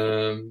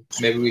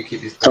 Maybe we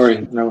keep these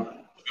questions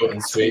short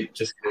and sweet,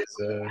 just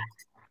because.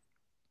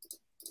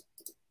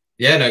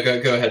 Yeah, no,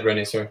 go ahead,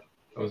 Rene. Sorry.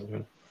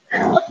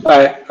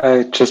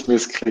 I just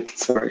misclicked,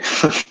 sorry.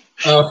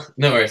 Oh,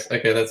 no worries.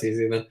 Okay, that's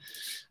easy then.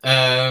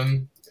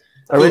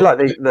 I really like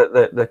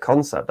the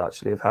concept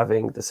actually of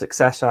having the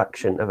success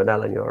action of an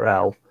LN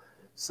URL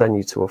send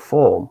you to a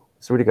form.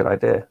 It's a really good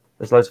idea.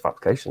 There's loads of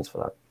applications for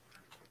that.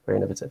 Very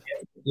innovative.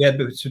 Yeah,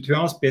 but to be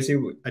honest,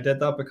 basically I did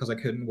that because I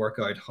couldn't work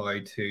out how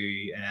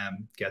to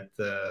get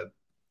the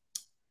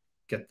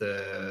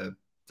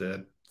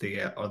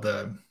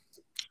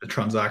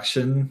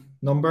transaction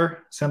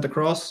number sent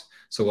across.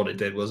 So what I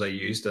did was I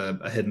used a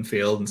hidden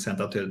field and sent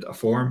that to a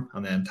form,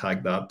 and then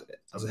tagged that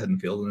as a hidden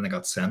field, and then it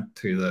got sent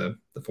to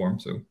the form.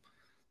 So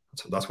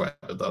that's why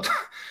I did that.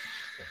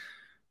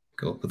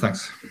 Cool, but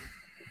thanks.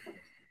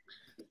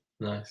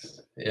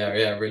 Nice.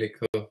 Yeah, really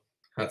cool.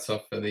 Hats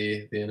off for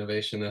the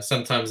innovation there.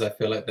 Sometimes I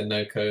feel like the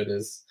no code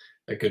is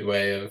a good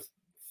way of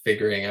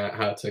figuring out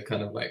how to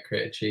kind of like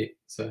create a cheat.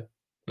 So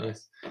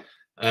nice.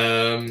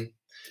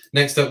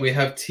 Next up, we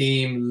have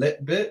Team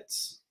Litbit.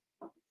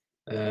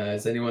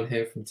 Is anyone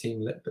here from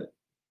Team Litbit?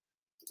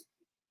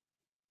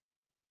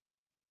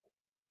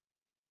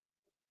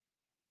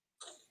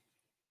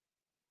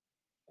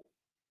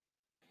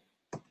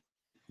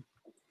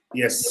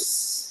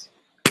 Yes.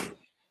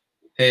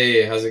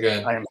 Hey, how's it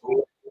going? I'm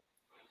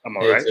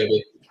all right.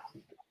 Toby.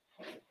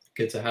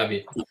 Good to have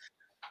you.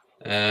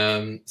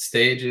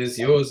 Stage is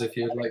yours if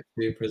you'd like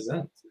to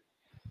present.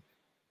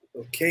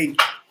 Okay.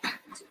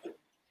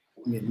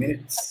 Give me a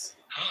minute.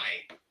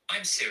 Hi,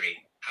 I'm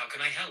Siri. How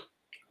can I help?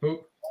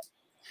 Oh.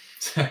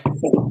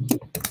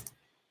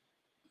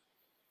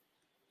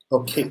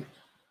 Okay.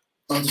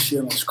 I'll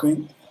share my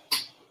screen.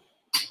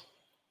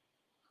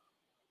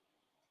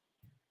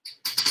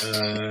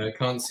 I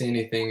can't see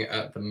anything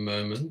at the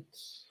moment.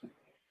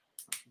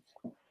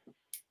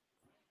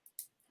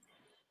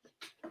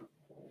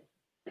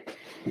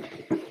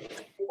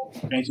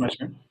 Can you see my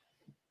screen?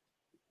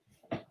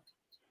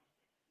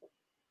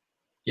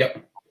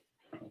 Yep.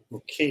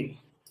 Okay.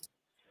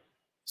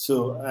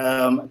 So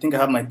I think I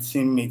have my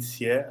teammates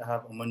here. I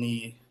have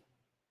Omoni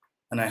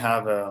and I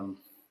have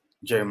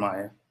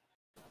Jeremiah.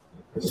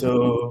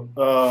 So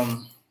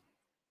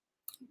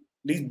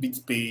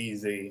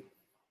LeadBitPay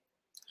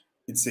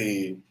is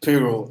a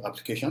payroll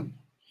application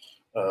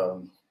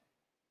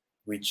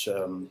which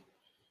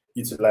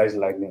utilizes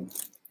Lightning.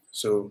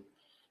 So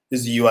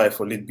this is the UI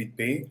for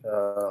LeadBitPay.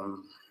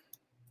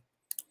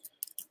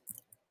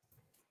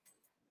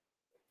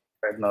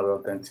 Right now we're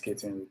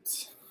authenticating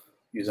with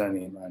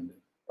username and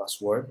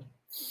password.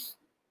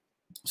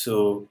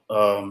 So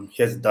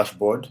here's the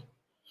dashboard.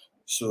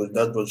 So the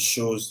dashboard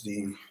shows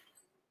the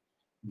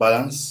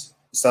balance,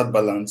 start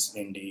balance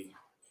in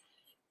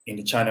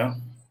the channel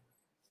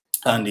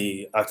and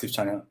the active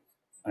channel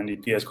and the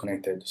PS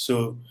connected.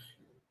 So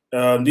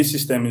this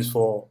system is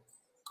for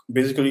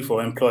basically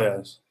for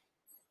employers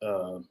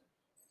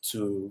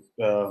to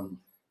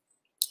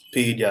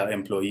pay their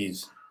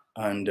employees,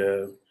 and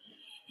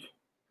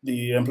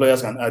the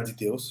employers can add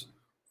details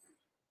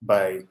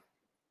by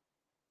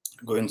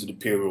going to the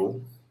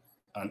payroll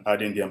and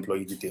adding the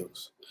employee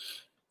details.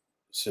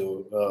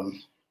 So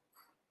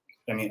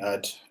let me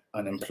add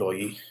an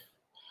employee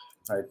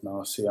right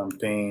now. Say I'm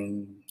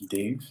paying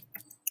Dave,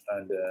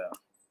 and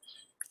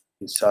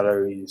his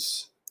salary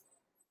is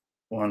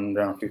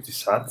 150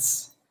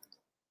 sats.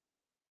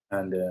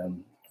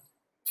 And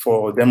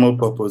for demo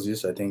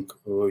purposes, I think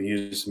we'll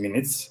use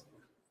minutes.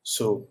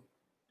 So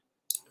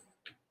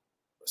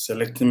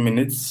selecting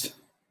minutes,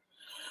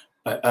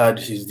 I add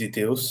his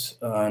details,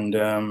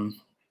 and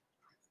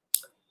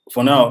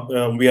for now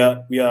we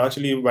are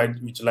actually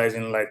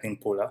utilizing Lightning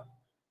Polar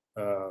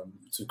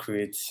to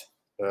create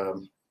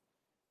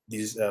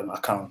these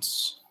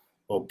accounts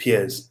or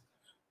peers,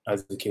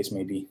 as the case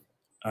may be,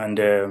 and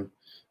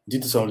due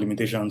to some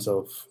limitations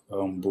of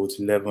both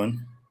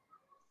 11,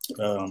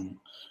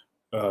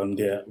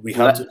 there we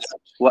have to.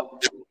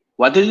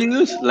 What did you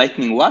use?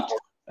 Lightning what?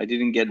 I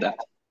didn't get that.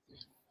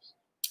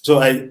 So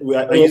I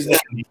use.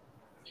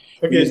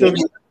 Okay, so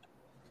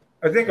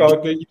I think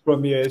I'll take it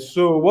from here.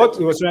 So what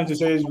we were trying to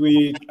say is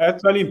we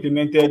actually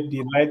implemented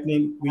the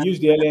Lightning. We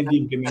used the LND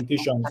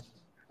implementation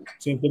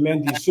to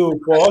implement this. So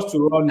for us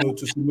to run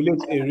to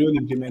simulate a real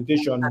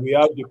implementation, we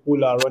have the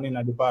Polar running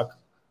at the back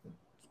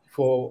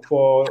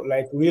for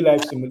like real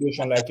life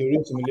simulation, like a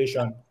real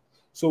simulation.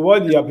 So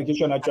what the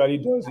application actually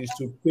does is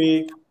to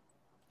pay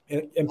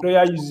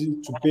employer uses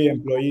it to pay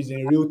employees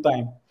in real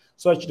time,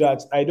 such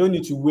that I don't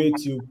need to wait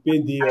till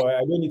payday, or I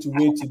don't need to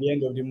wait till the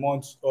end of the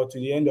month or to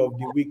the end of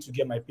the week to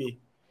get my pay.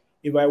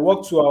 If I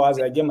work 2 hours,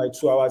 I get my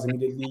 2 hours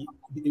immediately.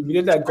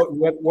 Immediately I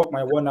work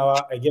my 1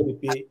 hour, I get the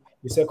pay.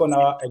 The second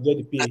hour, I get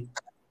the pay.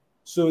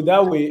 So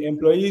that way,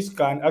 employees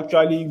can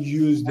actually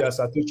use their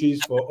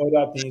Satoshis for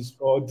other things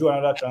or do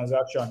another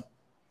transaction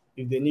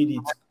if they need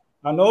it.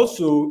 And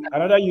also,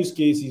 another use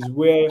case is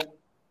where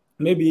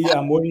maybe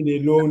I'm owing a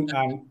loan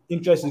and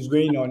interest is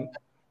going on,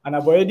 and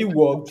I've already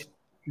worked,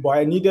 but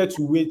I needed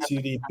to wait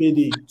till the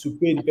payday to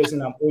pay the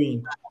person I'm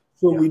owing.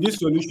 So with this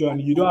solution,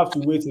 you don't have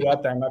to wait till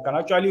that time. I can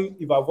actually,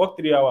 if I've worked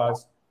 3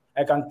 hours,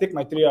 I can take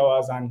my 3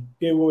 hours and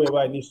pay whoever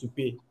I need to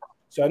pay.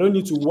 So I don't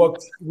need to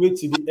wait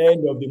till the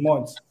end of the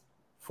month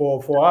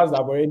for hours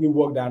I've already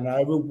worked and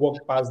I will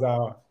work past the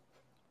hour.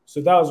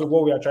 So that was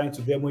what we are trying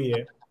to demo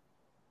here.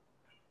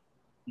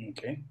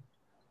 Okay.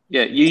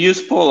 Yeah, you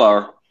use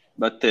Polar,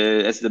 but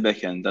as the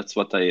backend, that's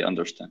what I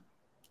understand.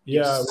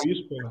 Yeah, we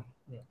use Polar.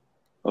 Yeah.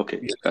 Okay,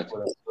 Yes, got it.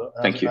 so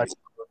Thank you. I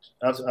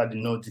have to add the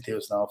node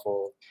details now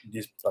for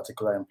this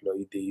particular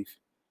employee, Dave.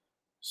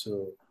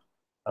 So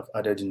I've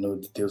added the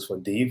node details for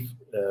Dave.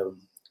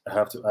 I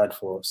have to add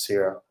for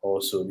Sarah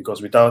also,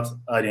 because without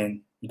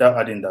adding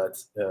that,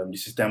 the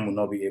system will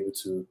not be able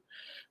to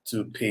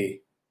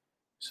pay.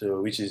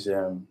 So which is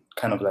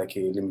kind of like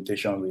a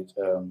limitation with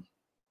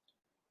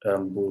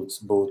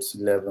both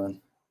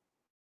 11.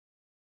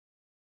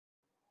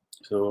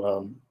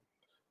 So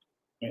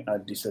let me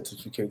add the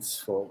certificates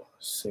for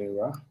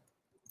Sarah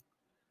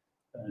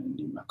and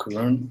the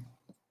macaron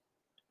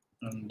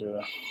and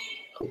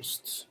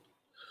host.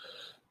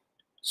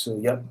 So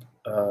yep,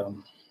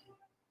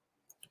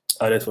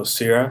 added for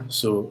Sarah.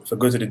 So if I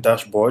go to the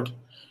dashboard,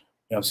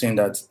 I'm seeing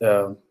that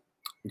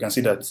you can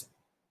see that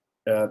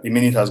a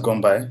minute has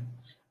gone by,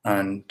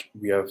 and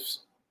we have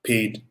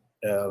paid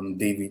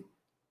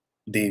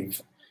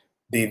Dave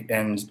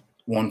earns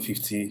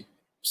 150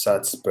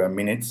 sats per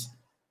minute,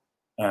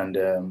 and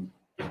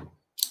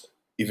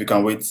if you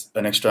can wait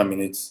an extra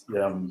minute,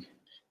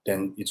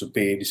 then it will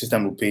pay. The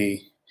system will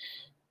pay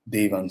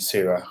Dave and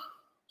Sarah.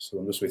 So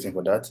I'm just waiting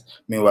for that.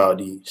 Meanwhile,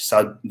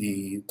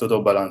 the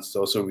total balance is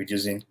also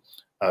reducing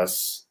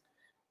as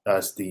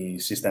the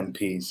system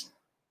pays.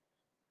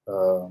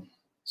 So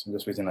I'm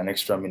just waiting an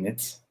extra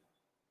minute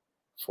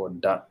for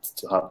that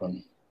to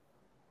happen.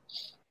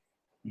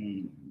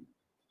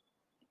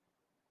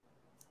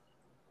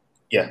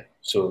 Yeah,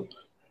 so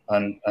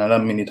and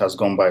another minute has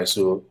gone by,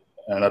 so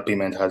another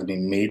payment has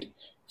been made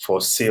for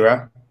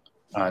Sarah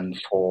and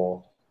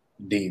for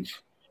Dave.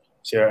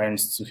 Sarah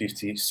earns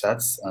 250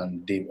 sats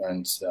and Dave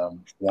earns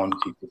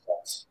 150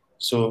 sats.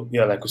 So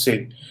yeah, like we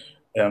said,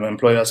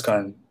 employers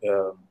can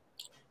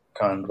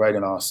write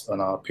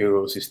on our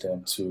payroll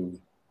system to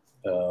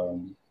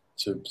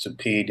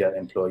pay their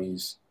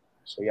employees.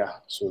 So yeah,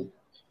 so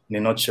in a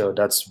nutshell,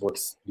 that's what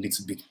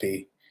Little Big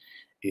Pay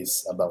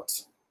is about.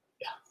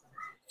 Yeah,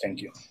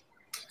 thank you.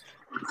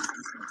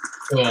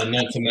 Well,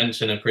 not to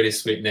mention a pretty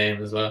sweet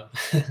name as well.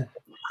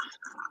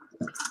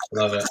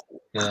 Love it.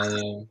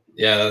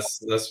 Yeah,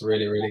 that's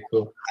really, really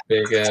cool.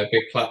 Big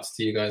claps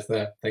to you guys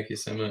there. Thank you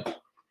so much.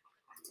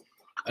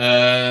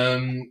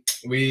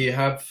 We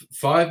have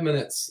 5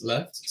 minutes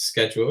left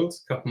scheduled,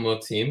 a couple more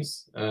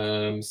teams.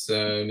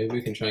 So maybe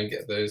we can try and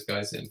get those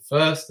guys in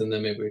first, and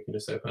then maybe we can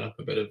just open up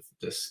a bit of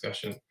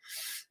discussion.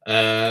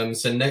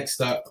 So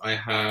next up, I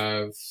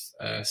have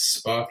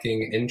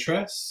Sparking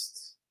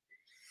Interest.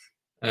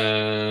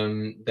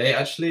 They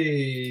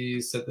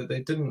actually said that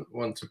they didn't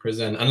want to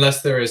present,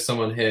 unless there is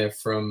someone here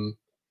from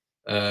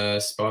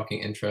Sparking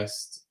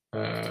Interest.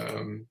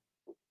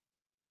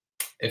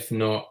 If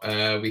not,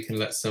 we can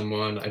let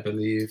someone, I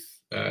believe,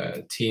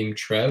 Team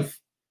Trev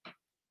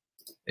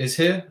is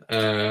here,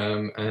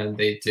 and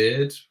they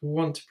did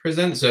want to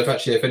present. So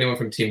if anyone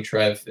from Team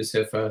Trev is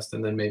here first,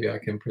 and then maybe I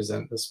can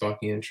present the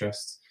Sparking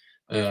Interest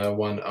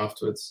one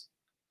afterwards.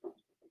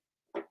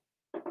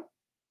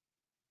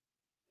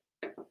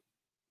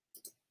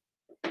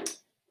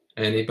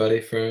 Anybody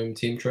from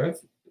Team Trev?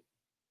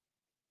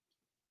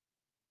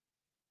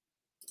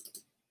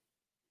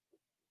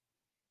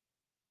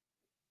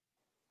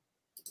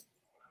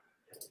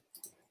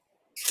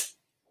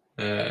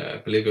 I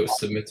believe it was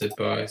submitted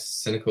by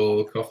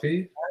Cynical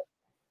Coffee.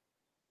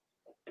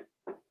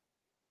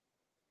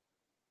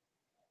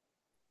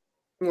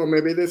 Well,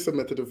 maybe they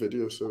submitted a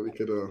video so we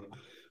could do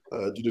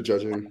the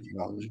judging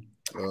on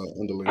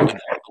the link.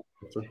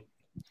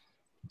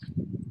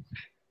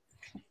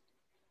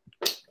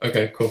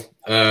 Okay, cool.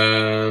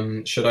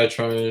 Should I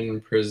try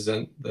and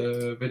present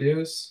the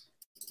videos?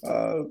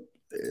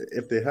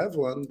 If they have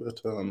one, but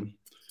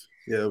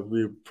yeah,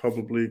 we're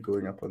probably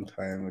going up on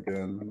time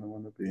again, and I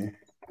want to be.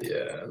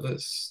 Yeah,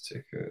 let's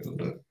take a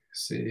look,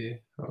 see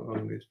how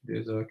long these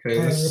videos are.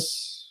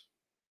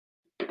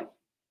 Okay.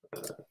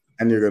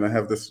 And you're gonna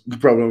have this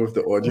problem with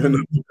the audio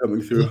not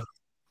coming through.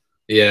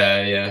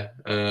 Yeah.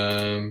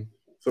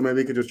 So maybe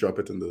you could just drop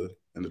it in the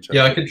chat.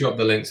 Yeah, I could drop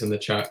the links in the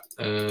chat,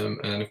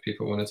 and if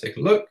people want to take a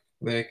look,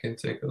 they can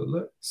take a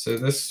look. So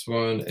this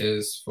one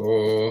is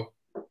for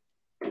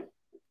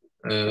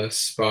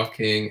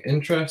Sparking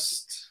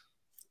Interest.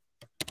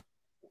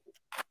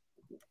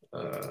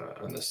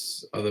 And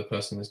this other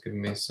person is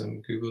giving me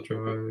some Google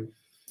Drive.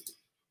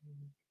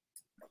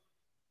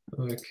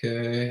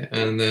 Okay,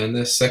 and then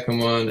this second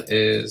one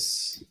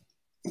is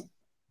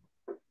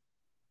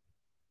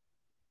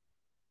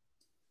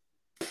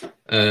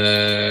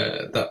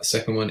that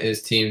second one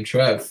is Team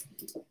Trev.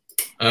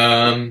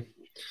 Okay,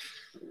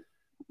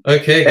 guys.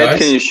 Ed,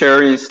 can you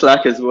share in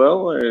Slack as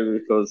well,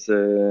 because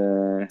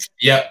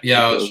yeah,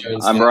 I'll share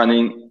in Slack. I'm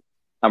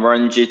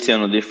running GT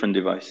on a different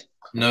device.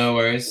 No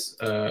worries.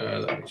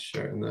 Let me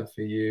share it in there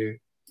for you.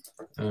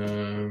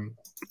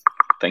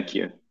 Thank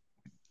you.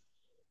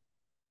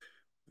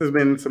 There's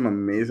been some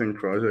amazing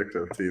projects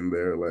I've seen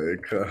there.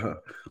 Like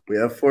we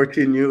have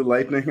 14 new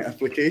Lightning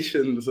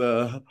applications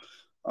that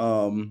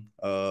are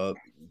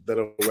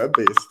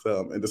web-based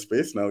in the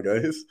space now,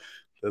 guys.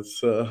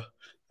 That's I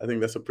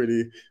think that's a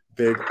pretty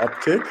big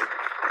uptick.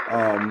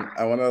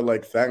 I want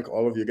to thank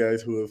all of you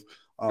guys who have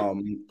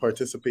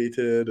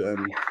participated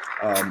and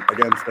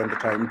again spent the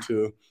time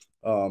to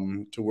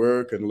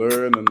work and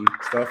learn and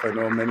stuff. I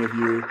know many of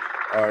you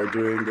are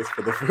doing this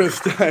for the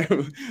first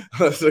time.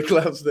 The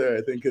claps there.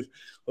 I think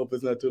hope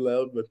it's not too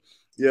loud, but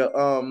yeah,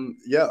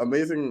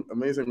 amazing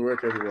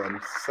work,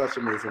 everyone. Such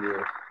amazing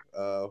work.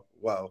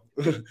 Wow.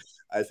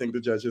 I think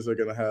the judges are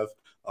gonna have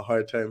a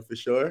hard time for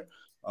sure.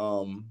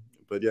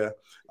 But yeah,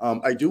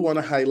 I do want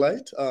to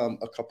highlight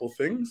a couple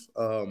things.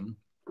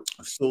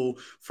 So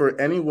for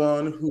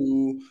anyone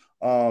who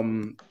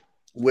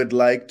would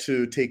like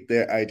to take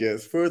their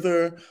ideas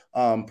further,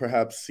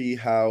 perhaps see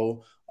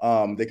how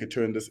they could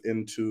turn this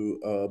into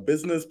a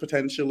business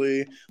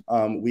potentially.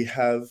 We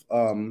have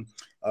 2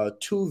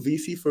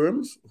 VC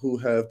firms who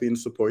have been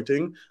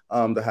supporting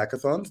the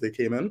hackathons. They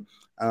came in.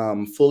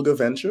 Fulga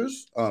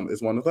Ventures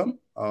is one of them.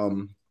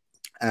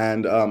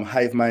 And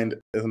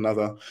Hivemind is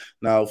another.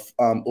 Now,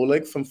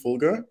 Oleg from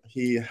Fulga,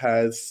 he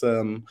has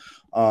there's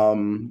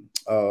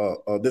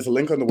a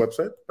link on the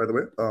website, by the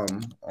way,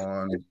 on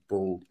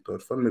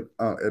bold.fun.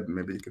 Ed,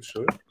 maybe you could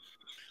show it.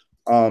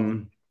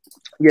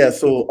 Yeah,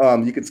 so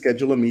you could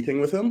schedule a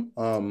meeting with him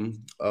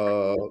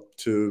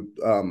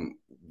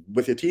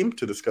with your team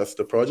to discuss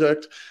the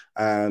project,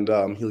 and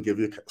he'll give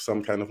you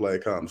some kind of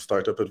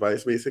startup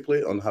advice,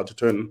 basically, on how to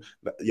turn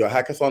your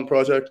hackathon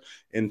project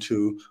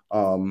into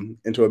a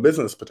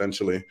business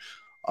potentially.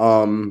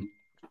 The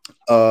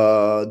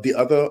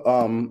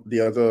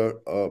other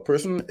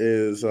person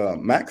is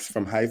Max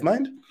from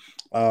Hivemind.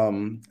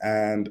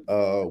 And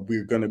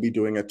we're going to be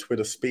doing a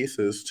Twitter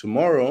Spaces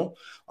tomorrow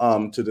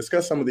to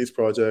discuss some of these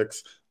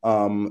projects.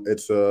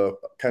 It's a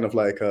kind of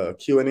like a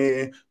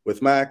Q&A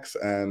with Max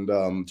and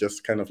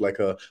just kind of like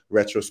a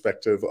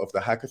retrospective of the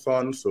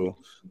hackathon. So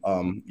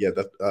yeah,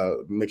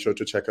 make sure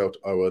to check out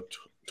our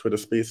Twitter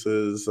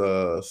Spaces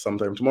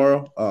sometime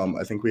tomorrow.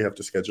 I think we have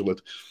to schedule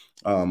it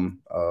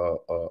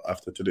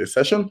after today's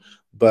session.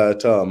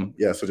 But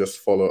yeah, so just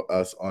follow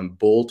us on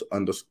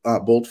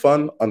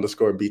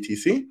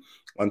boldfun_BTC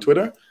on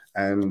Twitter,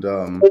 and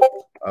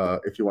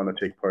if you want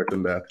to take part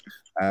in that.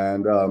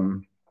 And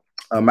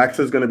Max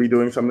is going to be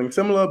doing something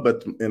similar,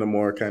 but in a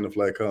more kind of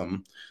like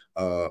open,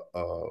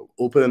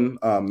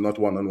 not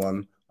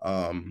one-on-one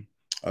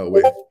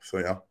way. So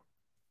yeah.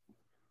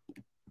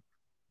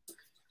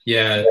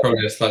 Yeah,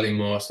 probably a slightly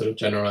more sort of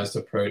generalized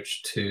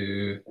approach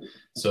to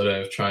sort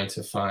of trying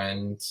to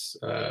find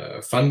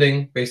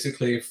funding,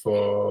 basically,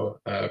 for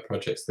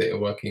projects that you're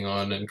working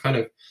on, and kind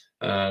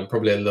of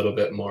probably a little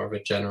bit more of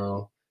a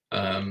general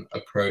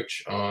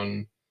approach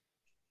on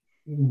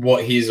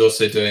what he's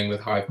also doing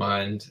with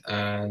HiveMind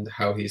and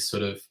how he's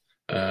sort of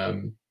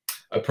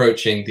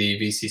approaching the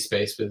VC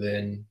space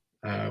within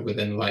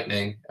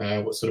Lightning,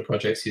 what sort of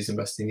projects he's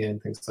investing in,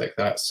 things like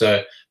that.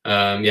 So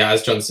yeah,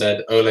 as John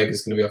said, Oleg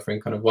is going to be offering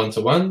kind of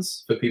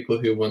one-to-ones for people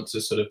who want to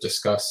sort of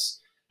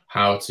discuss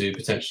how to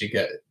potentially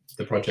get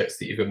the projects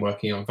that you've been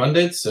working on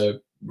funded. So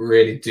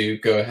really do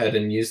go ahead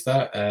and use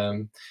that.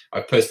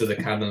 I've posted the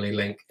Calendly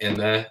link in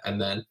there, and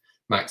then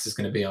Max is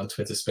going to be on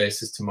Twitter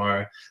Spaces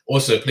tomorrow.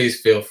 Also, please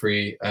feel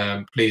free,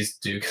 please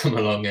do come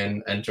along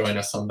and join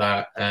us on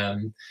that.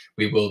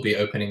 We will be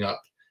opening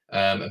up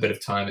a bit of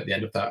time at the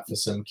end of that for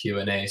some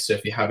Q&A. So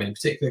if you have any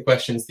particular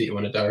questions that you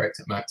want to direct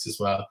at Max as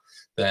well,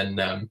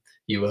 then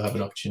you will have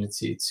an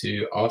opportunity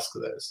to ask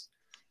those.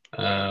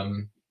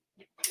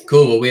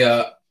 Cool. Well, we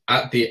are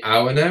at the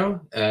hour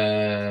now.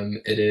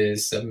 It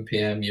is 7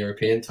 p.m.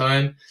 European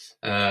time.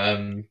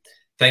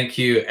 Thank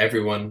you,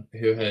 everyone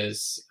who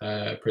has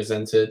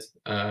presented,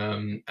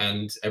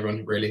 and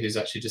everyone really who's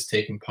actually just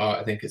taken part.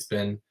 I think it's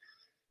been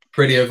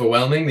pretty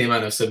overwhelming, the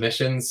amount of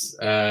submissions.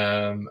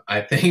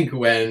 I think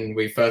when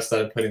we first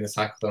started putting this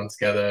hackathon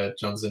together,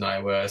 Johns and I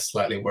were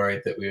slightly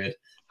worried that we would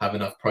have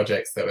enough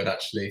projects that would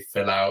actually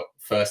fill out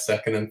first,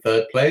 second, and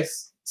third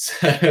place.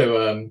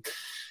 So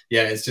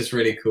yeah, it's just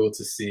really cool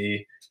to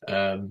see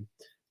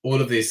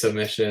all of these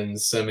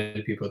submissions, so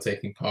many people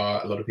taking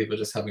part, a lot of people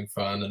just having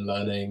fun and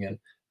learning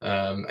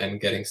and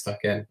getting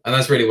stuck in. And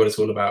that's really what it's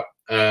all about.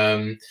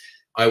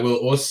 I will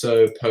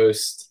also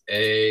post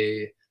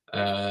a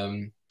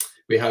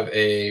we have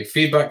a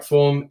feedback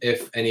form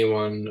if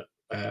anyone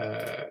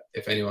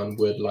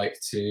would like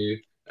to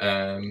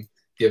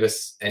give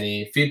us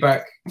any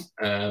feedback.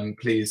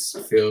 Please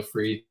feel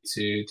free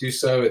to do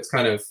so. It's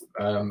kind of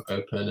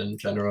open and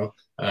general.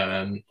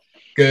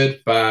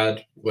 Good,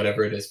 bad,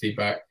 whatever it is,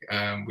 feedback.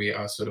 We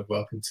are sort of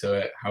welcome to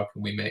it. How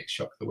can we make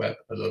Shock the Web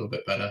a little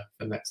bit better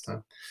for next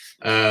time?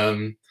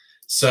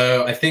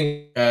 So I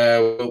think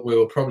what we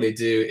will probably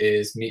do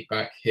is meet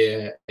back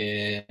here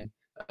in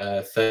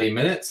 30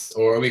 minutes,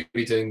 or are we going to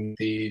be doing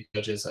the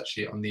judges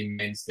actually on the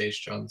main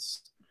stage,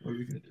 Johns? What are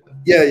we going to do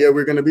there? Yeah,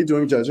 we're going to be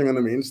doing judging on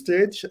the main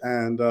stage,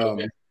 and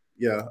okay.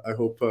 Yeah, I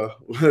hope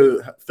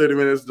 30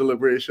 minutes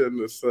deliberation.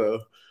 There's a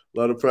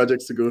lot of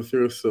projects to go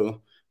through,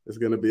 so it's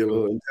going to be a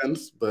little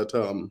intense. But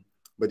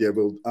yeah,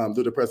 we'll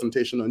do the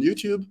presentation on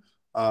YouTube,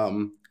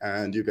 and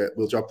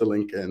we'll drop the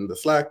link in the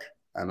Slack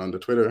and on the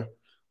Twitter.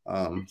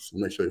 So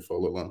make sure you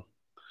follow along.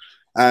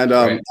 And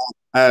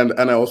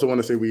and I also want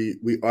to say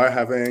we are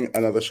having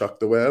another Shock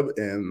the Web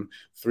in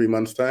 3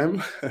 months'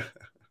 time.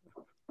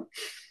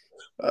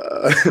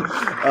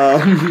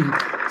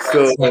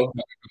 So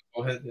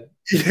but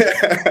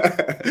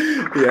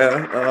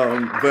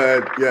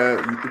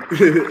yeah,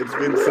 it's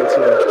been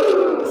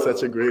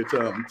such a great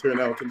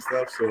turnout and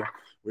stuff. So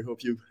we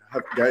hope you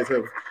guys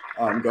have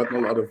gotten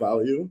a lot of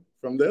value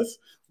from this.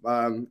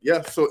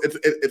 Yeah, so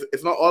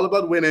it's not all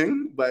about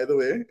winning, by the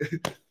way,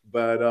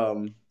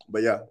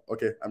 but yeah,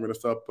 okay, I'm gonna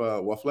stop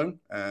waffling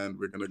and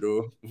we're gonna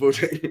go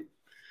voting.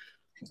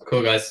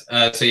 Cool, guys.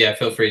 So yeah,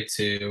 feel free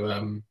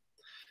to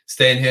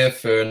stay in here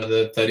for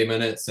another 30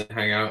 minutes and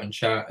hang out and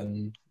chat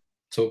and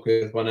talk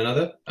with one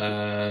another.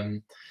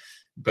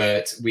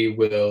 But we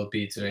will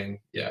be doing,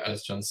 yeah,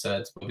 as John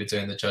said, we'll be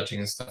doing the judging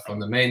and stuff on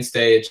the main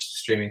stage,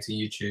 streaming to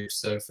YouTube.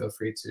 So feel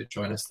free to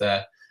join us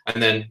there.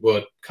 And then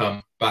we'll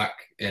come back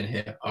in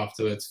here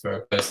afterwards for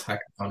a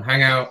post-hackathon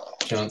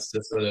hangout, chance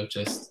to sort of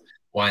just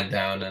wind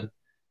down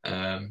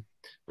and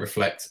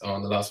reflect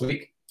on the last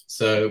week.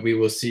 So we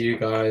will see you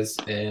guys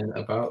in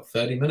about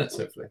 30 minutes,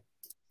 hopefully.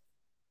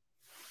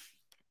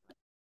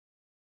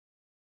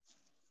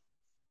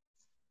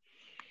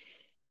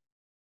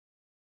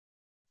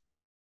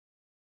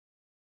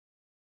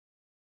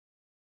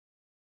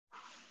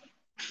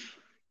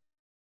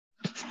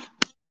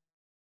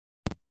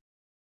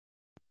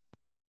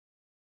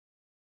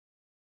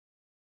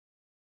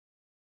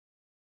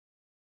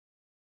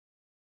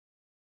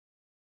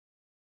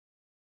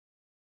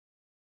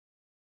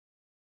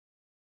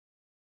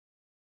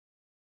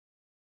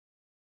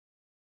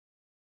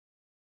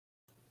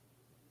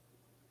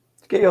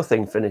 Get your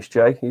thing finished, Jay.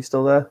 Are you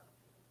still there?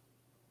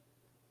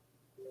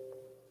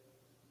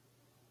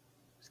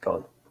 He's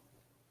gone.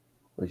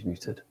 Or he's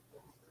muted.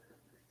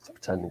 He's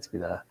pretending to be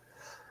there.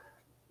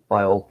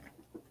 Bye all.